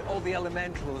 It's all the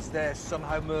elementals. They're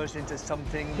somehow merged into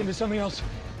something. Into something else,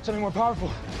 something more powerful.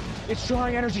 It's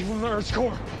drawing energy from the Earth's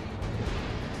core.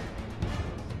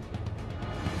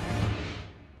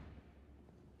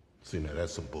 See, now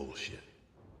that's some bullshit.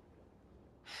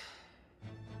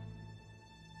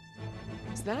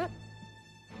 Is that?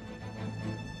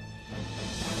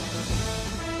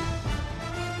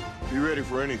 You ready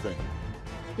for anything?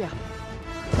 Yeah.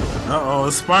 Uh-oh,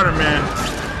 it's Spider-Man.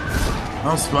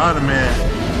 I'm Spider-Man.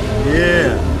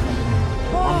 Yeah.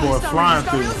 My boy flying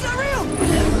through. It's not real!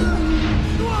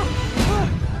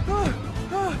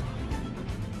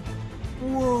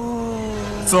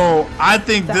 Whoa. So I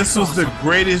think this was the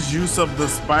greatest use of the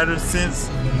spider sense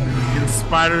in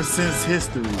spider sense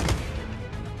history.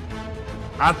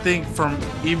 I think from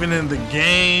even in the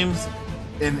games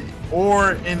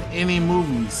or in any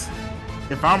movies.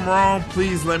 If I'm wrong,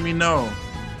 please let me know.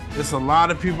 There's a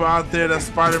lot of people out there that's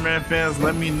Spider-Man fans.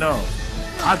 Let me know.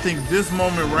 I think this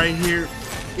moment right here,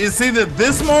 it's either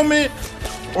this moment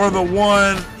or the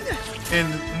one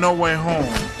in No Way Home.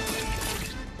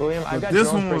 William, I've got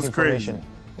this one was crazy.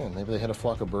 Yeah, maybe they had a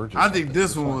flock of birds. Or I think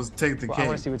this one was take the I cake.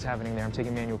 want to see what's happening there. I'm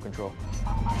taking manual control.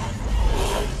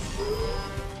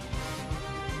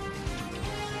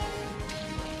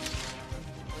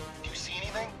 Do you see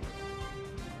anything?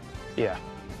 Yeah.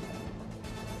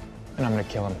 And I'm gonna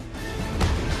kill him.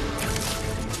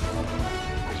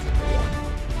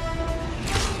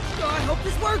 Oh, I hope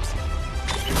this works.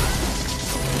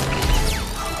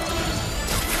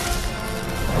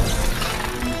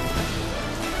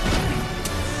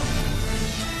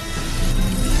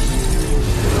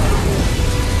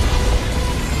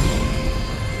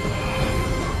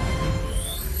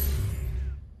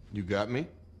 You got me?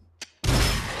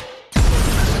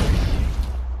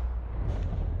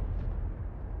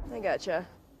 I gotcha.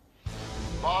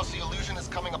 Boss, the illusion is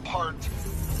coming apart.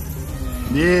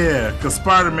 Yeah, cause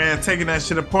Spider-Man taking that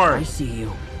shit apart. I see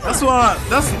you. That's why.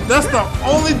 That's the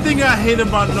only thing I hate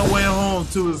about No Way Home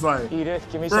too. Is like, Edith,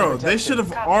 give me bro, some they should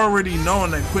have already known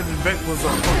that Quentin Beck was a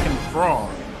fucking fraud.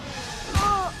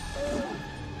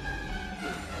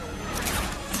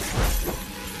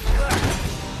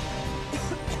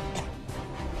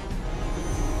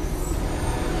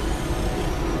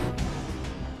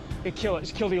 Hey, kill it.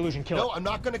 Just kill the illusion. Kill it. No, I'm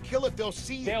not gonna kill it. They'll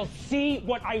see. They'll see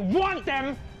what I want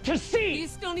them to see. You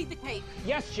still need the cape.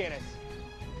 Yes, Janice.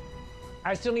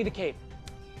 I still need the cape.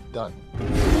 Done.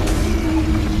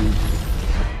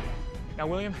 Now,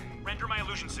 William, render my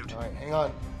illusion suit. All right, hang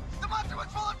on. The monster was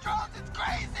full of drones. It's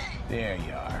crazy. There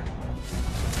you are.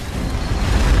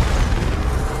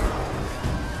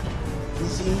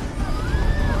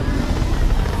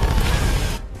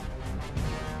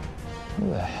 Who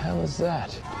the hell is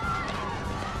that?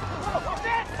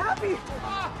 Ned, Happy!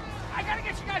 I gotta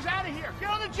get you guys out of here. Get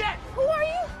on the jet. Who are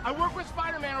you? I work with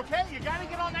Spider-Man, okay? You gotta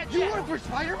get on that jet. You work for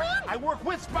Spider-Man? I work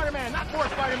with Spider-Man, not for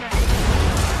Spider-Man.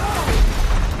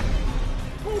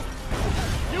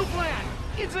 New plan.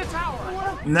 It's the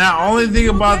tower. Now, only thing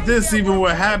about this, even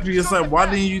with Happy, it's like, why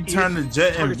didn't you turn the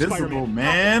jet invisible,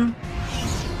 man?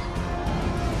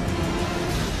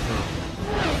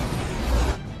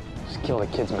 Just kill the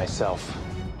kids myself.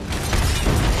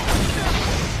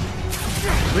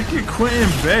 Look at Quentin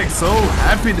Beck, so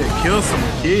happy to kill some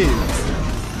kids.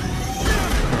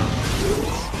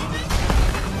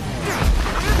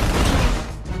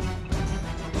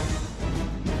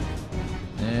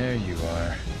 There you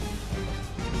are.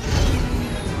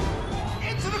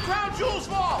 Into the Crown Jewels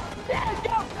vault. Yeah,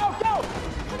 go, go, go.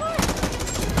 Come on.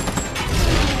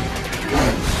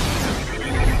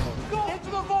 Go into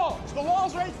the vault. The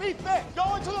wall's 8 feet thick.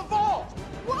 Go into the vault.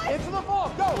 What? Into the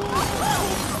vault. Go.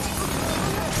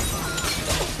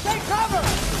 Take cover.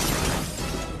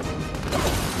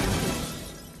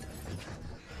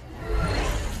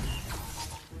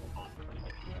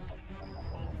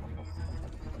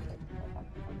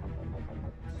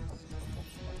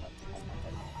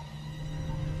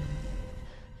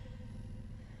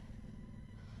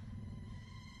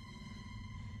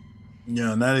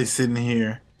 Yeah, now they sitting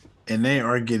here and they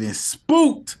are getting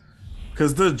spooked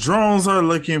because the drones are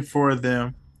looking for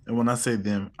them. And when I say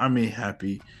them, I mean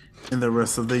Happy and the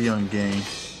rest of the young gang.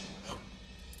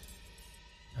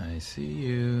 I see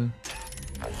you.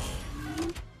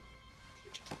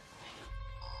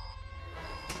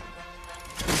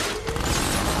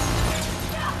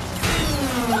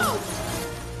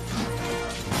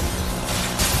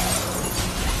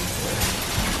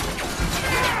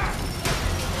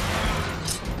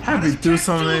 Happy threw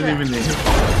something they didn't even hit.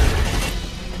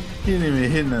 He didn't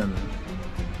even hit nothing.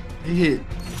 He didn't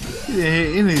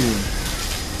hit anything.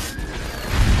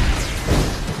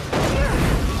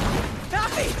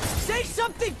 Happy, say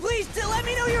something, please, to let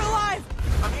me know you're alive.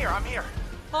 I'm here.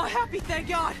 Oh, Happy, thank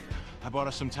God. I bought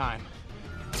us some time.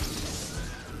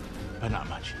 But not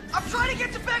much. I'm trying to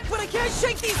get to Beck, but I can't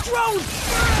shake these drones.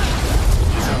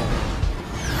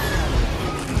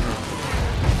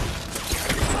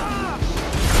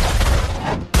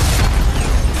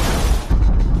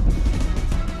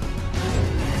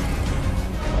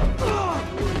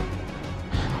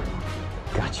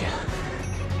 Gotcha.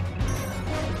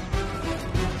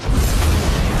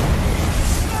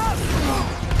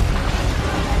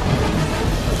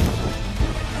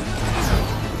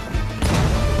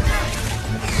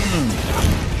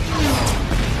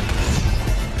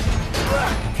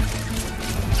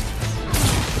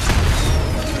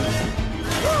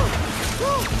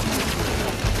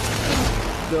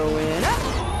 Going up.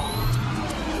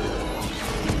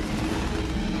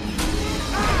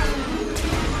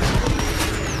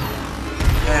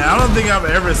 don't think I've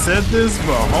ever said this,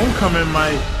 but Homecoming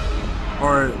might,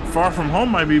 or Far From Home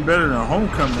might be better than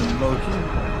Homecoming, low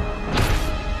key.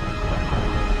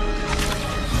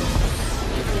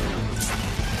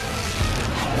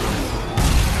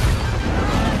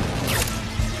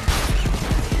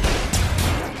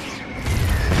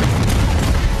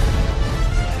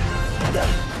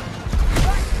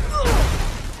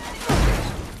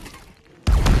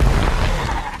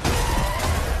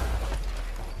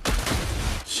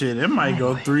 Shit, it might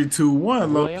go 3, 2,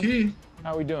 1, low key.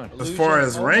 How we doing? As far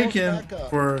as ranking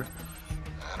for,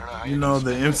 you know,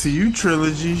 the MCU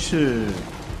trilogy, shit.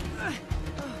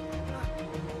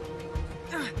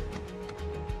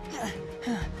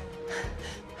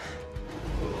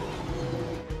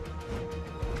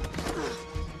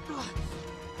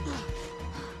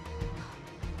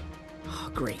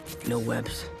 Oh, great, no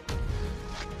webs.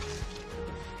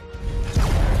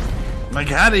 Like,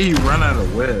 how did he run out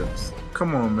of webs?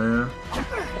 Come on, man.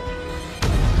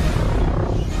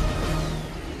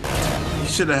 You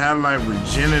should have had like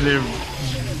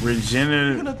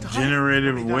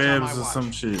regenerative webs or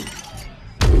some shit.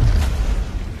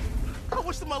 I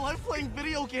wasted my life playing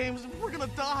video games and we're gonna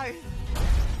die.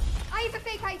 I have a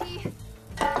fake ID,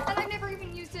 and I've never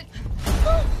even used it.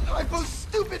 I post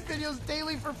stupid videos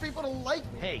daily for people to like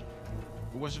me. Hey,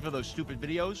 if it wasn't for those stupid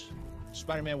videos,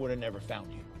 Spider-Man would have never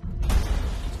found you.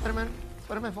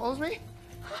 Spider-Man follows me?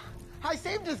 I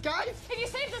saved us, guys! If you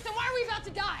saved us, then why are we about to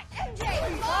die?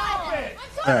 MJ, stop it!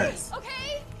 I'm sorry, Yes.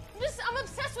 okay? I'm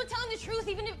obsessed with telling the truth,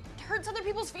 even if it hurts other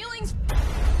people's feelings.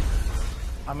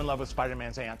 I'm in love with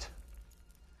Spider-Man's aunt.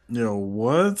 Yo,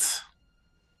 what?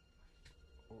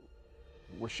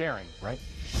 We're sharing, right?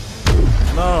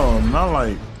 No, not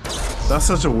like. That's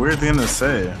such a weird thing to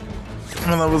say.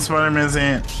 I'm in love with Spider-Man's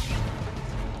aunt.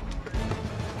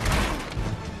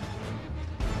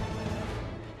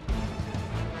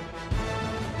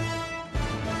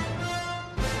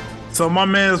 So my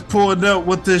man's pulled up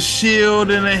with the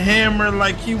shield and a hammer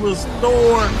like he was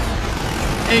Thor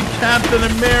and Captain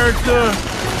America.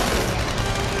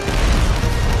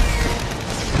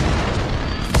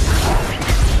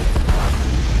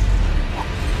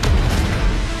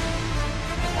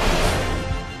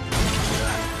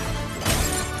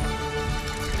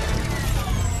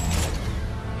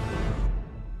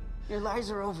 Your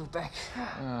lies are over, Beck.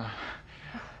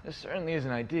 This certainly isn't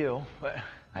ideal, but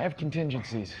I have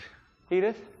contingencies.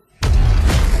 Edith?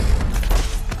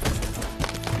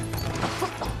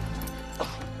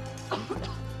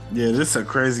 Yeah, this is a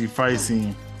crazy fight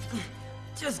scene.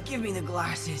 Just give me the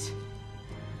glasses.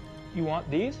 You want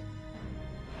these?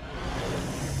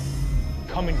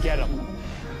 Come and get them.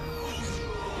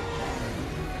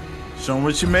 Show 'em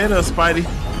what you made of, Spidey.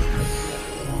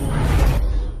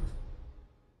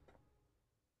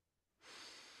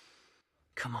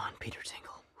 Come on, Peter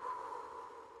Tingle.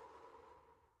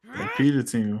 Yeah, Peter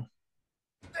Tingle.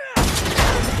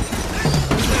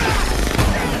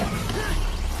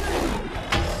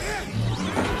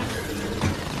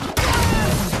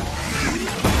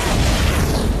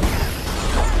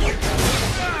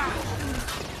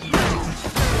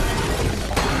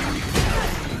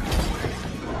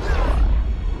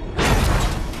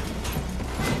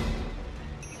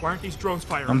 Why aren't these drones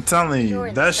firing? I'm telling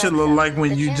you, that shit look like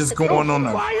when you just going on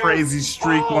a crazy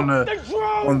streak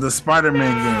on the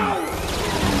Spider-Man game.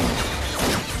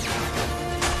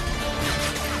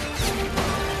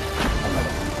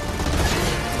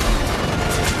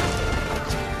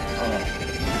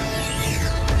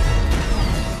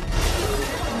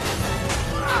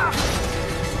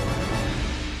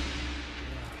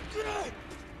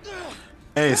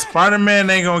 Hey, Spider-Man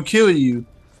ain't gonna kill you,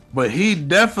 but he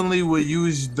definitely will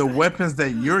use the weapons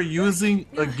that you're using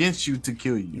against you to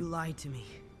kill you. You lied to me.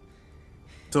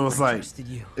 So it's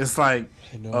like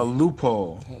a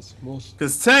loophole.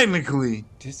 Because technically,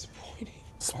 disappointing.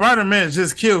 Spider-Man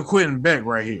just killed Quentin Beck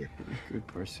right here. Good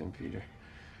person, Peter.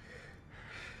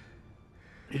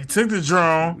 He took the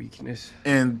drone Weakness.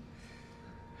 and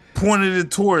pointed it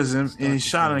towards him, and he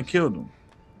shot and killed him.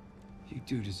 You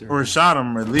do deserve Or shot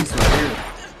him, at least right here.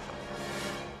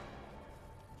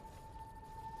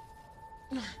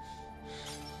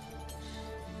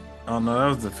 Oh no, that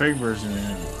was the fake version of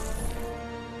him.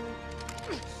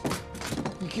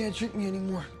 You can't trick me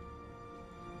anymore.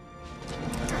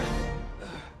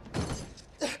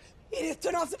 Edith,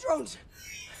 turn off the drones.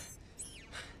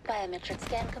 Biometric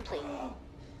scan complete.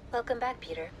 Welcome back,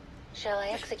 Peter. Shall I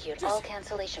execute all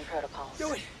cancellation protocols?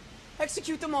 Do it.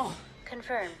 Execute them all.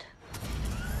 Confirmed.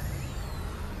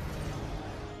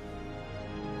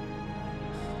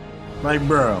 Like,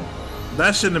 bro,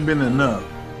 that shouldn't have been enough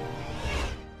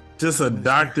Just a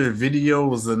doctor video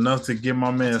was enough to get my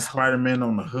man Spider-Man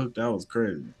on the hook. That was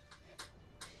crazy.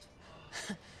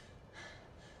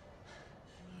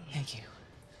 Thank you.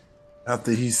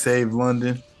 After he saved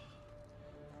London.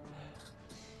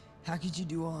 How could you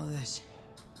do all of this?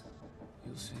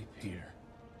 You'll see, Peter.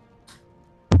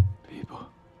 People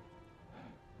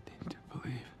need to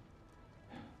believe.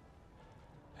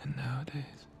 And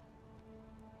nowadays,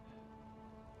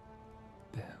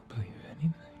 they'll believe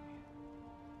anything.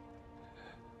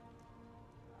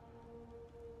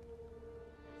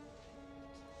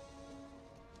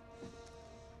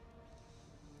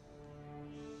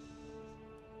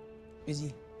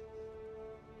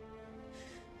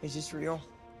 Is this real?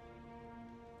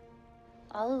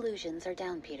 All illusions are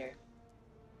down, Peter.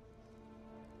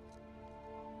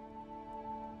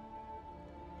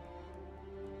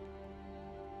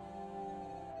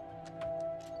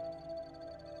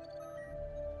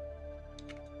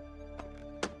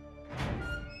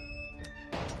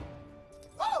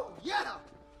 Oh, yeah!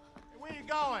 Where you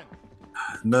going?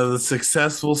 Another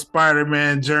successful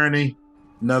Spider-Man journey.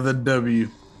 Another W.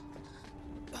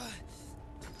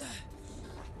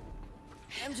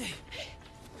 MJ.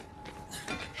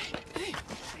 Hey,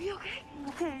 are you okay?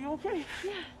 Okay, you okay?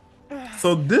 Yeah.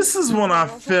 So this is when I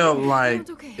felt like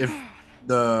if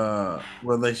the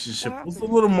relationship was a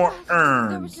little more There was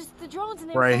earned just the drones and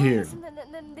they right were here. us, and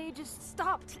then they just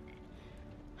stopped.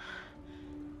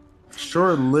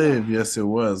 Short-lived, yes it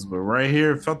was, but right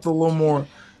here it felt a little more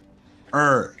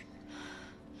earned.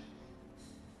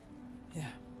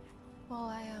 Well,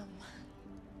 I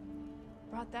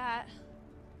brought that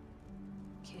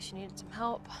in case you needed some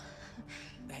help.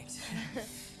 Thanks.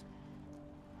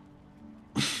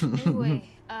 Anyway,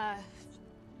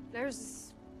 there's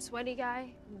this sweaty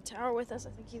guy in the tower with us.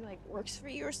 I think he like works for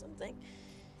you or something.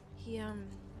 He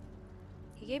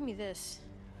gave me this.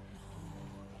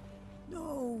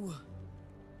 No.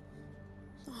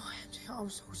 Oh, MJ, I'm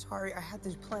so sorry. I had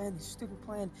this plan, this stupid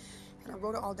plan, and I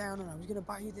wrote it all down, and I was gonna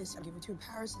buy you this. I'll give it to you in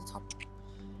Paris at the top.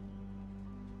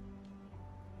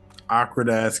 Awkward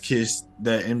ass kiss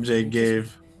that MJ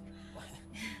gave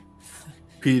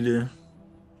Peter.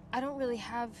 I don't really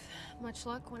have much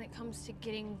luck when it comes to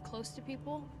getting close to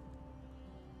people.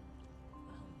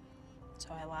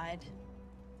 So I lied.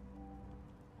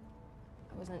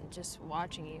 I wasn't just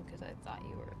watching you because I thought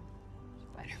you were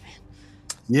Spider-Man.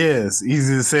 Yeah, it's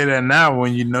easy to say that now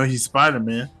when you know he's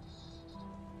Spider-Man.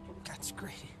 That's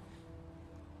great.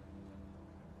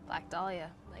 Black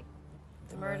Dahlia, like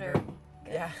the murder.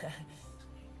 Yeah.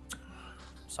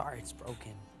 Sorry, it's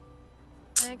broken.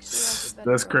 I actually like it better.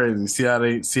 That's crazy.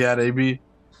 See how they be?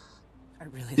 I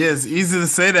really Yeah, it's easy to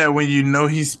say that when you know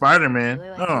he's Spider-Man. Really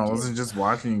like No, I wasn't just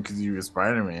watching because you were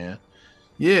Spider-Man.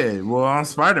 Yeah, well, I'm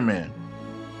Spider-Man.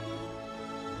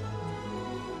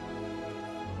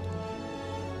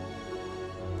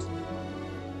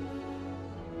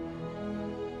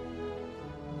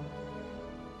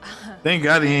 Thank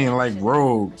God he ain't like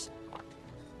Rogue.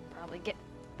 Probably get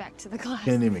back to the class.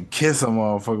 Can't even kiss a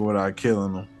motherfucker without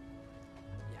killing him.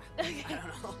 Okay.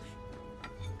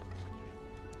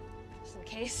 Just in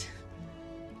case.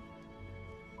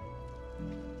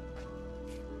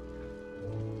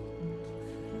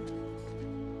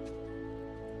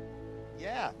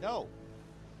 Yeah, no,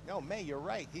 May, you're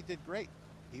right. He did great.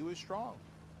 He was strong.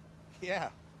 Yeah,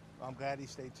 I'm glad he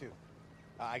stayed too.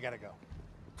 I gotta go.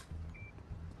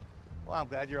 Well, I'm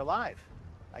glad you're alive.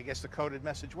 I guess the coded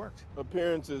message worked.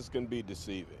 Appearances can be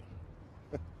deceiving.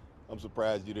 I'm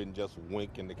surprised you didn't just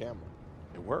wink in the camera.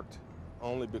 It worked.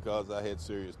 Only because I had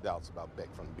serious doubts about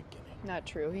Beck from the beginning. Not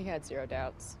true. He had 0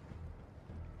 doubts.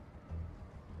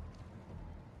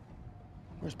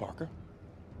 Where's Parker?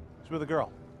 He's with a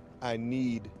girl. I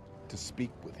need to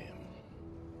speak with him.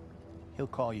 He'll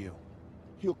call you.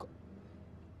 He'll call.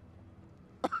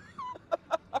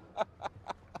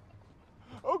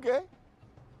 Okay,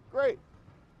 great.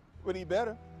 But he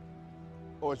better,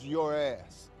 or it's your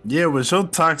ass. Yeah, with your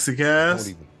toxic ass.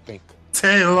 Don't even think.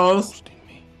 Talos.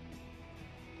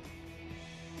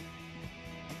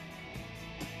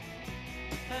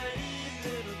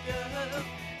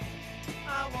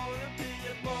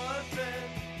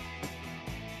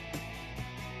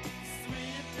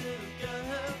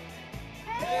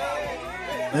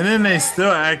 And then they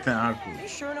still acting awkward. You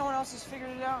sure no one else has figured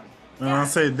it out? When I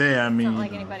say they, I mean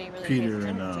like anybody really Peter pays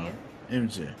and attention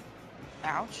MJ.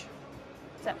 Ouch.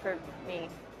 Except for me.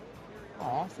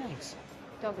 Aw, thanks.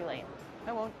 Don't be late.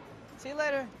 I won't. See you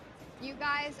later. You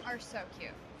guys are so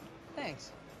cute.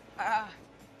 Thanks. I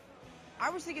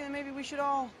was thinking that maybe we should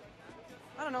all,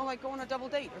 I don't know, like go on a double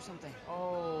date or something.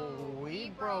 Oh,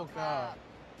 we broke up.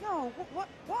 No, what?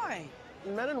 Why?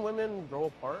 men and women grow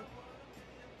apart,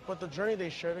 but the journey they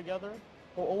share together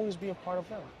will always be a part of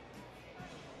them.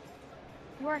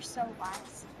 You are so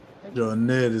wise. Yo,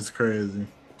 Ned is crazy.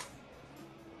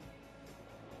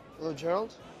 Hello,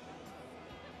 Gerald?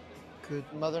 Could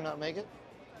Mother not make it?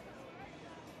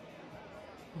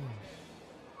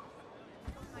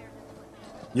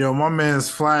 Yo, my man's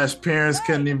Flash parents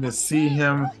couldn't even see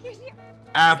him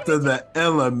after the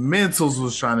elementals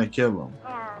was trying to kill him.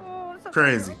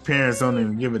 Crazy. Parents don't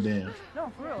even give a damn. No,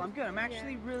 for real, I'm good. I'm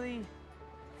actually really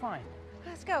fine.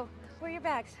 Let's go. Where are your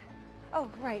bags? Oh,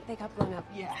 right, they got blown up.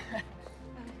 Yeah.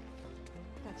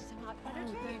 Got some hot butter.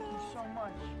 Oh, thank you so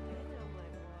much.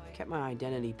 I kept my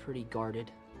identity pretty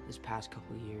guarded this past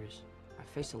couple of years. I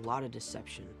faced a lot of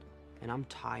deception, and I'm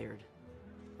tired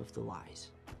of the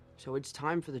lies. So it's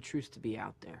time for the truth to be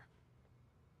out there.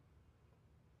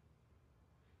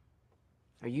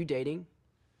 Are you dating?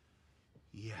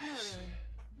 Yes.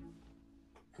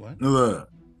 What? Look.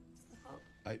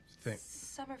 I think.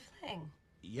 Summer fling.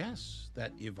 Yes,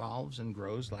 that evolves and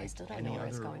grows like still don't any know where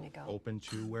it's other going to go. open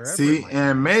to wherever. See, it might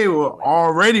and May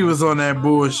already was on that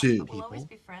bullshit. We'll always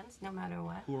be friends, no matter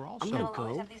what. who are also I'm gonna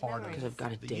go part because I've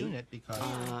got a the date. unit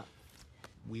because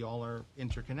we all are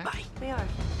interconnected. We are.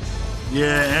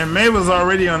 Yeah, and May was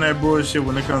already on that bullshit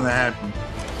when it comes to Happy.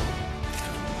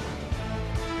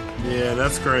 Yeah,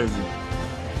 that's crazy.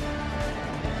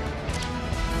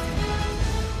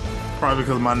 Probably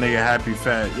because my nigga Happy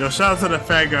fat. Yo, shout out to the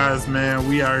fat guys, man.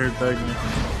 We out here thugging.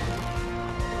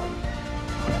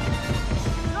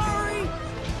 Sorry.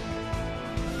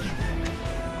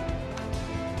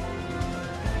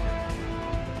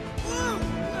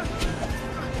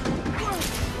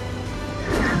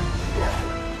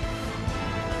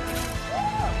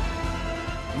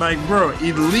 Like, bro,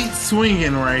 elite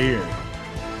swinging right here.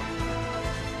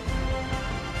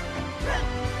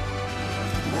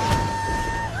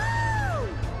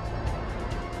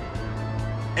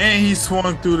 And he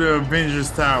swung through the Avengers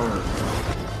Tower.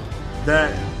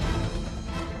 That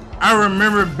I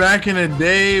remember back in the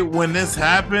day when this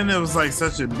happened, it was like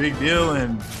such a big deal,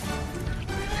 and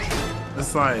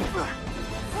it's like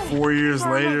 4 years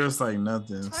later, it's like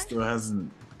nothing. Still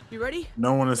hasn't. You ready?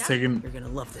 No one has taken. You're gonna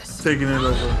love this. Taking it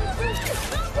over. Okay.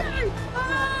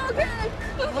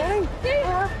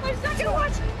 I'm not gonna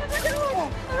watch. I'm not gonna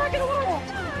watch. I'm not gonna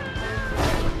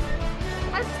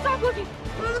watch. Stop looking.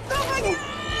 Stop looking.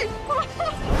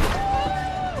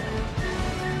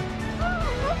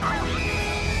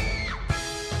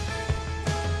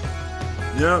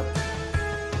 Yep.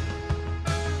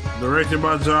 Directed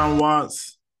by John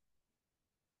Watts.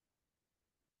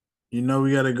 You know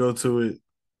we gotta go to it.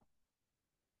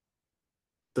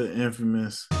 The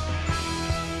infamous.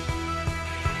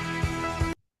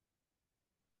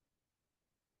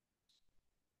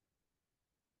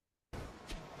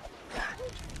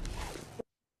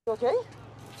 Okay.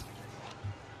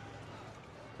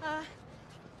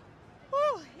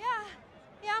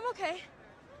 Yeah, I'm okay.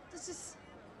 This is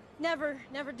never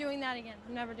doing that again.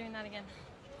 I'm never doing that again.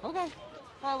 Okay. All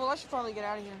right, well, I should probably get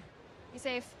out of here. Be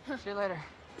safe. See you later.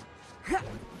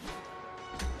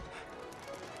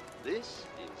 This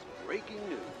is breaking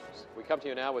news. We come to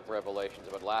you now with revelations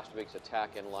about last week's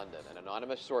attack in London. An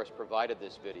anonymous source provided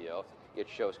this video. It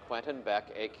shows Quentin Beck,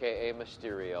 aka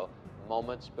Mysterio,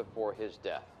 moments before his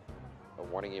death. A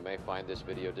warning, you may find this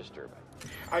video disturbing.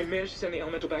 I managed to send the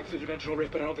elemental back to the dimensional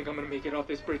rift, but I don't think I'm gonna make it off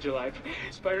this bridge alive.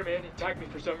 Spider-Man attacked me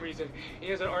for some reason. He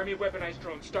has an army of weaponized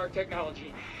drones, Stark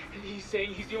technology. He's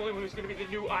saying he's the only one who's gonna be the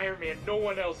new Iron Man, no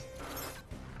one else.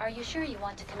 Are you sure you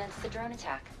want to commence the drone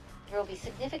attack? There will be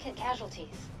significant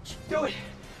casualties. Do it!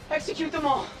 Execute them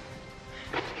all!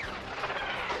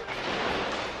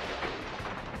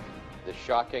 The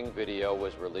shocking video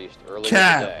was released earlier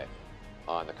today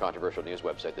on the controversial news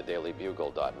website,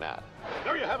 thedailybugle.net.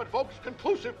 There you have it, folks.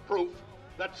 Conclusive proof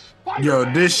that Spider-Man Yo,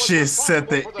 this was shit set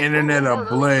the responsible for internet brutal murder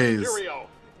of ablaze. Mysterio,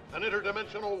 an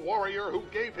interdimensional warrior who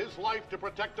gave his life to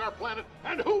protect our planet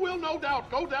and who will no doubt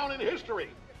go down in history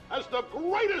as the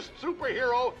greatest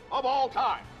superhero of all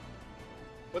time.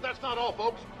 But that's not all,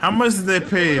 folks. How much did they It's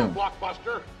pay a real him?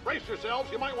 blockbuster. Brace yourselves.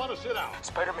 You might want to sit down.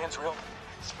 Spider-Man's real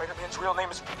name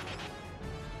is...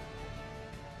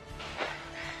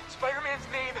 Spider-Man's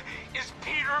name is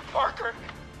Peter Parker.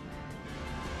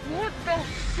 What the?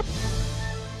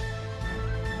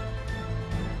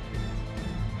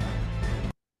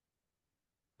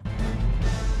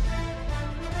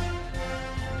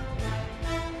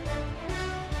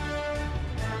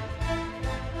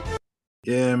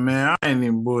 Yeah, man, I ain't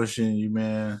even bullshitting you,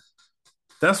 man.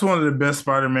 That's one of the best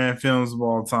Spider-Man films of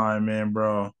all time, man,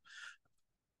 bro.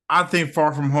 I think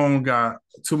Far From Home got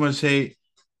too much hate.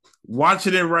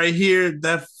 Watching it right here,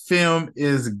 that film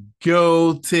is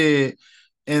goated.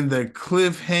 And the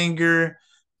cliffhanger,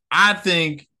 I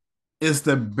think, is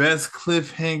the best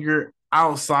cliffhanger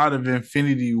outside of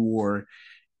Infinity War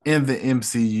in the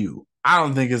MCU. I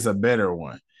don't think it's a better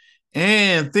one.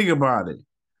 And think about it.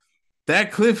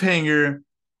 That cliffhanger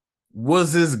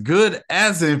was as good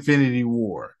as Infinity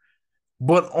War,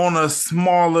 but on a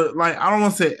smaller, like, I don't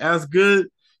want to say as good,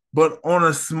 but on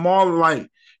a smaller, like,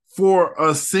 for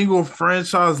a single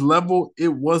franchise level, it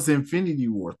was Infinity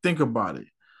War. Think about it.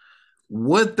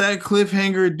 What that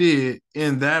cliffhanger did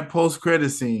in that post-credit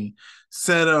scene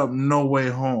set up No Way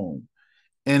Home.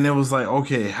 And it was like,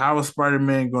 okay, how is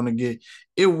Spider-Man going to get...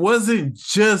 It wasn't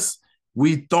just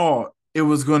we thought it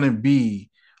was going to be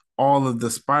all of the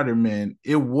Spider-Man.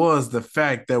 It was the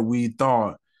fact that we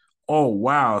thought, oh,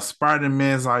 wow,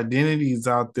 Spider-Man's identity is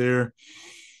out there.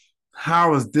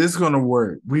 How is this going to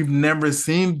work? We've never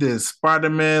seen this.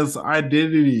 Spider-Man's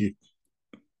identity.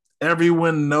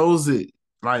 Everyone knows it.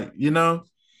 Like, you know?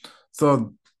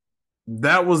 So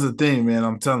that was the thing, man.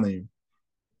 I'm telling you.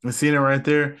 You seen it right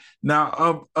there.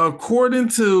 Now, according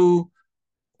to,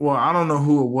 well, I don't know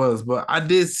who it was, but I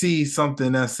did see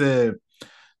something that said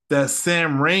that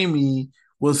Sam Raimi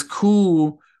was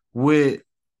cool with,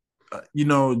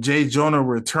 J. Jonah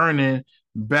returning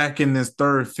back in this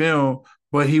third film,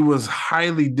 but he was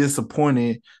highly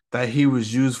disappointed that he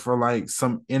was used for like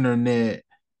some internet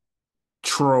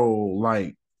troll,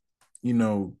 like,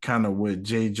 kind of what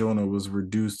J. Jonah was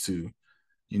reduced to,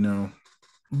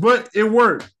 But it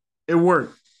worked. It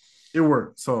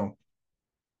worked. So,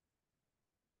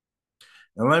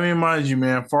 and let me remind you,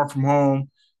 man, Far From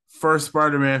Home, first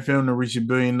Spider-Man film to reach $1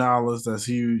 billion. That's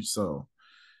huge. So, all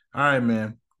right,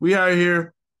 man. We out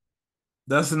here.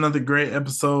 That's another great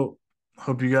episode.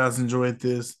 Hope you guys enjoyed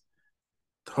this.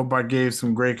 Hope I gave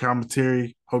some great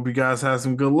commentary. Hope you guys had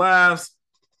some good laughs.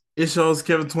 It's your host,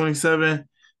 Kevin27.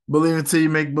 Believe until you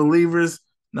make believers.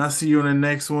 And I'll see you in the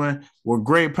next one. With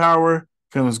great power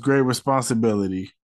comes great responsibility.